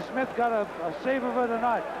Billy Smith got a save of it or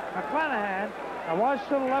not. McClanahan, now watch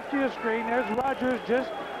to the left of your screen. There's Rogers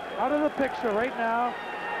just out of the picture right now.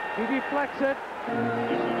 He deflects it.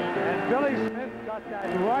 And Billy Smith got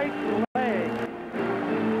that right leg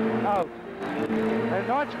out. And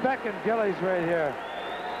watch Beck and Gillies right here.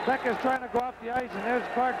 Beck is trying to go off the ice, and there's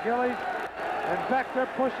Clark Gillies. And Beck, they're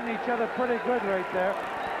pushing each other pretty good right there.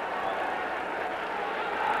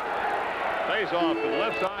 Face off to the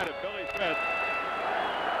left side of Billy Smith,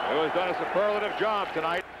 who has done a superlative job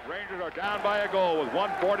tonight. Rangers are down by a goal with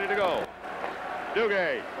 1:40 to go.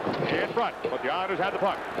 Duguay in front, but the Islanders had the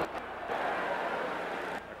puck.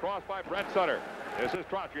 Across by Brent Sutter. This is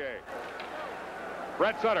Trottier.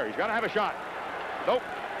 Brent Sutter, he's got to have a shot. Nope.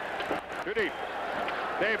 Too deep.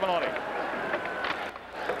 Dave Maloney.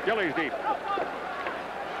 Gillies deep.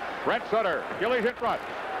 Brent Sutter. Gillies in front.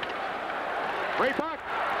 Free puck.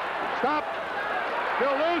 Stop.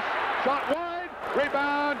 Still loose. Shot wide.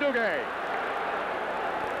 Rebound Duguay.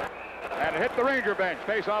 And hit the Ranger bench.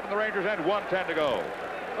 Face off in the Rangers end. 1:10 to go.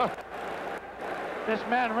 This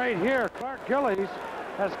man right here, Clark Gillies,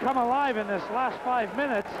 has come alive in this last 5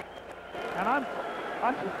 minutes. And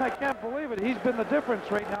I can't believe it. He's been the difference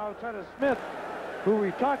right now outside of Smith, who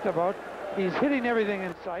we talked about. He's hitting everything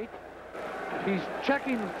in sight. He's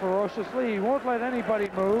checking ferociously. He won't let anybody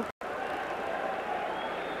move.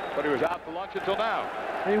 But he was out for lunch until now.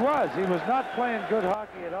 He was not playing good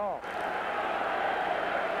hockey at all.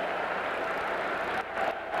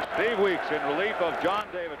 Steve Weeks in relief of John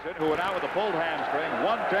Davidson, who went out with a pulled hamstring.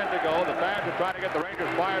 1:10 to go. The fans are trying to get the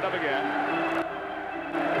Rangers fired up again.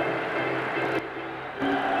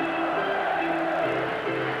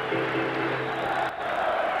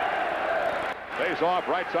 Face off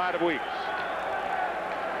right side of Weeks.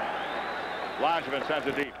 Langevin sends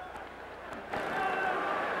it deep.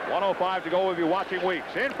 1:05 to go. We'll be watching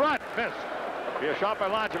Weeks. In front. Missed. Be a shot by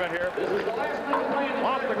Langevin here.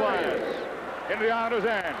 Off the glass. Into the Islanders'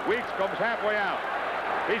 end. Weeks comes halfway out.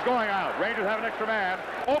 He's going out. Rangers have an extra man.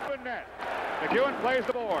 Open net. McEwen plays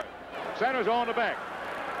the board. Center zone to Beck.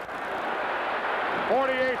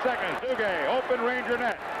 48 seconds. Duguay. Open Ranger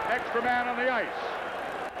net. Extra man on the ice.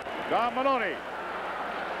 Don Maloney.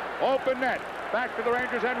 Open net. Back to the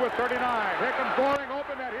Rangers' end with 39. Here comes Goring.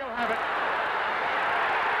 Open net. He'll have it.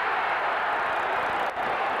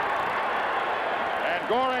 And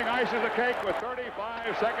Goring ices the cake with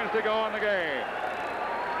 35 seconds to go in the game.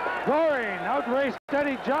 Goring outraced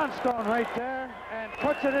Eddie Johnstone right there and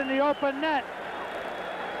puts it in the open net.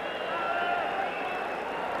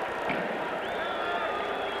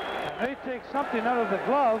 They take something out of the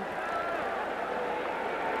glove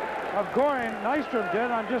of Goring. Nystrom did.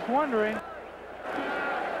 I'm just wondering.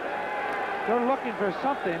 They're looking for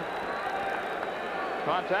something.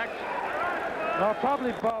 Contact? No,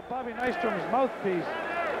 probably Bobby Nystrom's mouthpiece.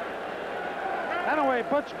 Anyway,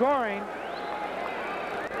 Butch Goring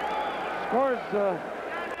scores,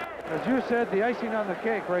 as you said, the icing on the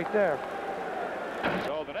cake right there.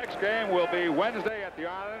 So the next game will be Wednesday at the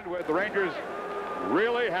Island, with the Rangers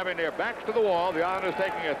really having their backs to the wall. The Islanders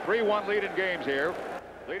taking a 3-1 lead in games here,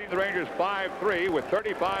 leading the Rangers 5-3 with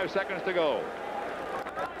 35 seconds to go.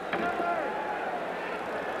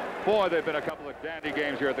 Boy, they've been a couple of dandy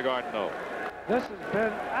games here at the Garden, though. This has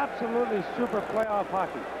been absolutely super playoff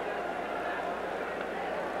hockey.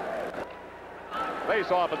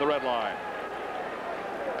 Face off at the red line.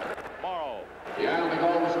 Morrow. The Island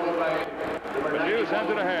goal was scored by Badiou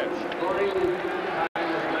sends it ahead. Scoring time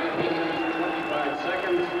is 19 minutes, 25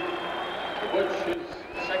 seconds.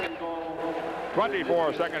 Butch's second goal.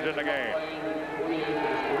 24 seconds in the game.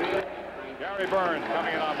 Gary Burns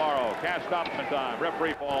coming in on Morrow. Can't stop him in time.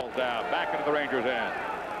 Referee falls down. Back into the Rangers' end.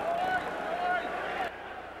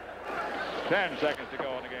 10 seconds to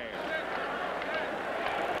go in the game.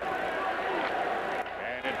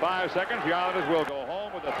 And in 5 seconds, the Islanders will go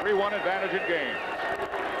home with a 3-1 advantage in game.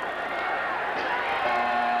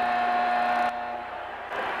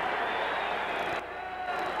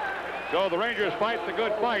 So the Rangers fight the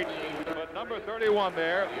good fight, but number 31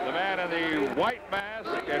 there, the man in the white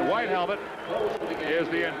mask and white helmet, is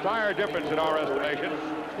the entire difference in our estimation.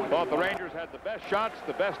 Thought the Rangers had the best shots,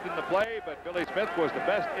 the best in the play, but Billy Smith was the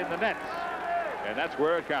best in the nets, and that's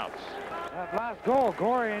where it counts. That last goal,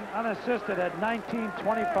 Goring unassisted at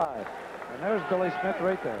 19:25. And there's Billy Smith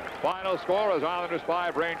right there. Final score is Islanders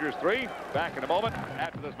 5, Rangers 3. Back in a moment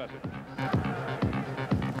after this message.